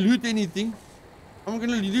not gonna loot anything. I'm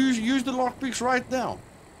gonna use the lockpicks right now.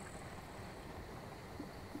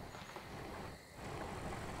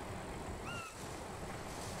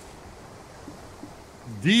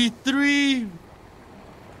 D3.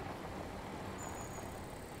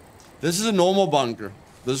 This is a normal bunker.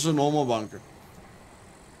 This is a normal bunker.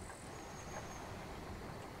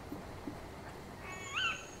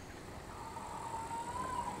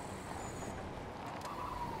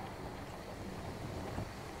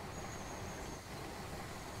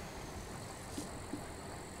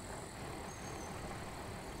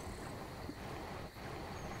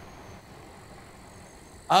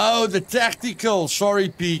 Oh, the tactical. Sorry,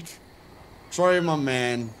 Peak. Sorry, my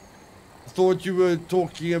man. I thought you were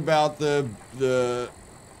talking about the you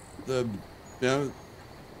know,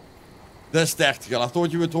 this tactical. I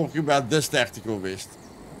thought you were talking about this tactical vest.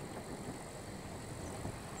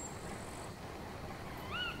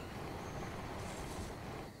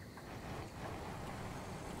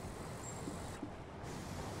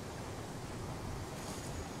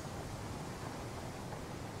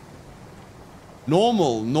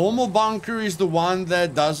 Normal bunker is the one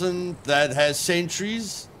that has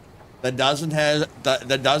sentries, that doesn't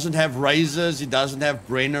have razors, it doesn't have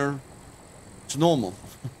Brenner. It's normal.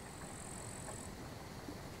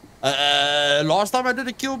 Last time I did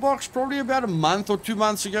a kill box, probably about a month or 2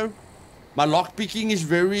 months ago. My lock picking is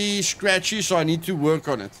very scratchy, so I need to work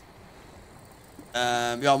on it.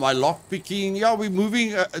 Yeah, my lock picking. Yeah, we're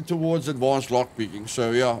moving towards advanced lock picking,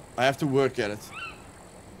 so yeah, I have to work at it.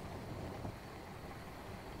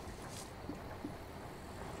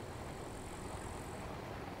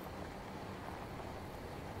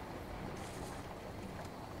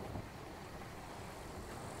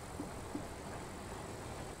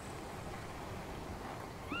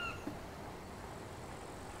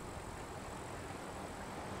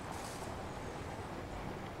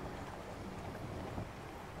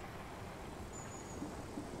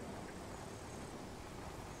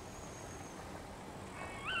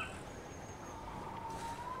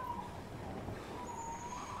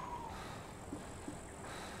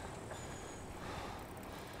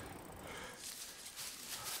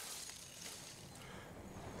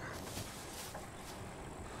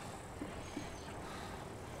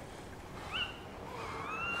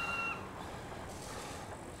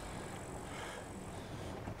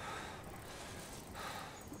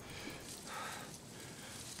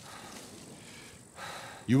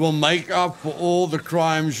 You will make up for all the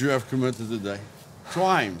crimes you have committed today.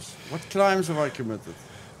 Crimes? What crimes have I committed?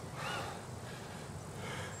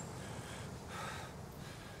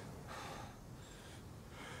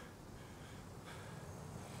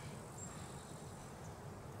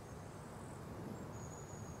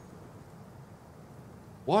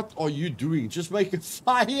 What are you doing? Just make a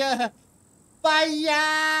fire!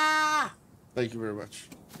 Fire! Thank you very much.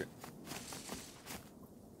 Okay.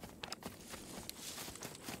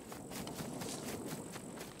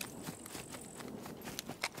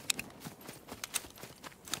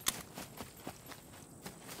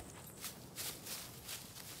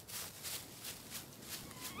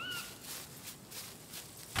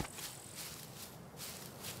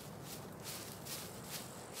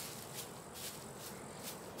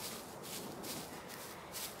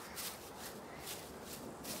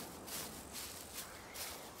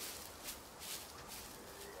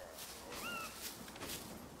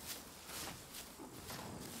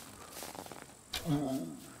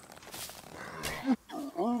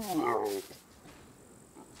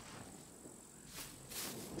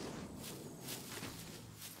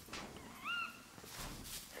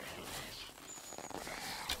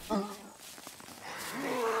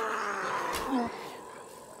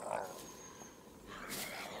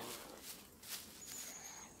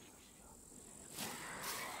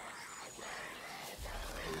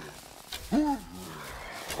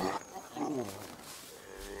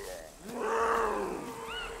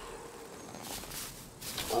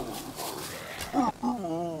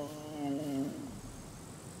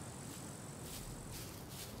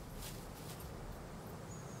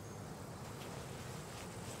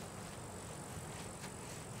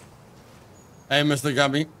 Hey, Mr.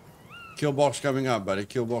 Gummy. Kill box coming up, buddy.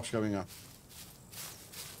 Kill box coming up.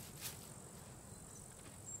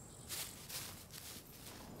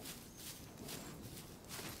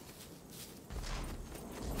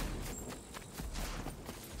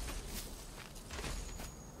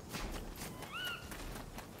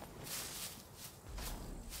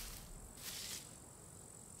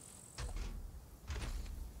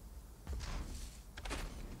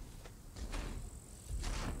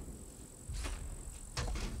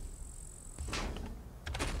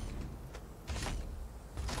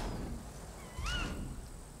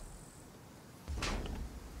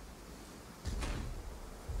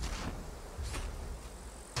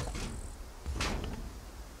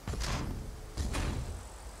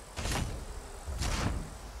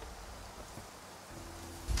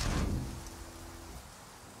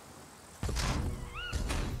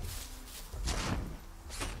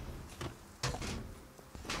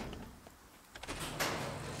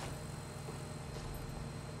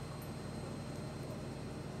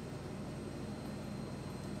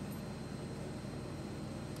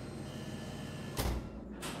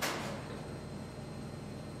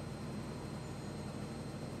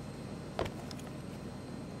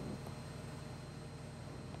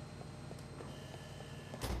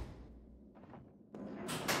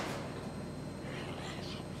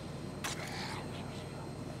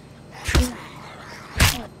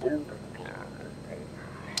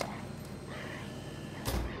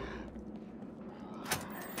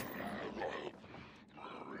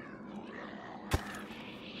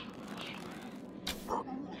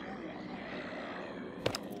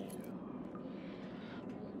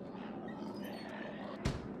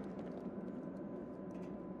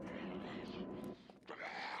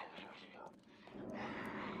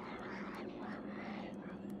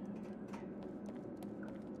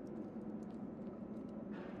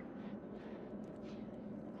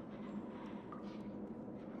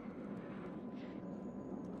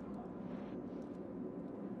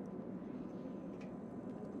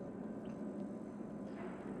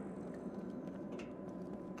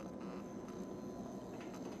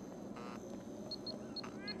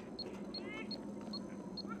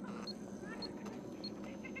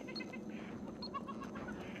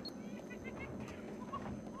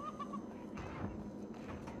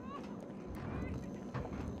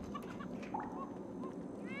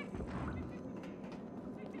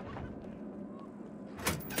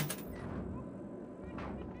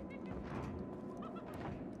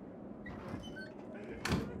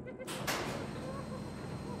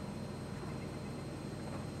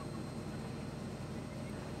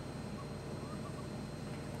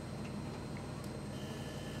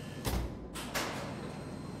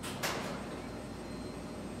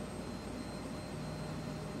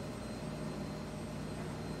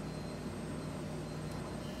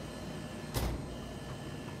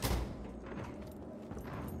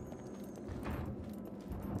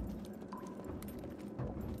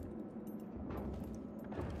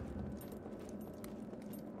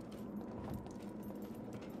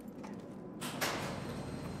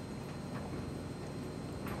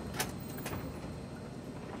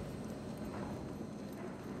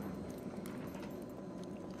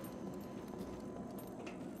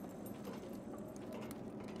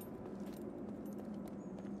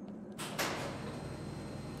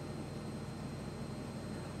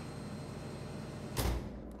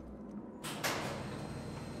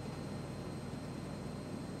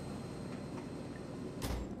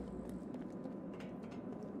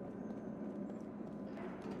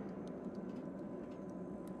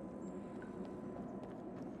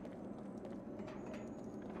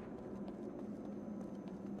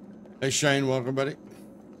 Hey Shane, welcome, buddy.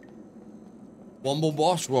 Womble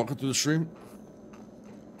Boss, welcome to the stream.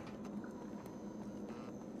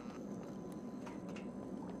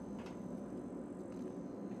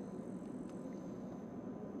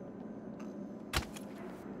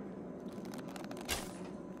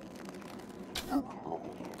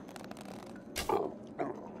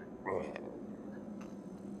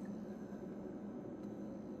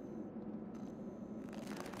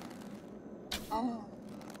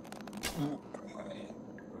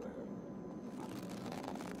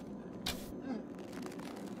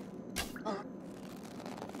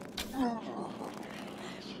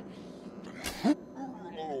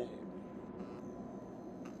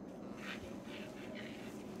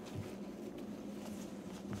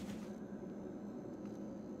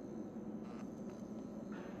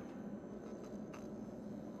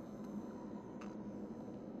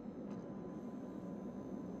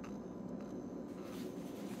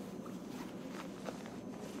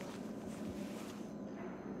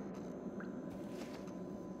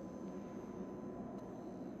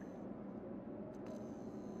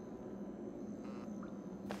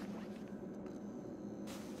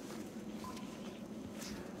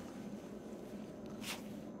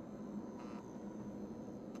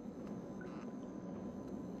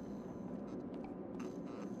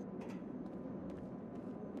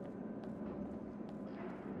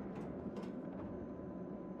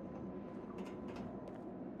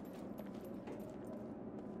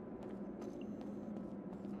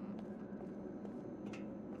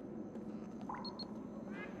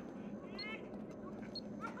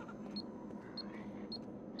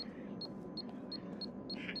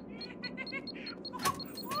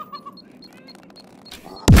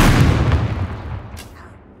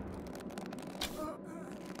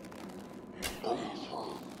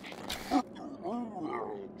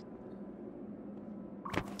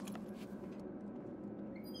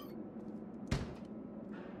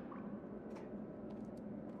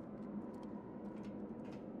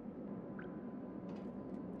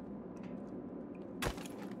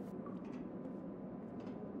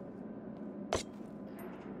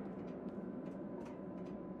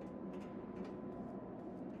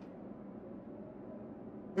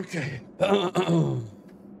 Okay.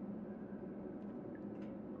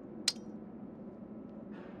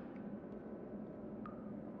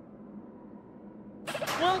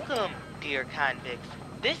 Welcome, dear convicts.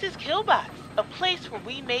 This is Killbox, a place where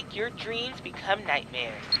we make your dreams become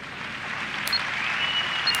nightmares.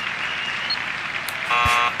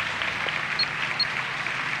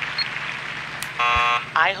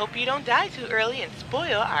 I hope you don't die too early and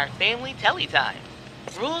spoil our family telly time.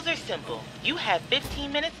 Rules are simple. You have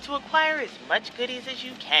 15 minutes to acquire as much goodies as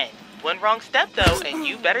you can. One wrong step, though, and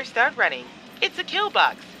you better start running. It's a kill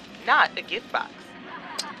box, not a gift box.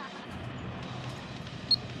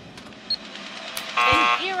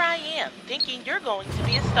 And here I am, thinking you're going to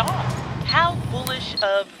be a star. How foolish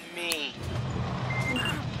of me.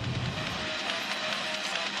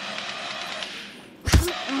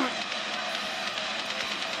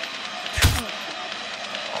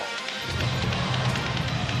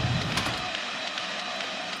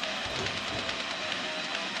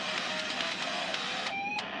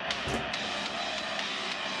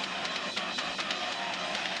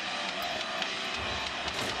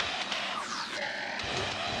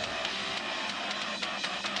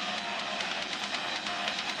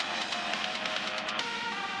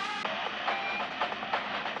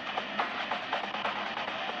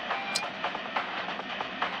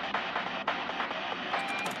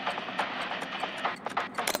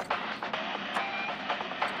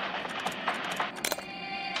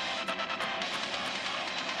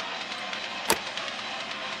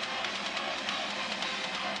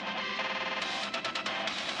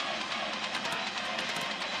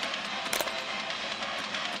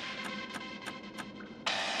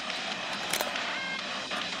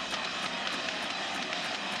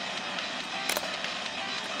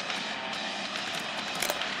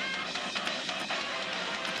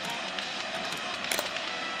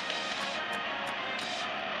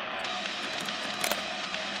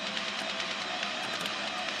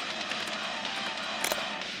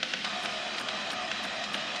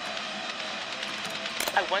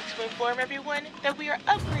 I want to inform everyone that we are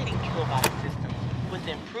upgrading Killbox systems with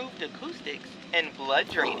improved acoustics and blood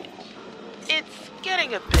drainage. It's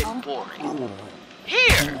getting a bit boring.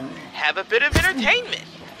 Here, have a bit of entertainment.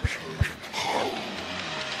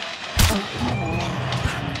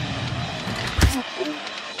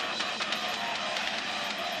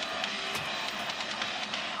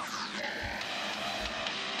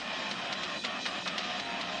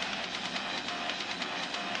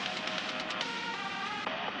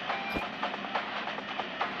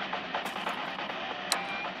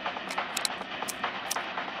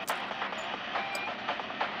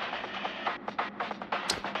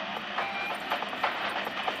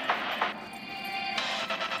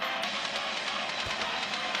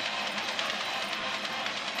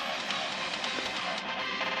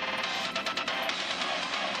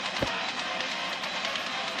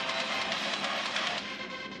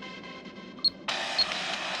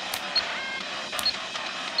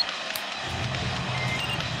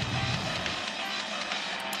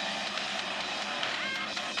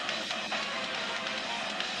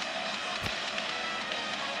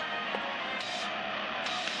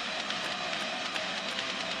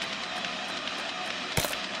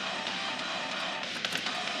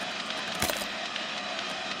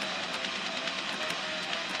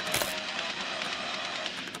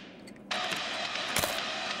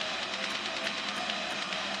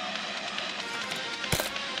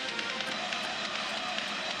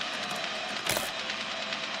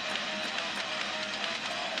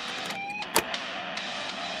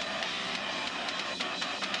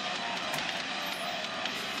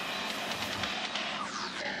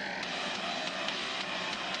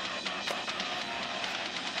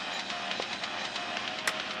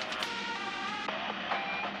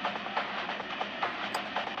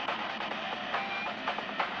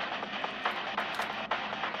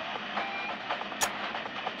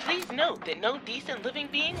 Please note that no decent living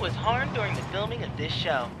being was harmed during the filming of this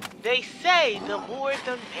show. They say the more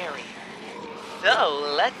the merrier.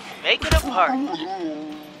 So let's make it a party.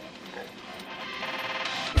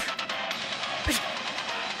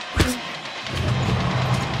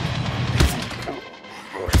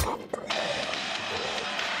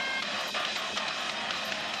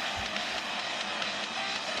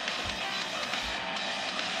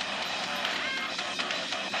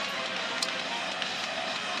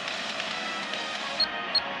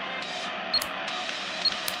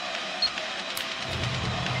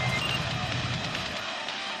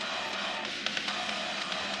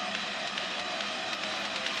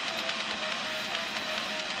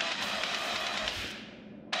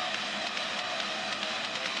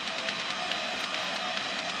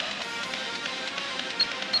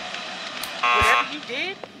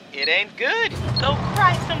 It ain't good. Go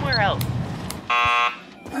cry somewhere else.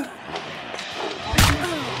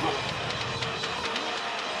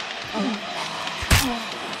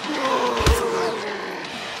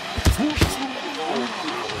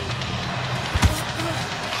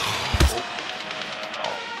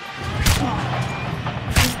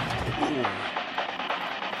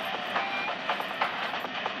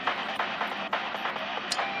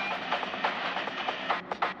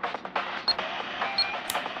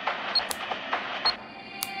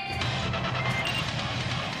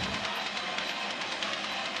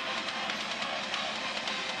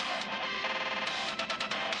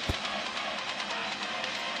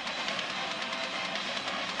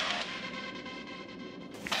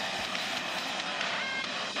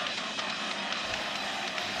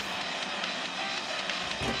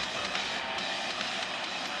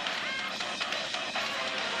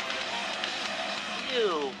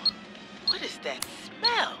 Ew, what is that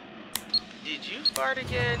smell? Did you fart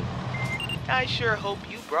again? I sure hope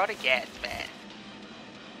you brought a gas mask.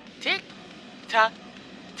 Tick, tock,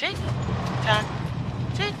 tick, tock,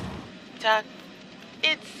 tick, tock.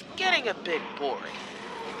 It's getting a bit boring.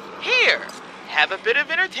 Here, have a bit of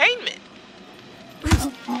entertainment.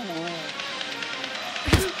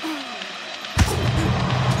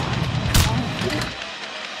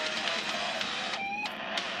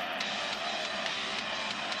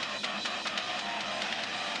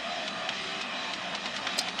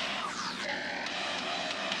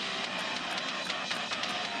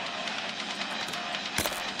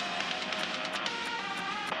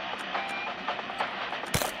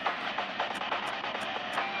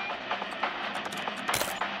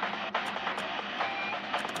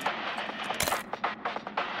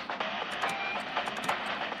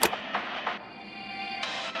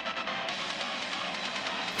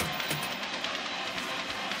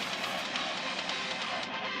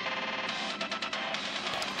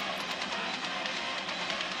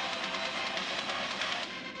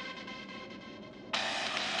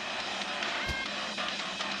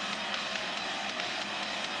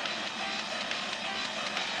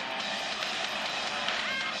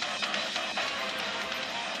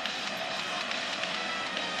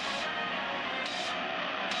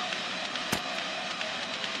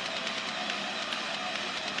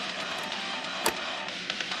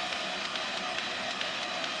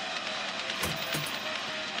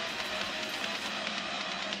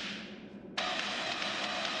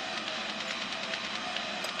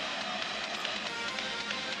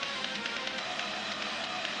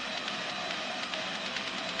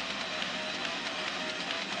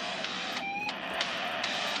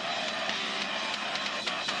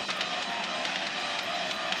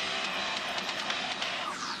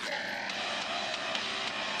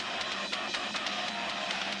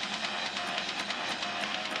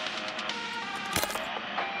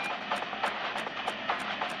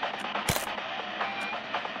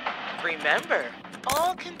 Remember,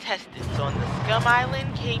 all contestants on the Scum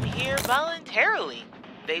Island came here voluntarily.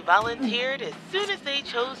 They volunteered as soon as they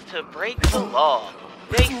chose to break the law.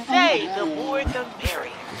 They say the more the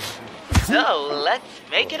merrier. So let's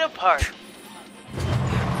make it a party.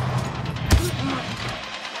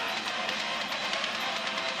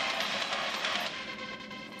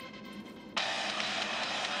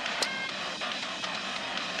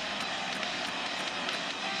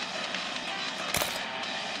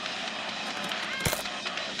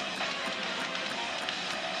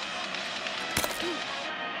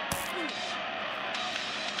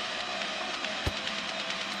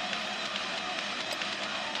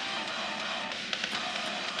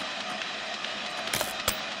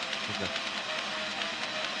 Okay.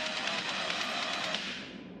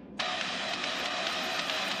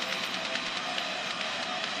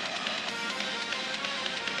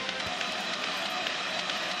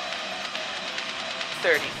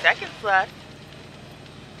 30 seconds left.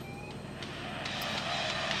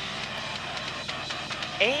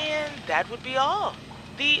 And that would be all.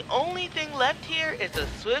 The only thing left here is a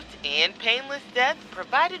swift and painless death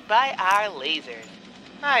provided by our lasers.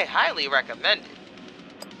 I highly recommend it.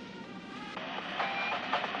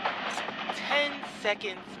 10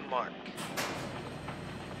 seconds mark.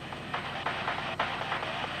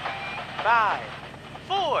 5,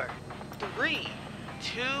 4, 3,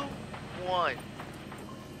 2, 1.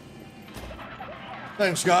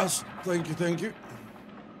 Thanks, guys. Thank you, thank you.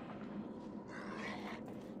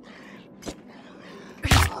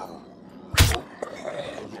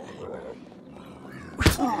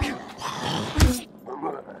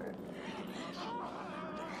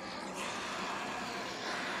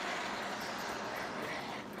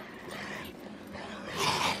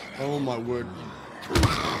 Oh my word.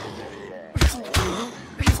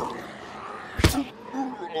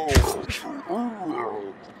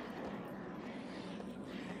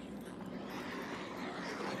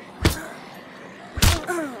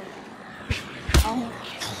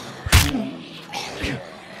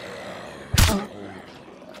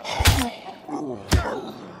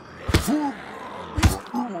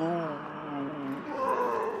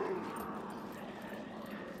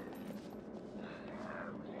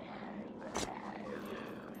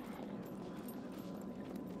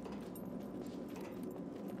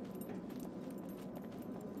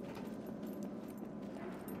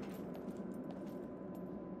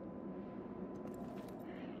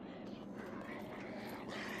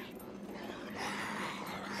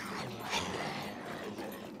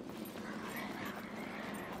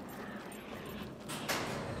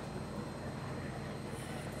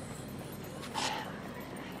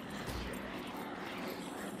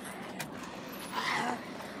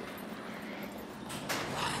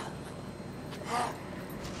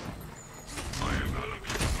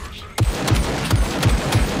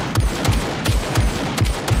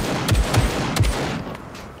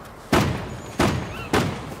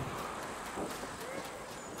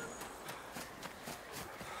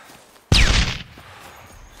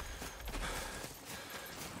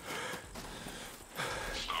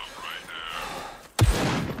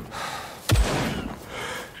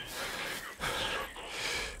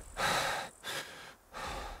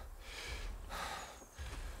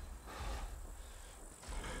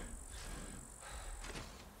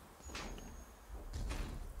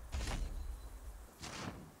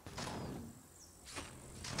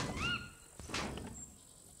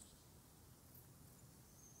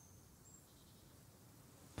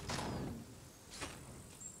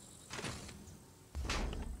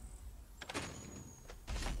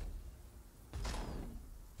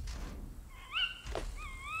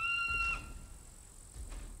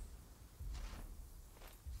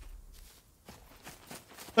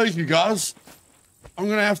 Thank you, guys. I'm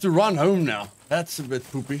gonna have to run home now. That's a bit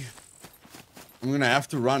poopy. I'm gonna have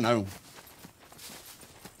to run home.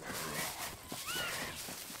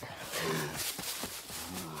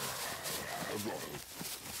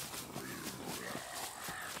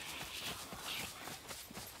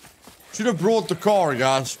 Should have brought the car,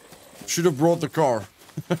 guys. Should have brought the car.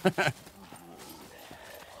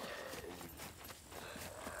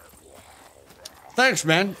 Thanks,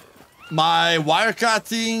 man. My wire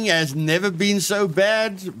cutting has never been so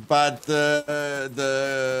bad, but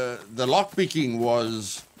the lock picking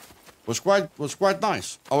was quite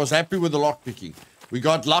nice. I was happy with the lock picking. We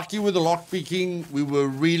got lucky with the lock picking. We were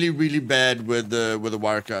really bad with the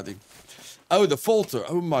wire cutting. Oh, the filter.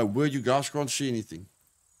 Oh my word, you guys can't see anything.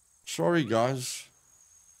 Sorry, guys.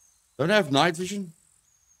 Don't I have night vision?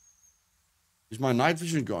 Is my night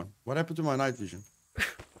vision gone? What happened to my night vision?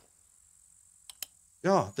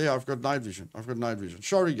 Yeah, there, I've got night vision. I've got night vision.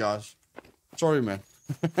 Sorry, guys. Sorry, man.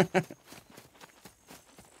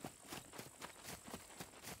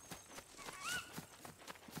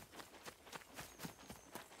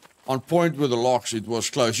 On point with the locks, it was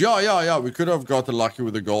close. Yeah. We could have got lucky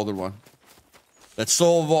with the golden one. That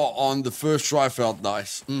silver on the first try felt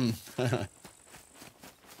nice.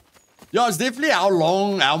 Yeah, it's definitely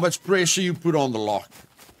how much pressure you put on the lock.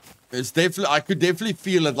 It's definitely, I could definitely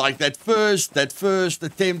feel it. Like that first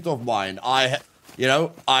attempt of mine, I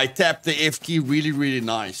tapped the F key really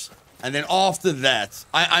nice, and then after that,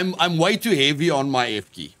 I'm way too heavy on my F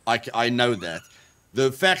key. I know that.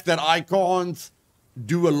 The fact that I can't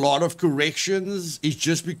do a lot of corrections is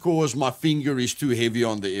just because my finger is too heavy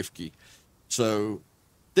on the F key. So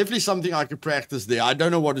definitely something I could practice there. I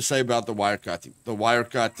don't know what to say about the wire cutting. The wire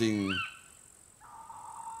cutting,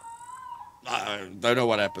 I don't know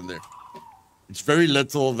what happened there. It's very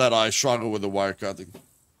little that I struggle with the wire cutting.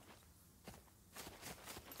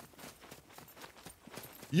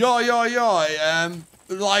 Yeah.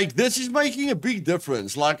 Like this is making a big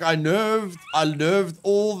difference. Like I nerved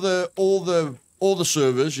all the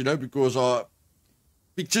servers,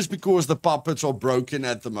 because because the puppets are broken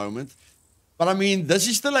at the moment. But I mean, this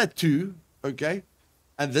is still at 2, okay?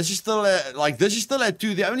 And this is still at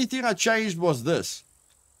 2. The only thing I changed was this,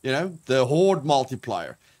 the horde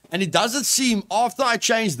multiplier. And it doesn't seem, after I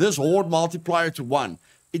changed this horde multiplier to 1,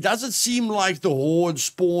 it doesn't seem like the horde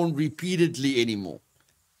spawn repeatedly anymore.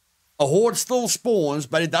 A horde still spawns,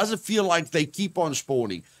 but it doesn't feel like they keep on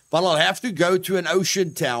spawning. But I'll have to go to an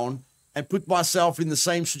ocean town and put myself in the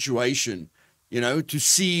same situation, to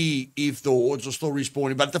see if the hordes are still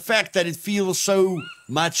respawning. But the fact that it feels so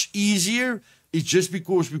much easier is just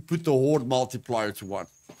because we put the horde multiplier to 1.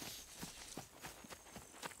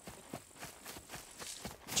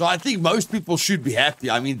 So I think most people should be happy.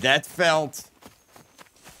 I mean, that felt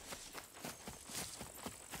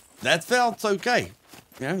okay.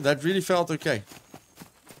 You know, that really felt okay.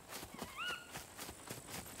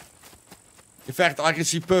 In fact, I can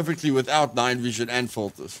see perfectly without night vision and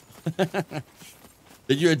filters.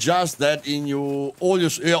 Did you adjust that in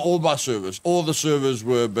all my servers? All the servers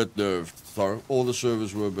were a bit nerfed. Sorry, all the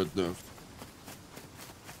servers were a bit nerfed.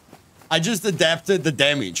 I just adapted the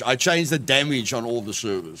damage. I changed the damage on all the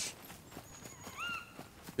servers.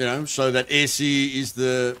 You know, so that SE is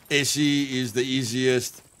the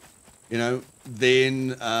easiest. You know, then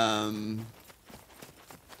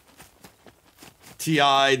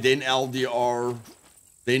TI, then LDR,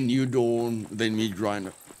 then New Dawn, then Meat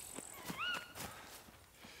Grinder.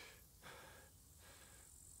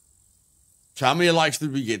 So how many likes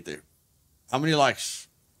did we get there? How many likes?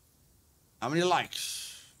 How many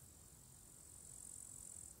likes?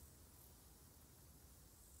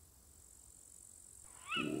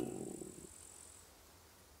 Whoa.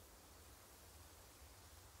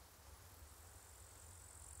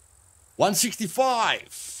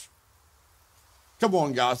 165. Come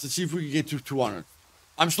on, guys. Let's see if we can get to 200.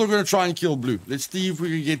 I'm still going to try and kill blue. Let's see if we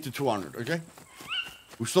can get to 200, okay?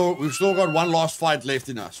 We've still got one last fight left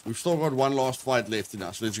in us. Let's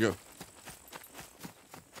go.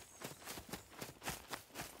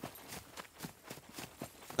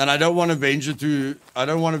 And I don't want Avenger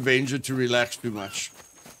to relax too much.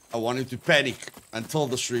 I want him to panic until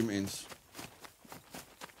the stream ends.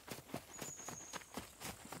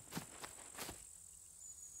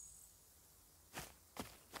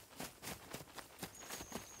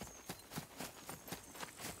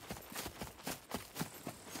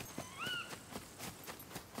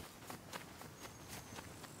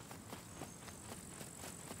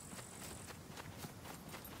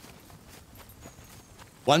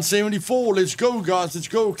 $174. Let's go, guys. Let's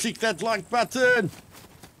go. Click that like button.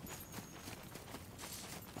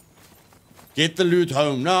 Get the loot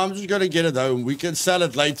home. No, I'm just going to get it home. We can sell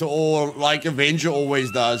it later, or like Avenger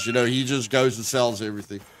always does. You know, he just goes and sells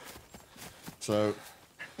everything. So,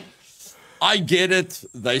 I get it.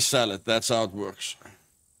 They sell it. That's how it works.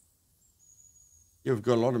 Yeah, we've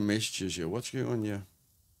got a lot of messages here. What's going on here?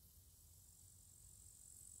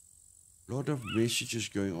 A lot of messages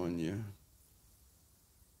going on here.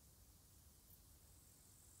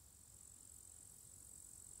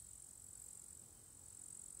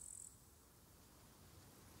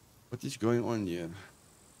 What is going on here?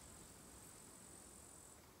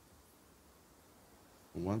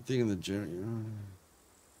 One thing in the gym.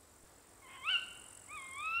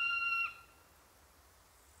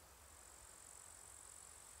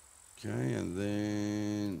 Okay, and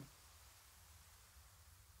then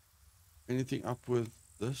anything up with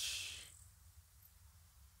this?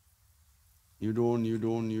 New Dawn.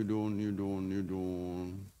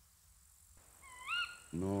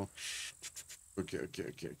 Nox.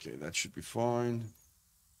 Okay. That should be fine.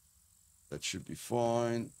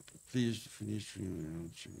 Please finish streaming.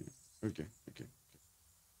 Okay.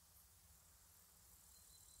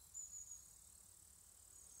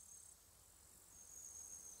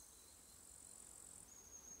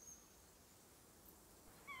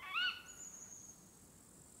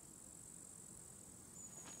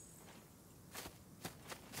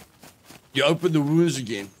 You open the wounds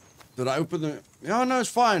again. Did I open the... Oh, no, it's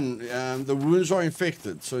fine. The wounds are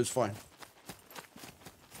infected, so it's fine.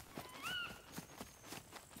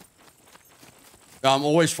 I'm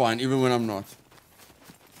always fine, even when I'm not.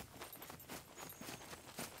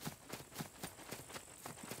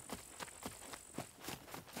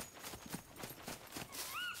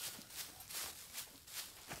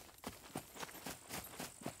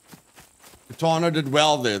 Katana did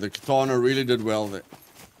well there. The Katana really did well there.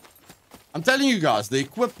 I'm telling you guys, the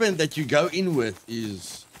equipment that you go in with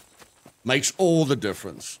makes all the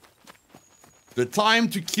difference. The time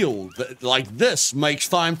to kill, like this makes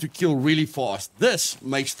time to kill really fast. This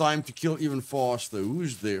makes time to kill even faster.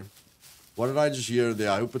 Who's there? What did I just hear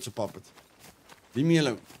there? I hope it's a puppet. Leave me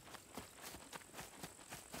alone.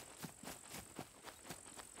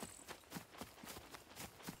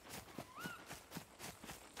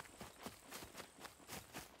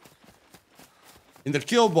 In the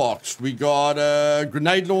kill box, we got a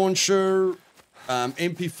grenade launcher,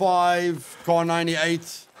 MP5, Car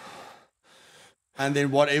 98, and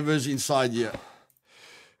then whatever's inside here.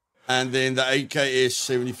 And then the AKS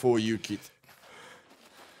 74U kit.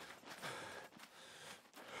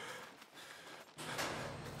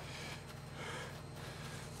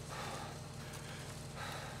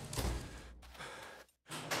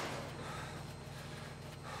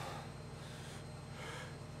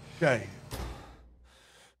 Okay.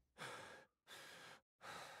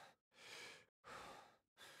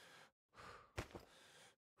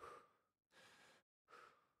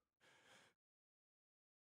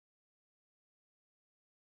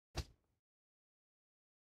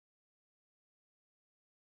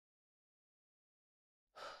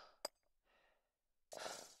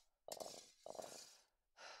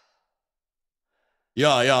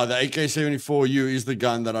 Yeah, the AK-74U is the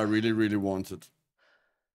gun that I really, really wanted.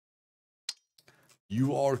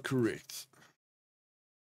 You are correct.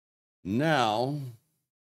 Now...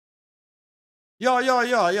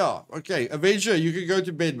 Yeah. Okay, Avenger, you can go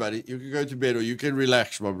to bed, buddy. You can go to bed, or you can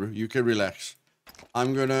relax, my bro. You can relax.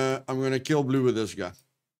 I'm gonna kill Blue with this guy.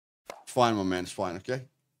 It's fine, my man. It's fine, okay?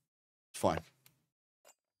 It's fine.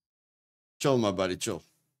 Chill, my buddy, chill.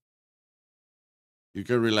 You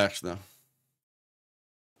can relax now.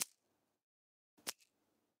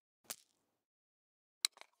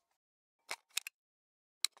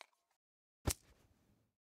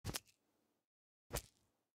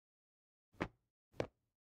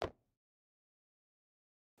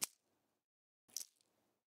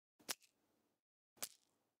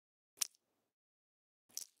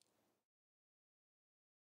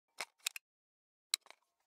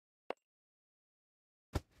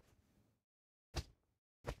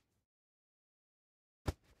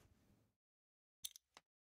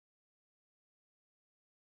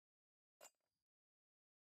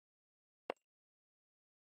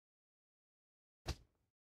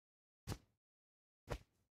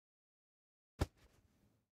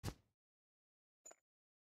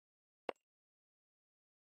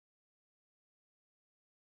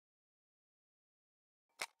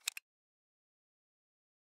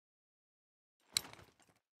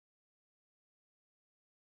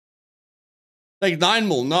 Like 9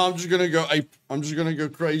 mil. No, I'm just gonna go ape. I'm just gonna go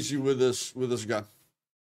crazy with this gun.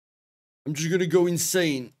 I'm just gonna go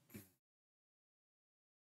insane.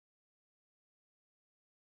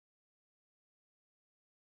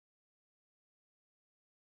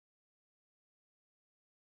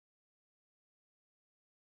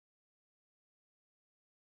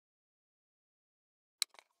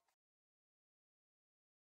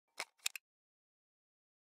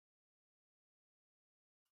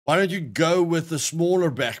 Why don't you go with the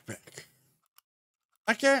smaller backpack?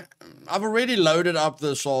 Okay, I've already loaded up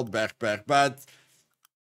the assault backpack, but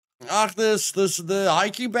the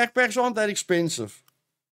hiking backpacks aren't that expensive.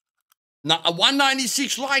 Now,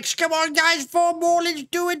 196 likes. Come on, guys, 4 more. Let's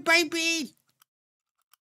do it, baby.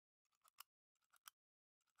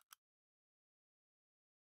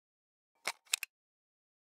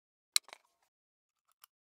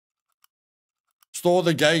 Store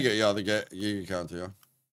the Geiger. Yeah, the Geiger counter, yeah.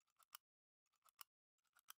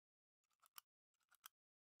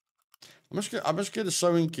 I must get a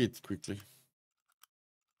sewing kit quickly.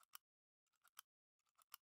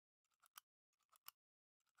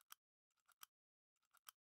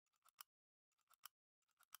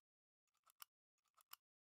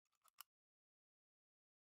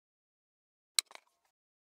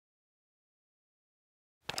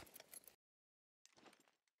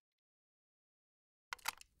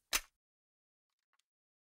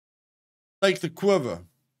 Take the quiver.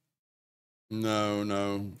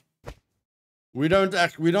 No. We're not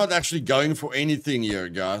actually going for anything here,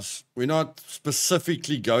 guys. We're not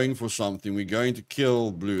specifically going for something. We're going to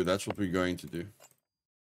kill Blue. That's what we're going to do.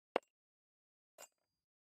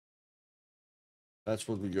 That's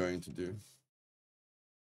what we're going to do.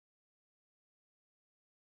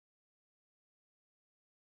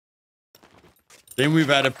 Then we've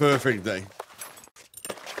had a perfect day.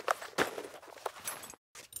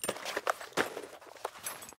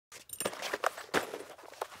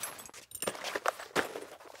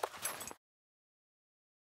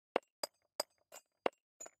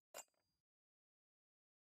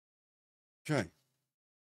 Okay.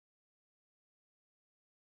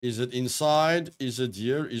 Is it inside? Is it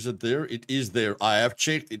here? Is it there? It is there. I have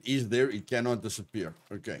checked. It is there. It cannot disappear.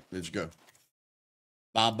 Okay, let's go.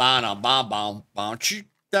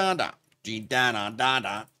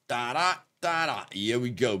 Here we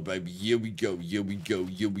go, baby. Here we go.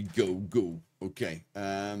 Go. Okay.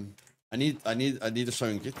 I need a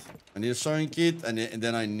sewing kit. I need a sewing kit, and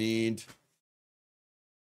then I need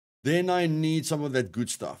some of that good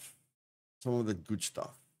stuff. Come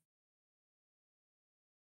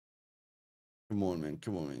on, man.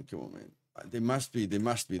 There must be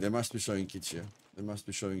sewing kits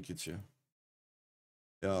here.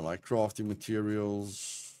 Yeah, like crafting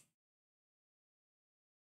materials.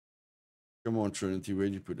 Come on, Trinity. Where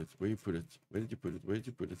did you put it? Where did you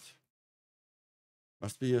put it?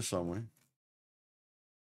 Must be here somewhere.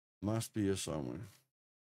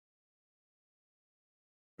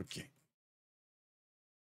 Okay.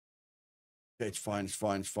 Okay, it's fine.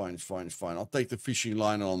 I'll take the fishing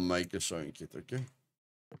line and I'll make a sewing kit, okay?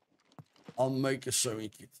 Okay.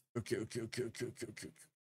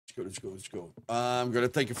 Let's go. I'm gonna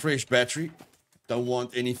take a fresh battery. Don't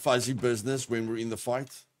want any fuzzy business when we're in the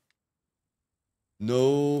fight.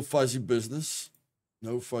 No fuzzy business.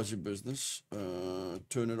 No fuzzy business.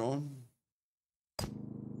 Turn it on.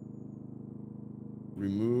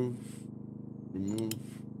 Remove. Remove.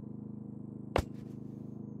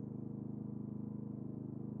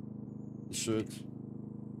 Insert.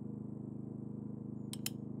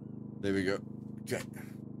 There we go. Okay.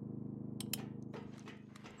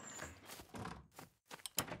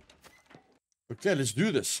 Okay, let's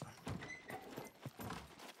do this.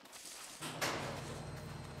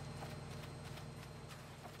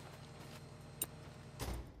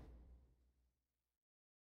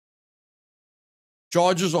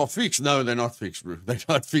 Charges are fixed. No, they're not fixed, bro. They're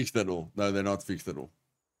not fixed at all. No, they're not fixed at all.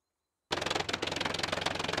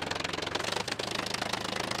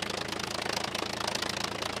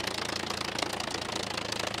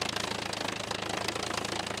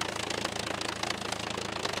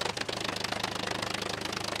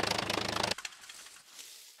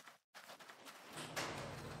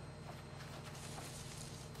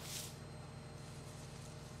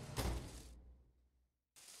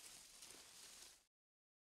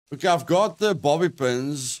 Okay, I've got the bobby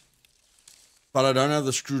pins, but I don't have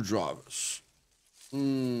the screwdrivers.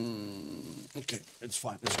 Okay, it's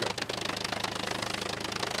fine. Let's go.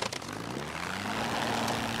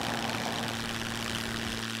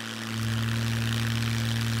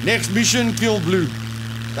 Next mission, kill blue.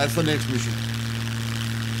 That's the next mission.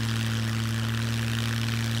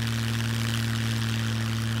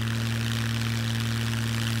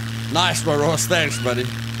 Nice, my Ross. Thanks, buddy.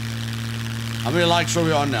 How many likes are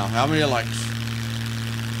we on now? How many likes?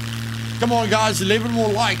 Come on, guys. 11 more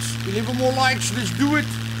likes. 11 more likes. Let's do it.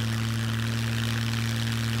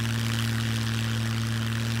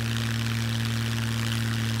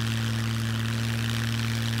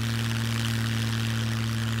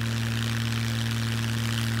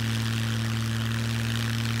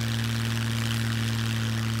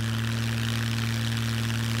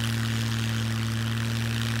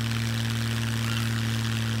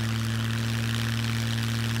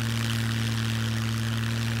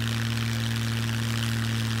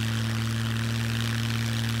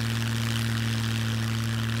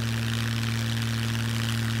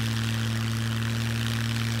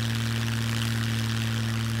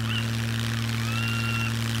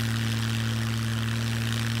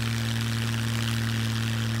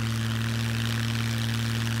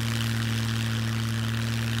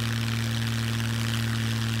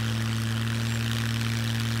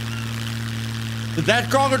 Did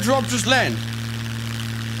that cargo drop just land?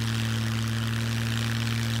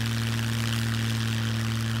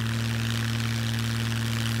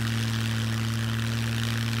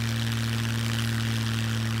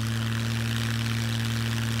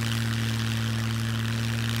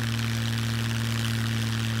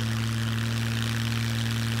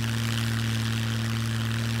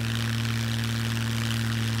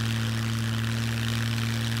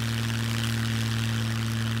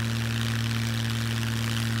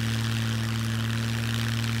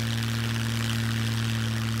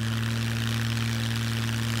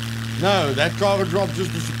 No, that cargo drop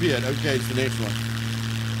just disappeared. Okay, it's the next one.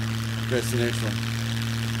 Okay, it's the next one.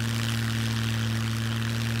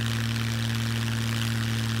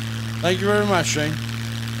 Thank you very much, Shane.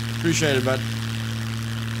 Appreciate it, bud.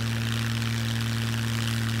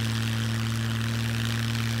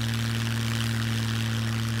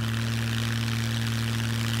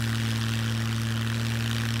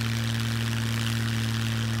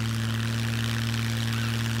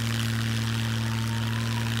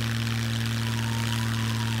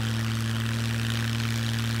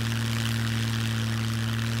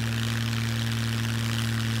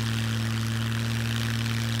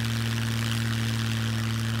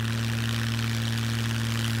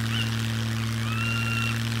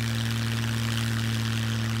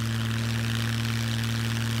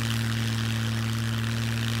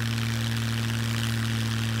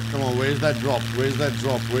 Come on, where's that drop? Where's that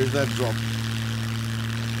drop? Where's that drop?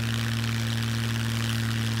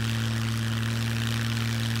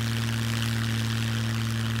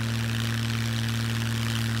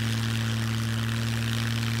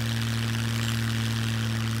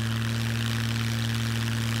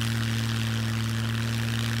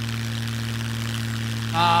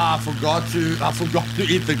 Ah, I forgot to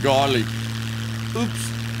eat the garlic.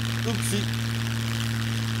 Oops. Oopsie.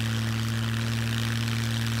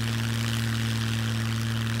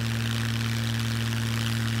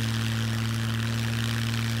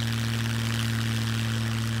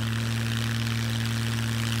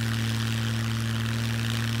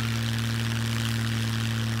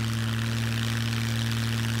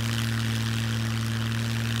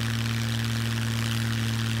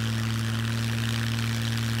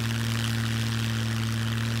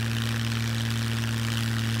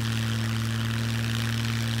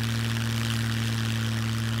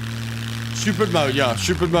 Stupid mode, yeah.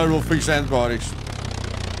 Stupid mode will fix antibiotics.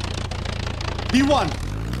 P1.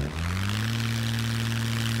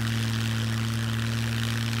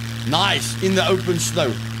 Nice. In the open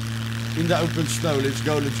snow. In the open snow. Let's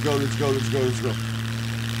go, let's go, let's go, let's go, let's go.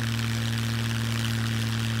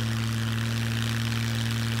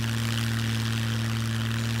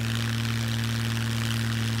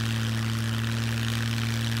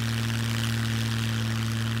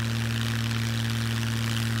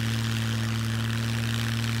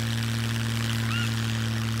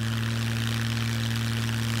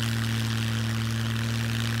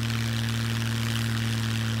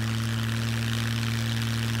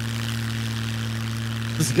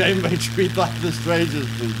 This game makes me like the strangest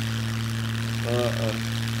thing.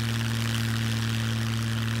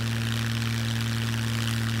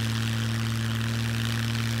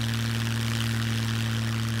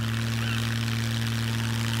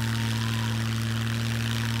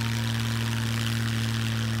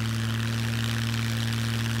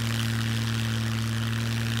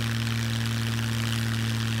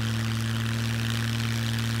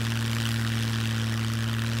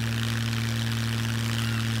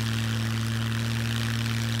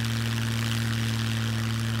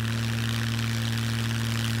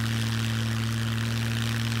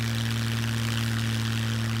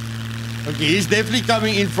 Okay, he's definitely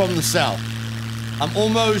coming in from the south. I'm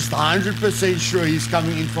almost 100% sure he's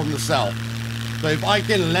coming in from the south. So if I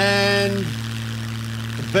can land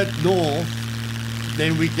a bit north,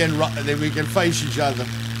 then we can face each other.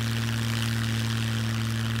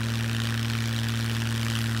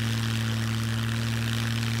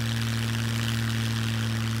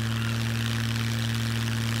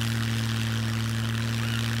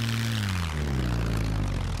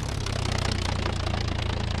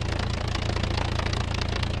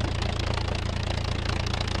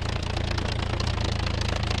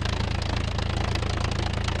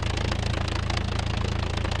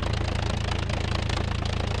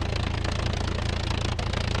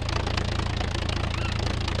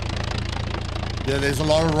 Yeah, there's a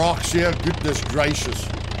lot of rocks here. Goodness gracious.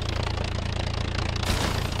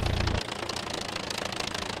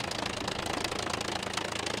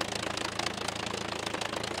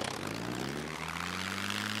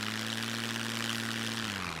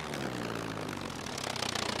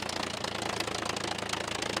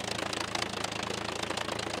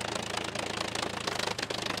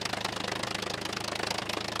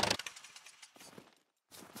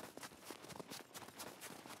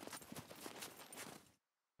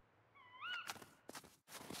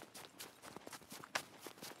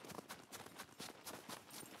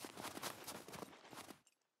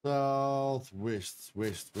 Southwest,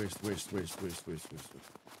 west. Let's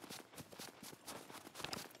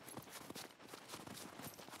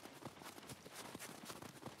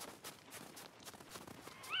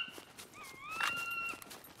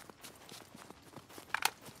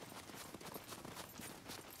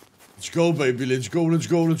go, baby. Let's go, let's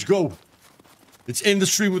go, let's go. Let's end the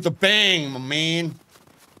stream with a bang, my man.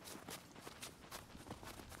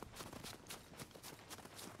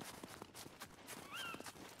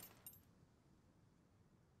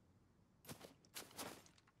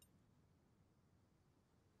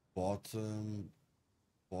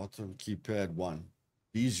 Bottom keypad 1.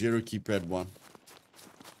 B0 keypad 1.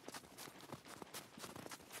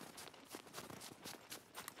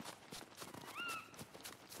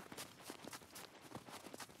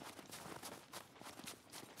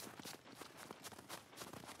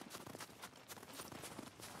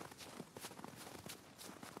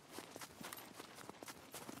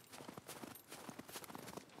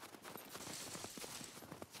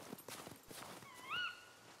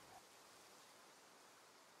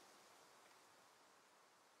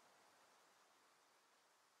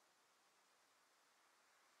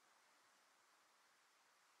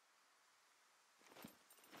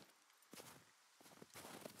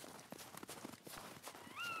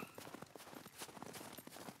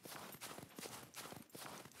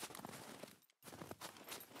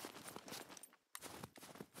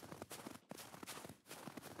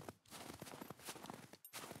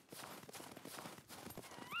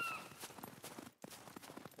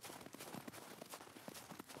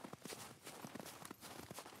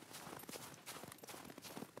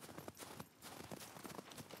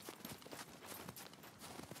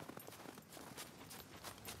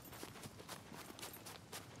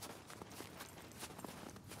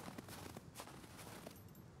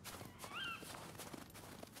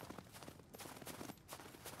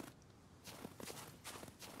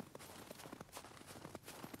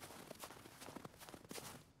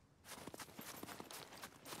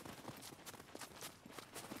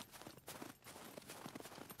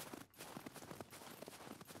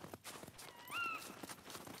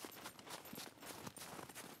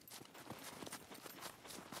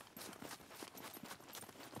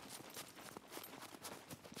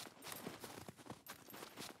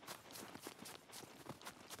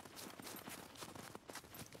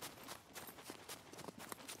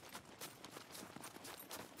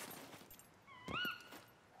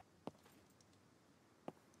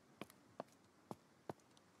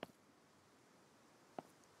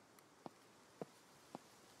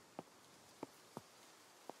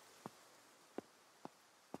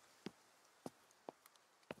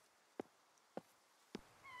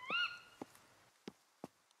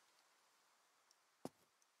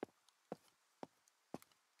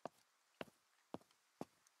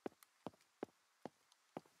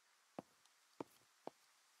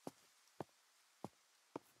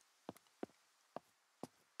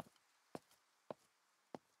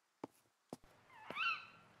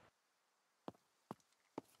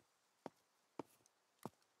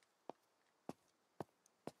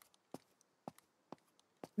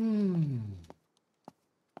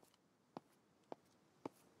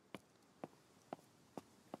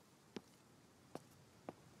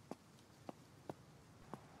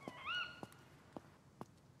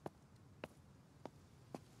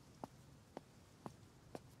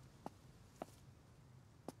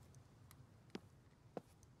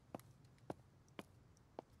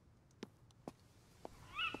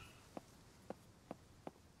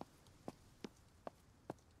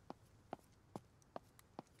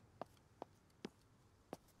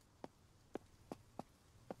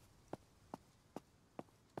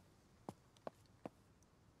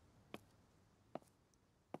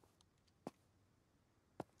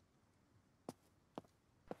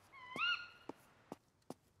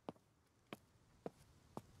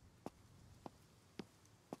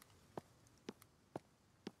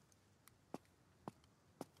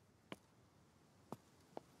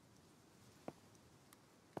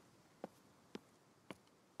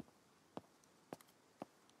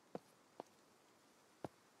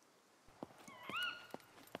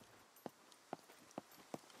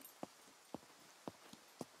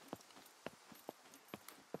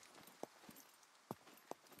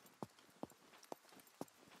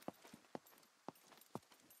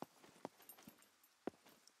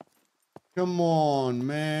 Come on,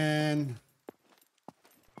 man.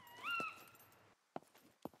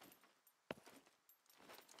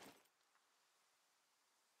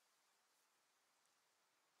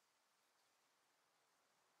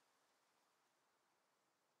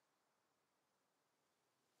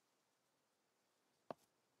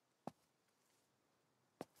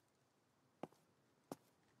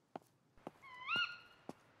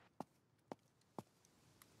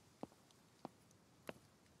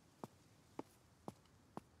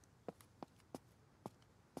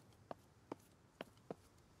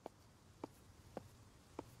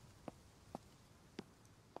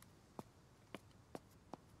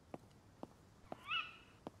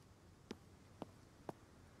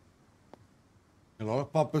 A lot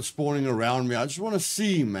of puppets spawning around me. I just want to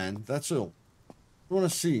see, man. That's all. I want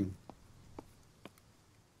to see.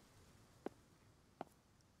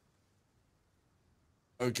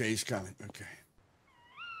 Okay, he's coming. Okay.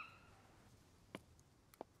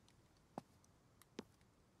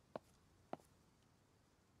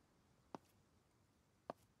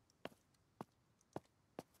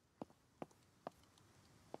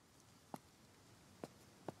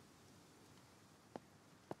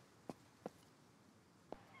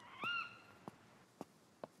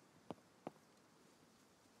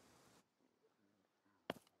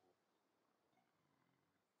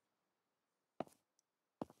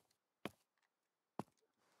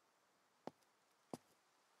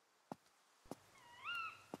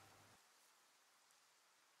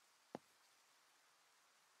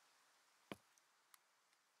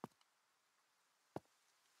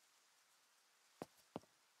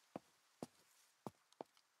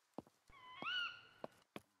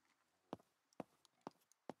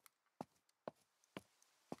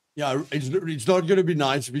 Yeah, it's not going to be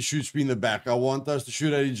nice if he shoots me in the back. I want us to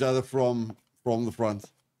shoot at each other from the front.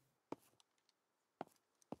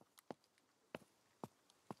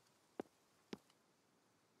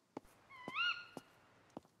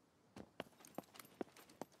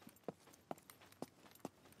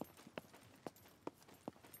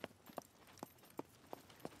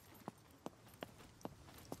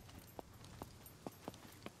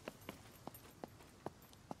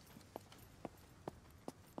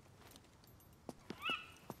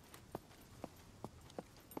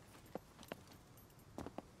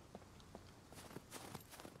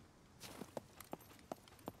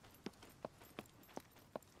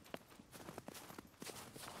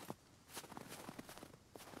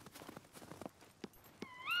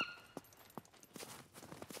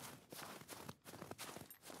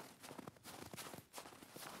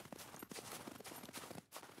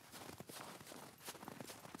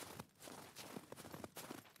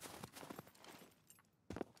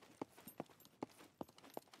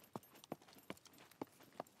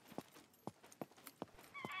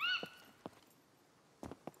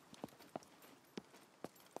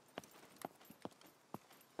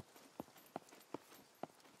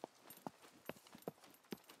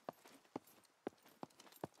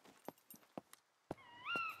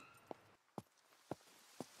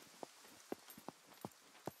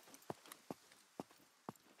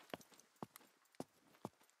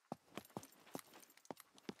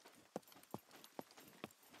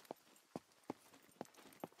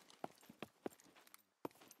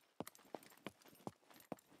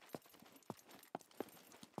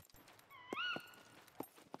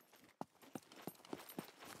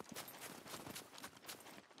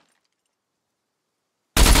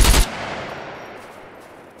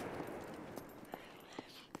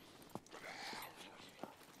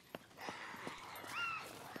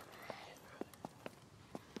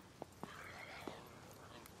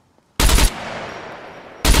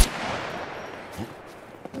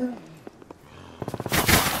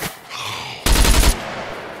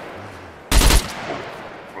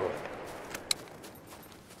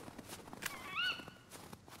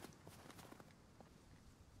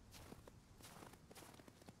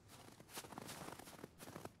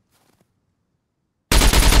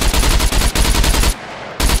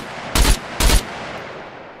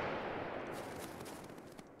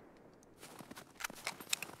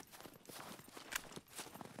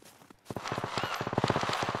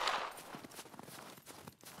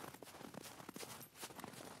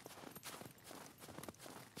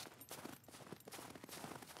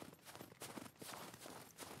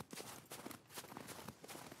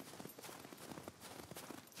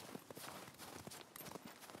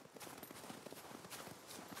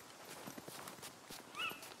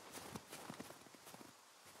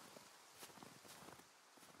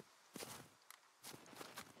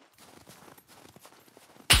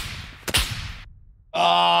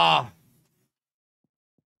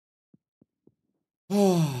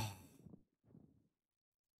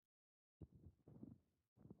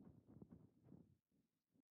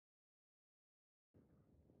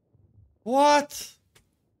 What?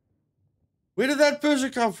 Where did that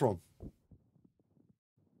person come from?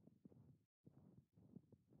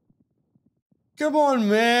 Come on,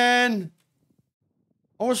 man.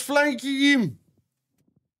 I was flanking him.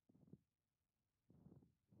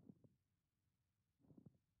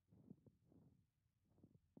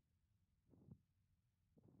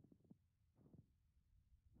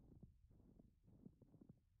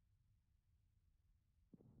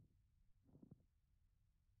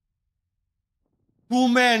 Cool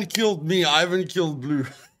man killed me. I haven't killed Blue.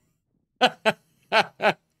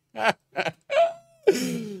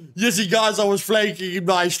 Yes, guys, I was flanking him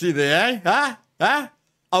nicely there, eh? Huh?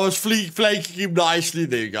 I was flanking him nicely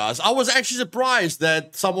there, guys. I was actually surprised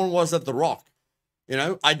that someone was at the rock. You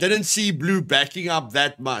know, I didn't see Blue backing up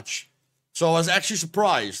that much. So I was actually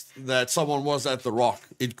surprised that someone was at the rock.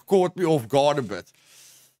 It caught me off guard a bit.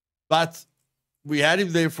 But we had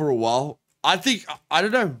him there for a while. I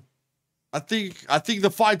don't know. I think the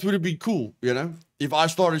fight would have been cool, you know, if I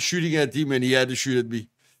started shooting at him and he had to shoot at me.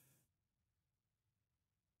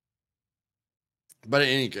 But in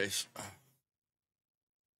any case.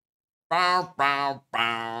 Bow, bow,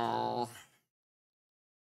 bow.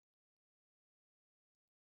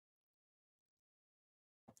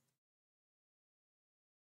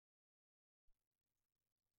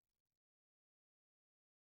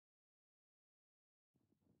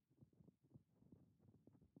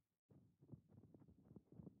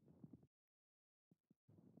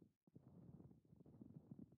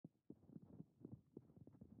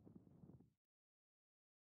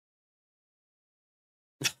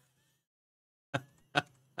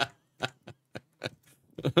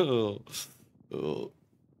 Oh. Oh.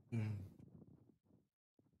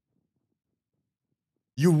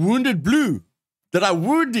 You wounded Blue. Did I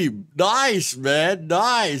wound him? Nice, man.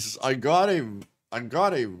 Nice. I got him.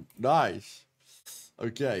 Nice.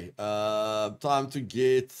 Okay. Time to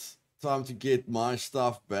get my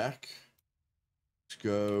stuff back. Let's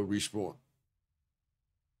go respawn.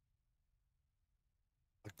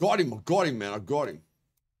 I got him, man. I got him.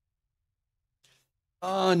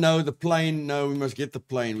 Oh, no, the plane. No, we must get the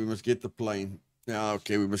plane. Yeah,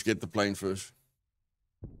 okay, we must get the plane first.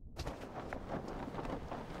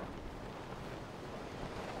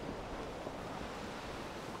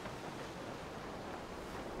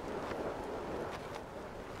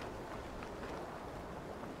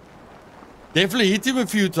 Definitely hit him a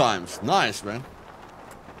few times. Nice, man.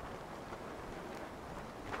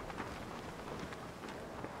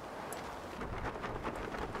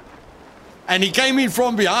 And he came in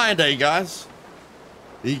from behind, eh, guys?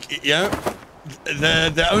 The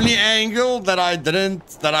only angle that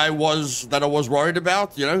I was worried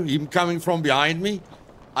about, you know, him coming from behind me,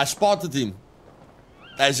 I spotted him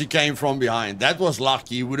as he came from behind. That was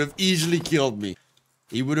lucky. He would have easily killed me.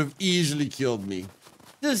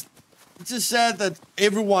 It's just sad that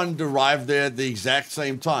everyone arrived there at the exact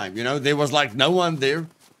same time. You know, there was like no one there, and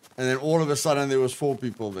then all of a sudden there was 4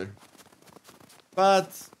 people there.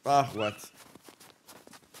 But what?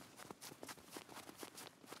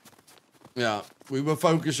 Yeah, we were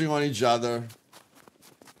focusing on each other.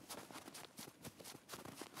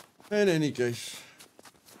 In any case.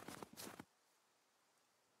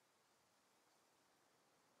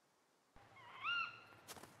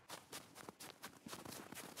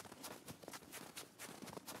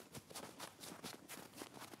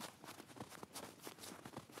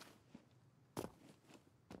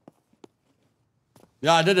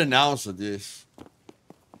 Yeah, I did announce it, yes.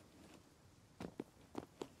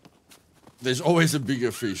 There's always a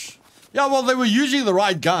bigger fish. Yeah, well, they were using the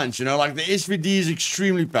right guns, you know, like the SVD is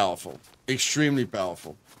extremely powerful. Extremely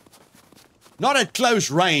powerful. Not at close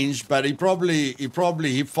range, but he probably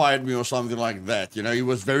hip fired me or something like that. You know, he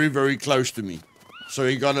was very, very close to me. So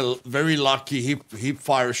he got a very lucky hip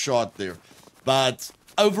fire shot there. But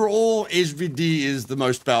overall, SVD is the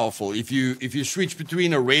most powerful. If you switch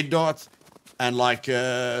between a red dot and like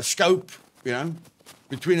a scope, you know,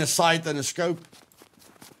 between a sight and a scope,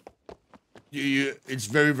 it's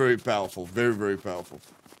very, very powerful. Very, very powerful.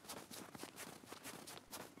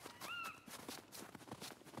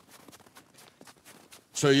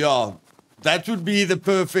 So yeah, that would be the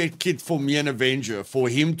perfect kit for me and Avenger. For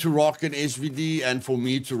him to rock an SVD and for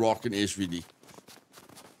me to rock an SVD.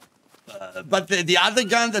 But the other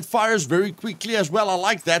gun that fires very quickly as well, I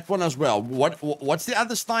like that one as well. What's the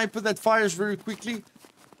other sniper that fires very quickly?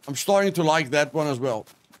 I'm starting to like that one as well.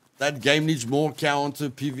 That game needs more encounter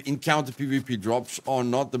PvP drops are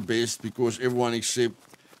not the best because everyone except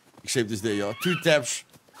is there. Yeah, 2 taps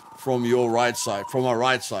from your right side, from our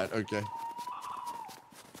right side. Okay.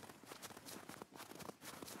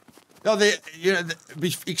 No,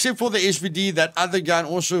 except for the SVD, that other gun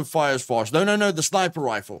also fires fast. No, the sniper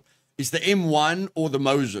rifle. It's the M1 or the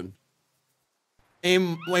Mosin.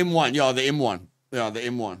 M1, yeah, the M1. Yeah, the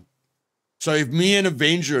M1. So if me and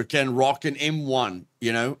Avenger can rock an M1,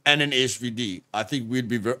 you know, and an SVD, I think we'd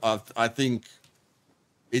be, I think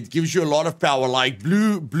it gives you a lot of power. Like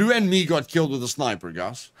Blue and me got killed with a sniper,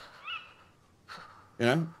 guys. You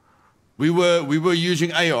know, we were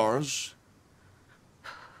using ARs,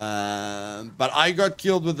 but I got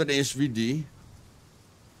killed with an SVD,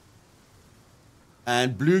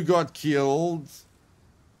 and Blue got killed.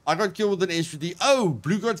 I got killed with an SVD. Oh,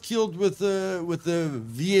 Blue got killed with the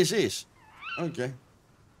VSS. Okay.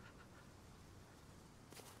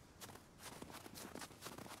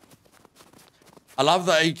 I love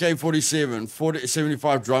the AK-47,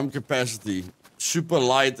 75 drum capacity. Super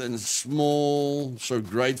light and small, so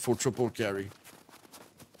great for triple carry.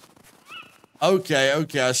 Okay,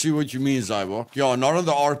 I see what you mean, Zybok. Yeah, not on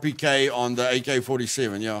the RPK, on the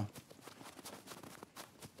AK-47, yeah.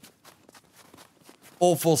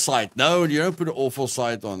 Awful sight. No, you don't put an awful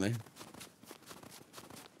sight on there.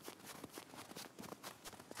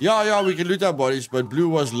 Yeah, we can loot our bodies, but Blue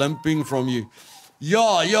was limping from you.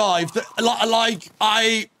 Yeah. If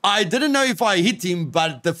I didn't know if I hit him,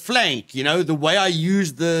 but the flank, you know, the way I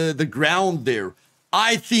used the ground there,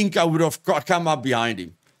 I think I would have come up behind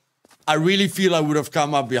him. I really feel I would have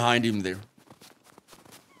come up behind him there.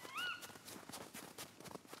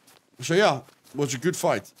 So yeah, it was a good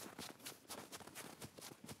fight.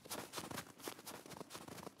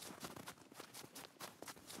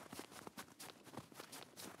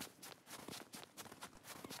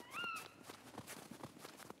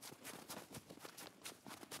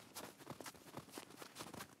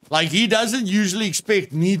 Like, he doesn't usually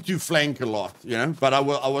expect me to flank a lot, you know, but I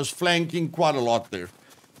was flanking quite a lot there.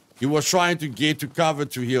 He was trying to get to cover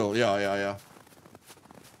to heal. Yeah.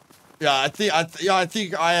 Yeah, I think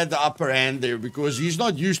I had the upper hand there because he's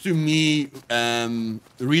not used to me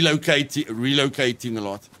relocating a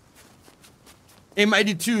lot.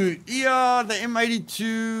 M82, yeah, the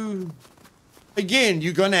M82. Again,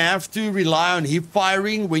 you're gonna have to rely on hip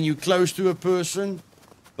firing when you're close to a person,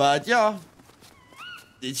 but yeah.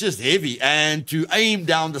 It's just heavy, and to aim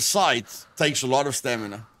down the sight takes a lot of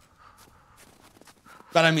stamina.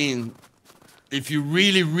 But I mean, if you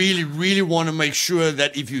really want to make sure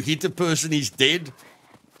that if you hit a person, he's dead,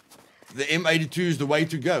 the M82 is the way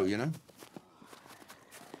to go, you know?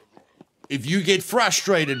 If you get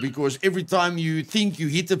frustrated because every time you think you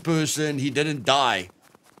hit a person, he didn't die,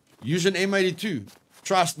 use an M82.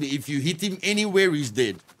 Trust me, if you hit him anywhere, he's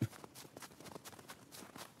dead.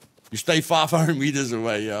 You stay 500 meters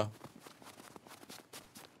away, yeah.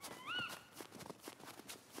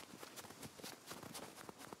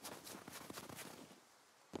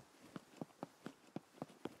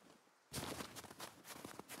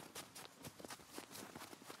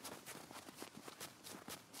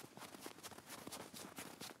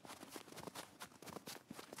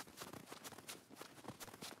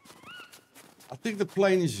 I think the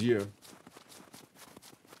plane is here.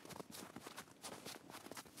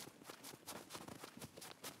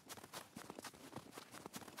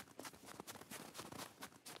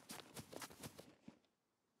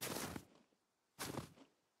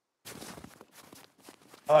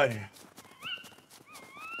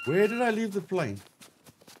 Where did I leave the plane?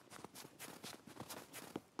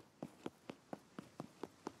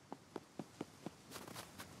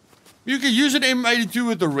 You can use an M82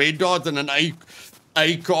 with a red dot and an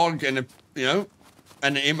ACOG and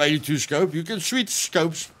and an M82 scope. You can switch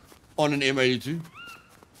scopes on an M82.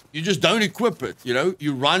 You just don't equip it, you know.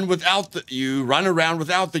 You run around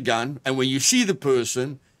without the gun, and when you see the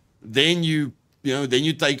person, then you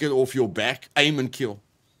take it off your back, aim and kill.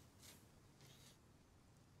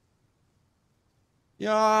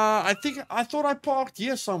 Yeah, I thought I parked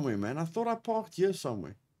here somewhere, man. A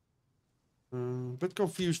bit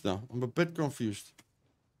confused now. I'm a bit confused.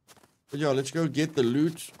 But yeah, let's go get the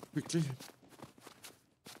loot quickly.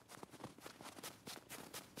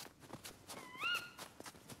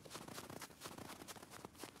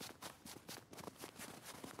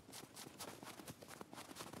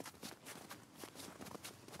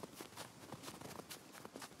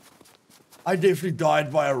 I definitely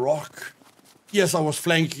died by a rock. Yes, I was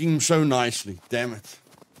flanking him so nicely. Damn it.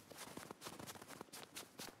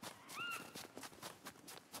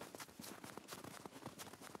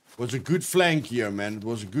 It was a good flank here, man. It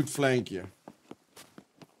was a good flank here.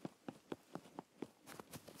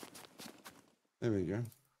 There we go.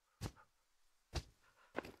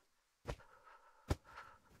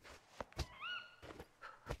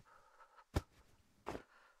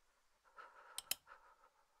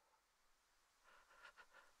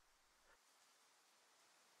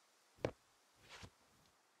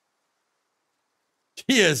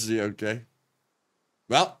 TSC, okay.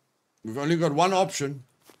 Well, we've only got one option,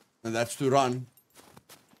 and that's to run.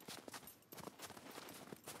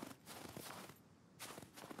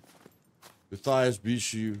 Luthais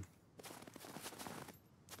BCU.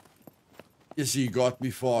 Yes, he got me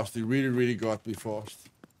fast. He really, really got me fast.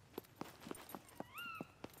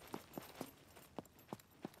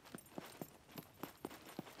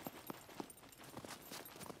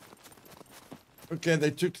 Okay,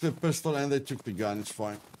 they took the pistol and they took the gun. It's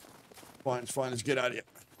fine. Fine, it's fine. Let's get out of here.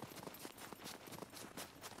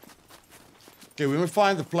 Okay, we must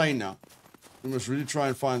find the plane now. We must really try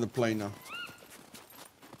and find the plane now.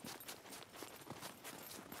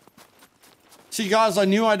 See, guys, I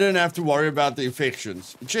knew I didn't have to worry about the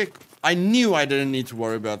infections. Check. I knew I didn't need to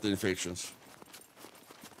worry about the infections.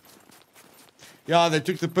 Yeah, they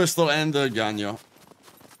took the pistol and the gun, yeah.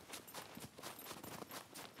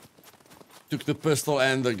 Took the pistol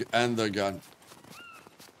and the gun.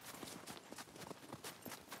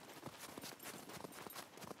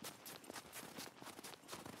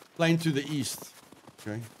 Plane to the east.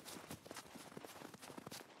 Okay.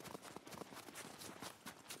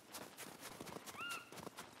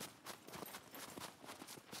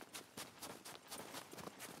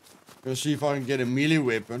 Gonna see if I can get a melee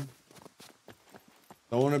weapon.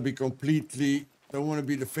 Don't want to be completely. Don't want to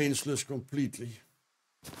be defenseless completely.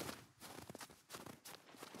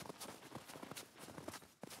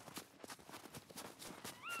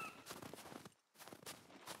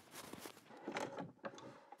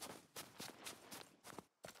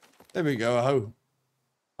 There we go, a hoe.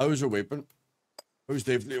 Hoe's a weapon. Hoe's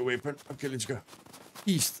definitely a weapon. Okay, let's go.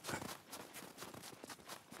 East.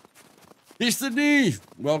 Destiny!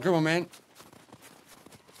 Welcome, my man.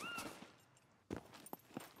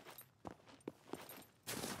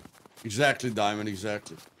 Exactly, Diamond,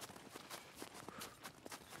 exactly.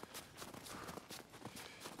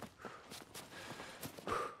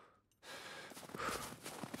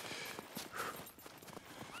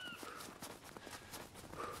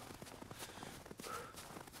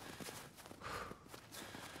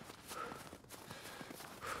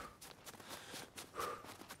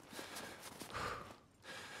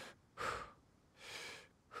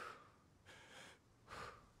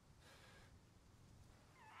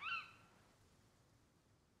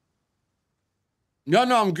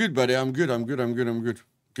 No, I'm good, buddy. I'm good.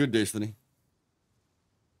 Good, Destiny.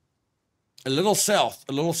 A little south.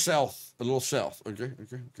 Okay.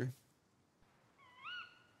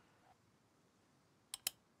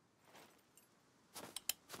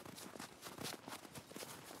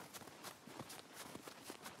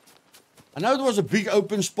 I know it was a big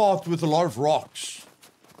open spot with a lot of rocks.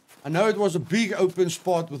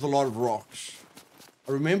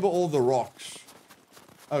 I remember all the rocks.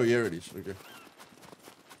 Oh, here it is. Okay.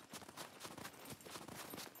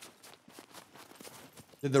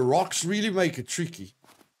 Did the rocks really make it tricky?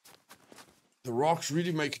 Don't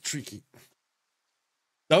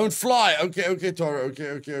fly. Okay, Toro.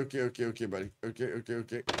 Okay, buddy.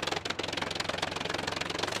 Okay.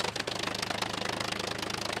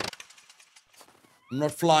 I'm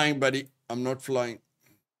not flying, buddy. I'm not flying.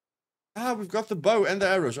 Ah, we've got the bow and the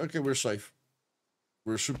arrows. Okay, we're safe.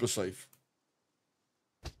 We're super safe.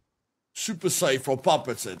 Super safe from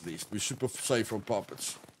puppets, at least. We're super safe from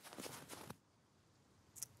puppets.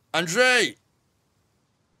 Andre!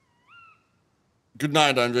 Good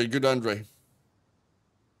night, Andre. Good, Andre.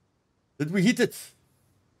 Did we hit it?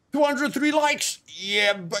 203 likes!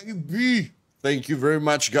 Yeah, baby! Thank you very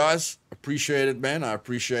much, guys. Appreciate it, man. I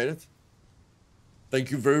appreciate it.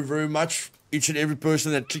 Thank you very, very much. Each and every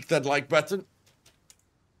person that clicked that like button.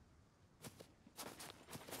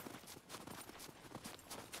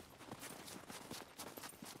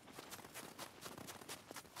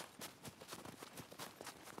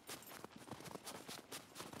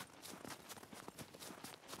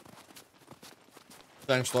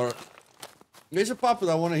 Thanks, Laura. There's a puppet.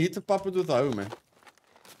 I want to hit the puppet with a hoe, man.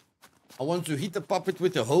 I want to hit the puppet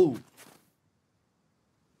with a hoe.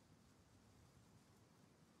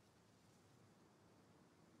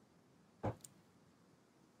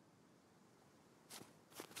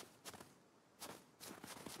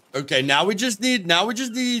 Okay, now we just need,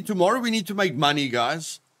 tomorrow we need to make money,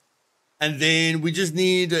 guys. And then we just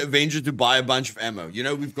need Avenger to buy a bunch of ammo. You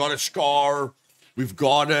know, we've got a Scar. We've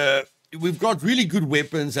got really good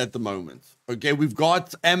weapons at the moment. Okay, we've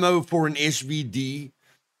got ammo for an SVD.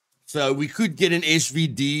 So we could get an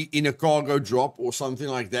SVD in a cargo drop or something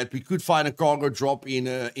like that. We could find a cargo drop in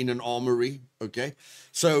an armory. Okay,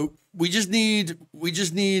 so we just need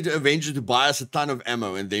Avenger to buy us a ton of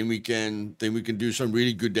ammo, and then we can do some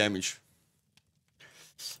really good damage.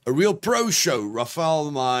 A real pro show.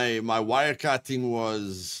 Rafael, my wire cutting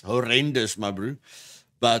was horrendous, my bro.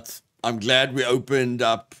 But I'm glad we opened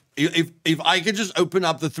up. If I could just open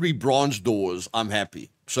up the 3 bronze doors, I'm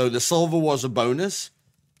happy. So the silver was a bonus,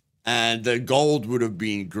 and the gold would have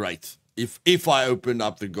been great. If I opened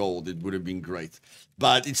up the gold, it would have been great.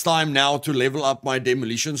 But it's time now to level up my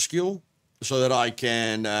demolition skill so that I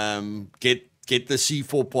can get the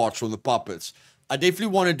C4 parts from the puppets. I definitely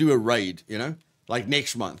want to do a raid, you know, like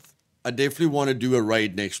next month. I definitely want to do a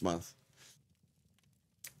raid next month.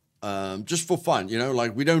 Just for fun, you know,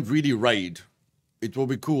 like we don't really raid. It will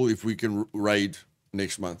be cool if we can raid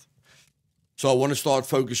next month. So I want to start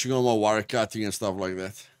focusing on my wire cutting and stuff like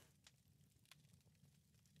that.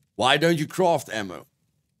 Why don't you craft ammo?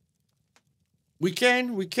 We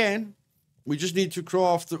can. We just need to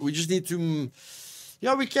craft. We just need to.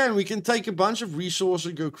 Yeah, we can. We can take a bunch of resources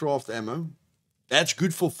and go craft ammo. That's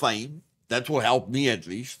good for fame. That will help me at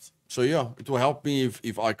least. So yeah, it will help me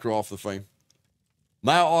if I craft the fame.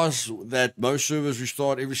 May I ask that most servers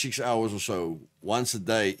restart every 6 hours or so, once a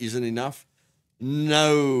day, isn't enough?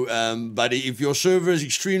 No, but if your server is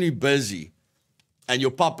extremely busy and your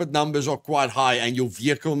puppet numbers are quite high and your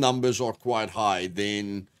vehicle numbers are quite high,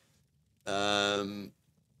 then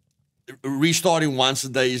restarting once a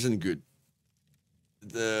day isn't good.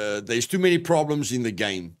 There's too many problems in the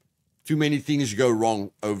game. Too many things go wrong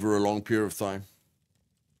over a long period of time.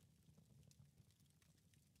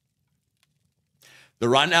 The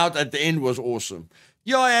run out at the end was awesome.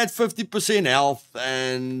 Yeah, I had 50% health,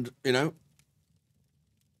 and you know,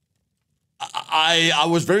 I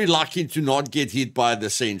was very lucky to not get hit by the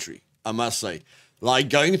sentry, I must say. Like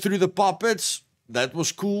going through the puppets, that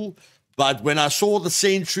was cool. But when I saw the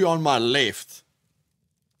sentry on my left,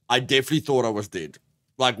 I definitely thought I was dead.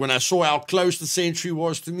 Like when I saw how close the sentry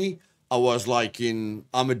was to me, I was like I'm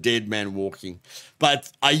a dead man walking.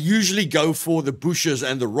 But I usually go for the bushes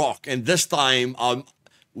and the rock. And this time,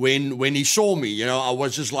 when he saw me, you know, I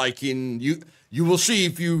was just like you will see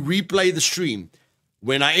if you replay the stream.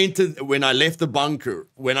 When I left the bunker,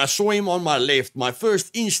 when I saw him on my left, my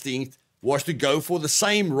first instinct was to go for the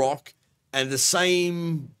same rock and the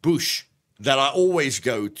same bush that I always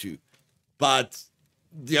go to. But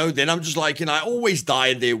you know, then I'm just like, and I always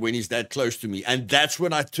die there when he's that close to me. And that's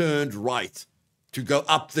when I turned right to go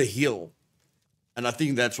up the hill. And I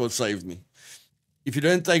think that's what saved me. If you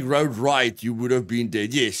don't take road right, you would have been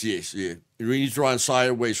dead. Yes, yeah. You really need to run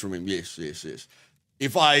sideways from him. Yes.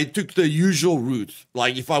 If I took the usual route,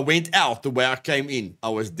 like if I went out the way I came in, I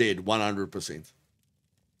was dead 100%.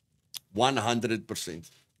 100%.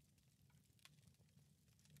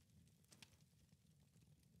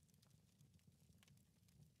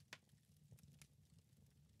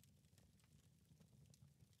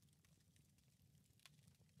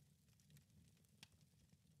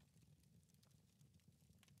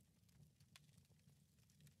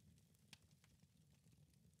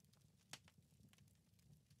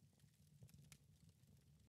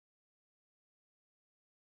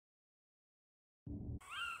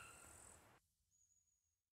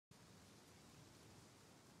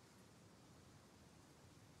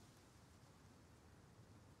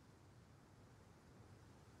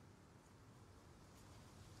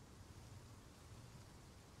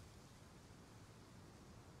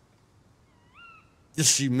 You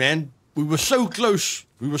see, man, we were so close.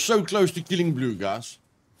 We were so close to killing Blue, guys.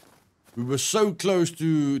 We were so close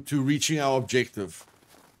to reaching our objective.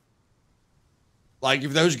 Like,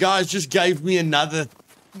 if those guys just gave me another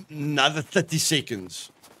 30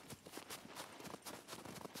 seconds,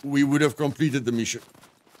 we would have completed the mission.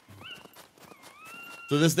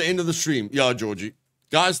 So that's the end of the stream. Yeah, Georgie.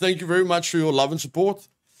 Guys, thank you very much for your love and support.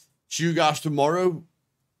 See you guys tomorrow.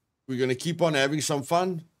 We're going to keep on having some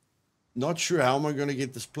fun. Not sure how am I going to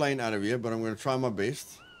get this plane out of here, but I'm going to try my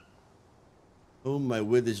best. Oh my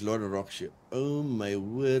word, there's a lot of rocks here. Oh my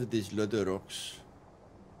word, there's a lot of rocks.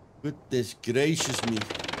 Goodness gracious me.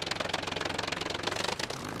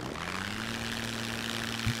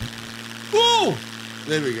 Whoa!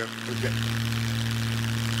 There we go. Okay.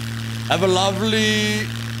 Have a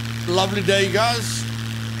lovely day, guys.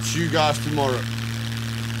 See you guys tomorrow.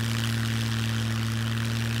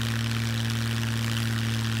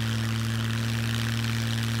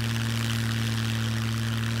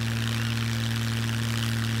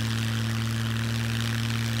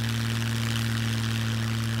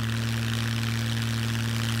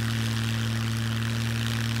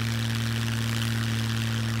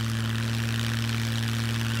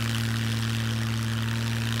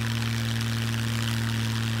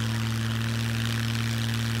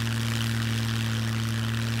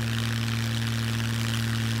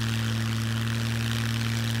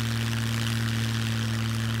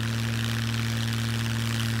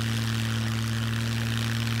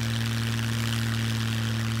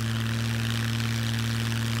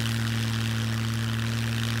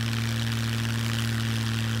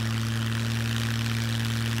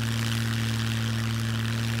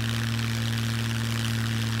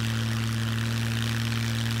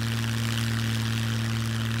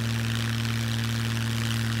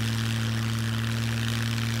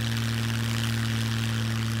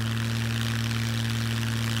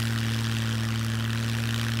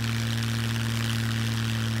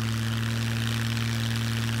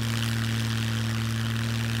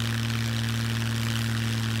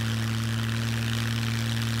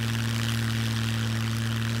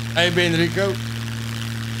 Hey, Benrico.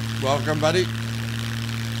 Welcome, buddy.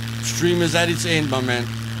 Stream is at its end, my man.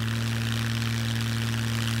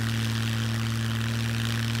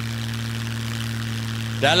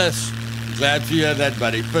 Dallas, glad to hear that,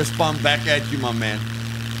 buddy. Fist pump back at you, my man.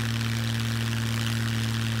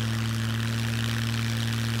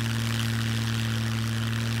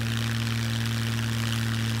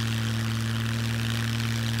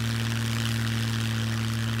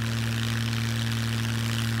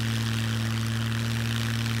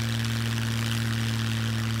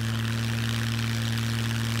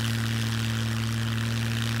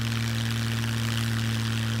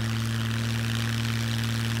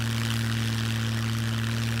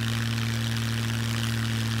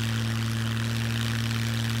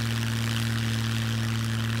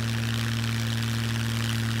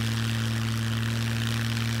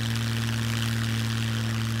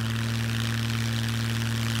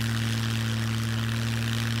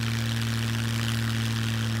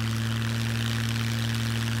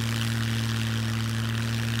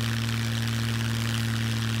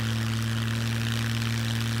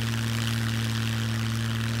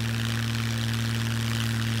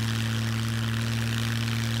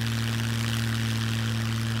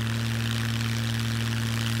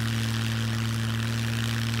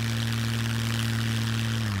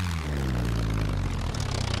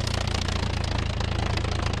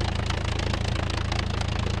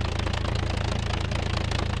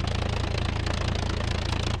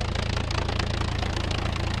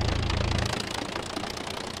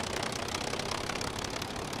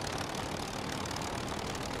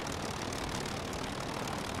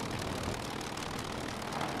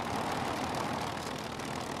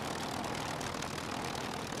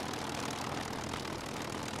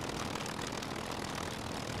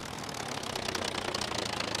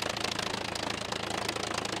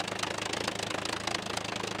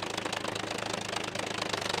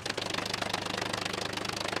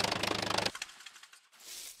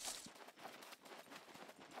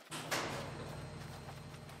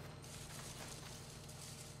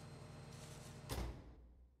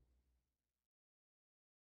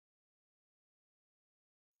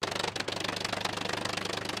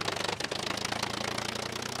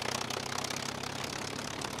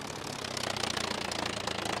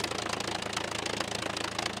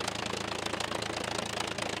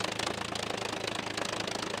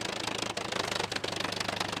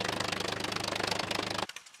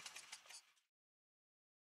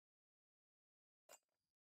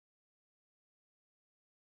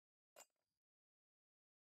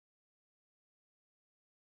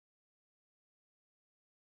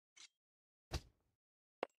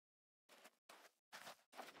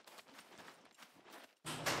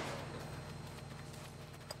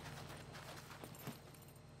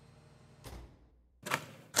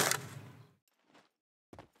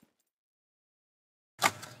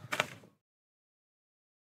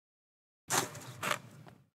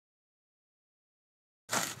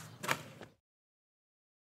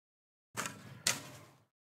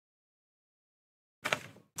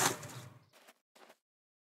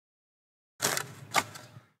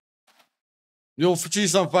 You'll see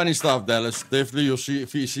some funny stuff, Dallas. Definitely, you'll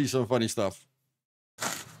see some funny stuff.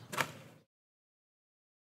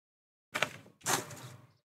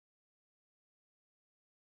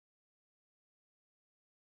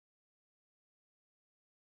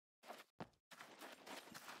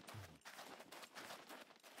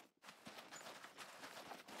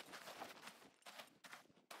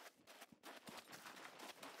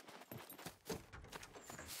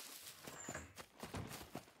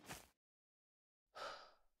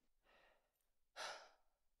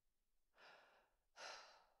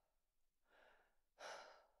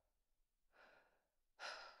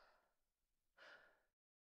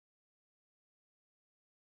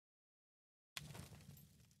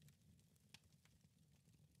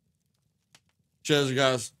 Cheers,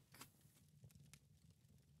 guys.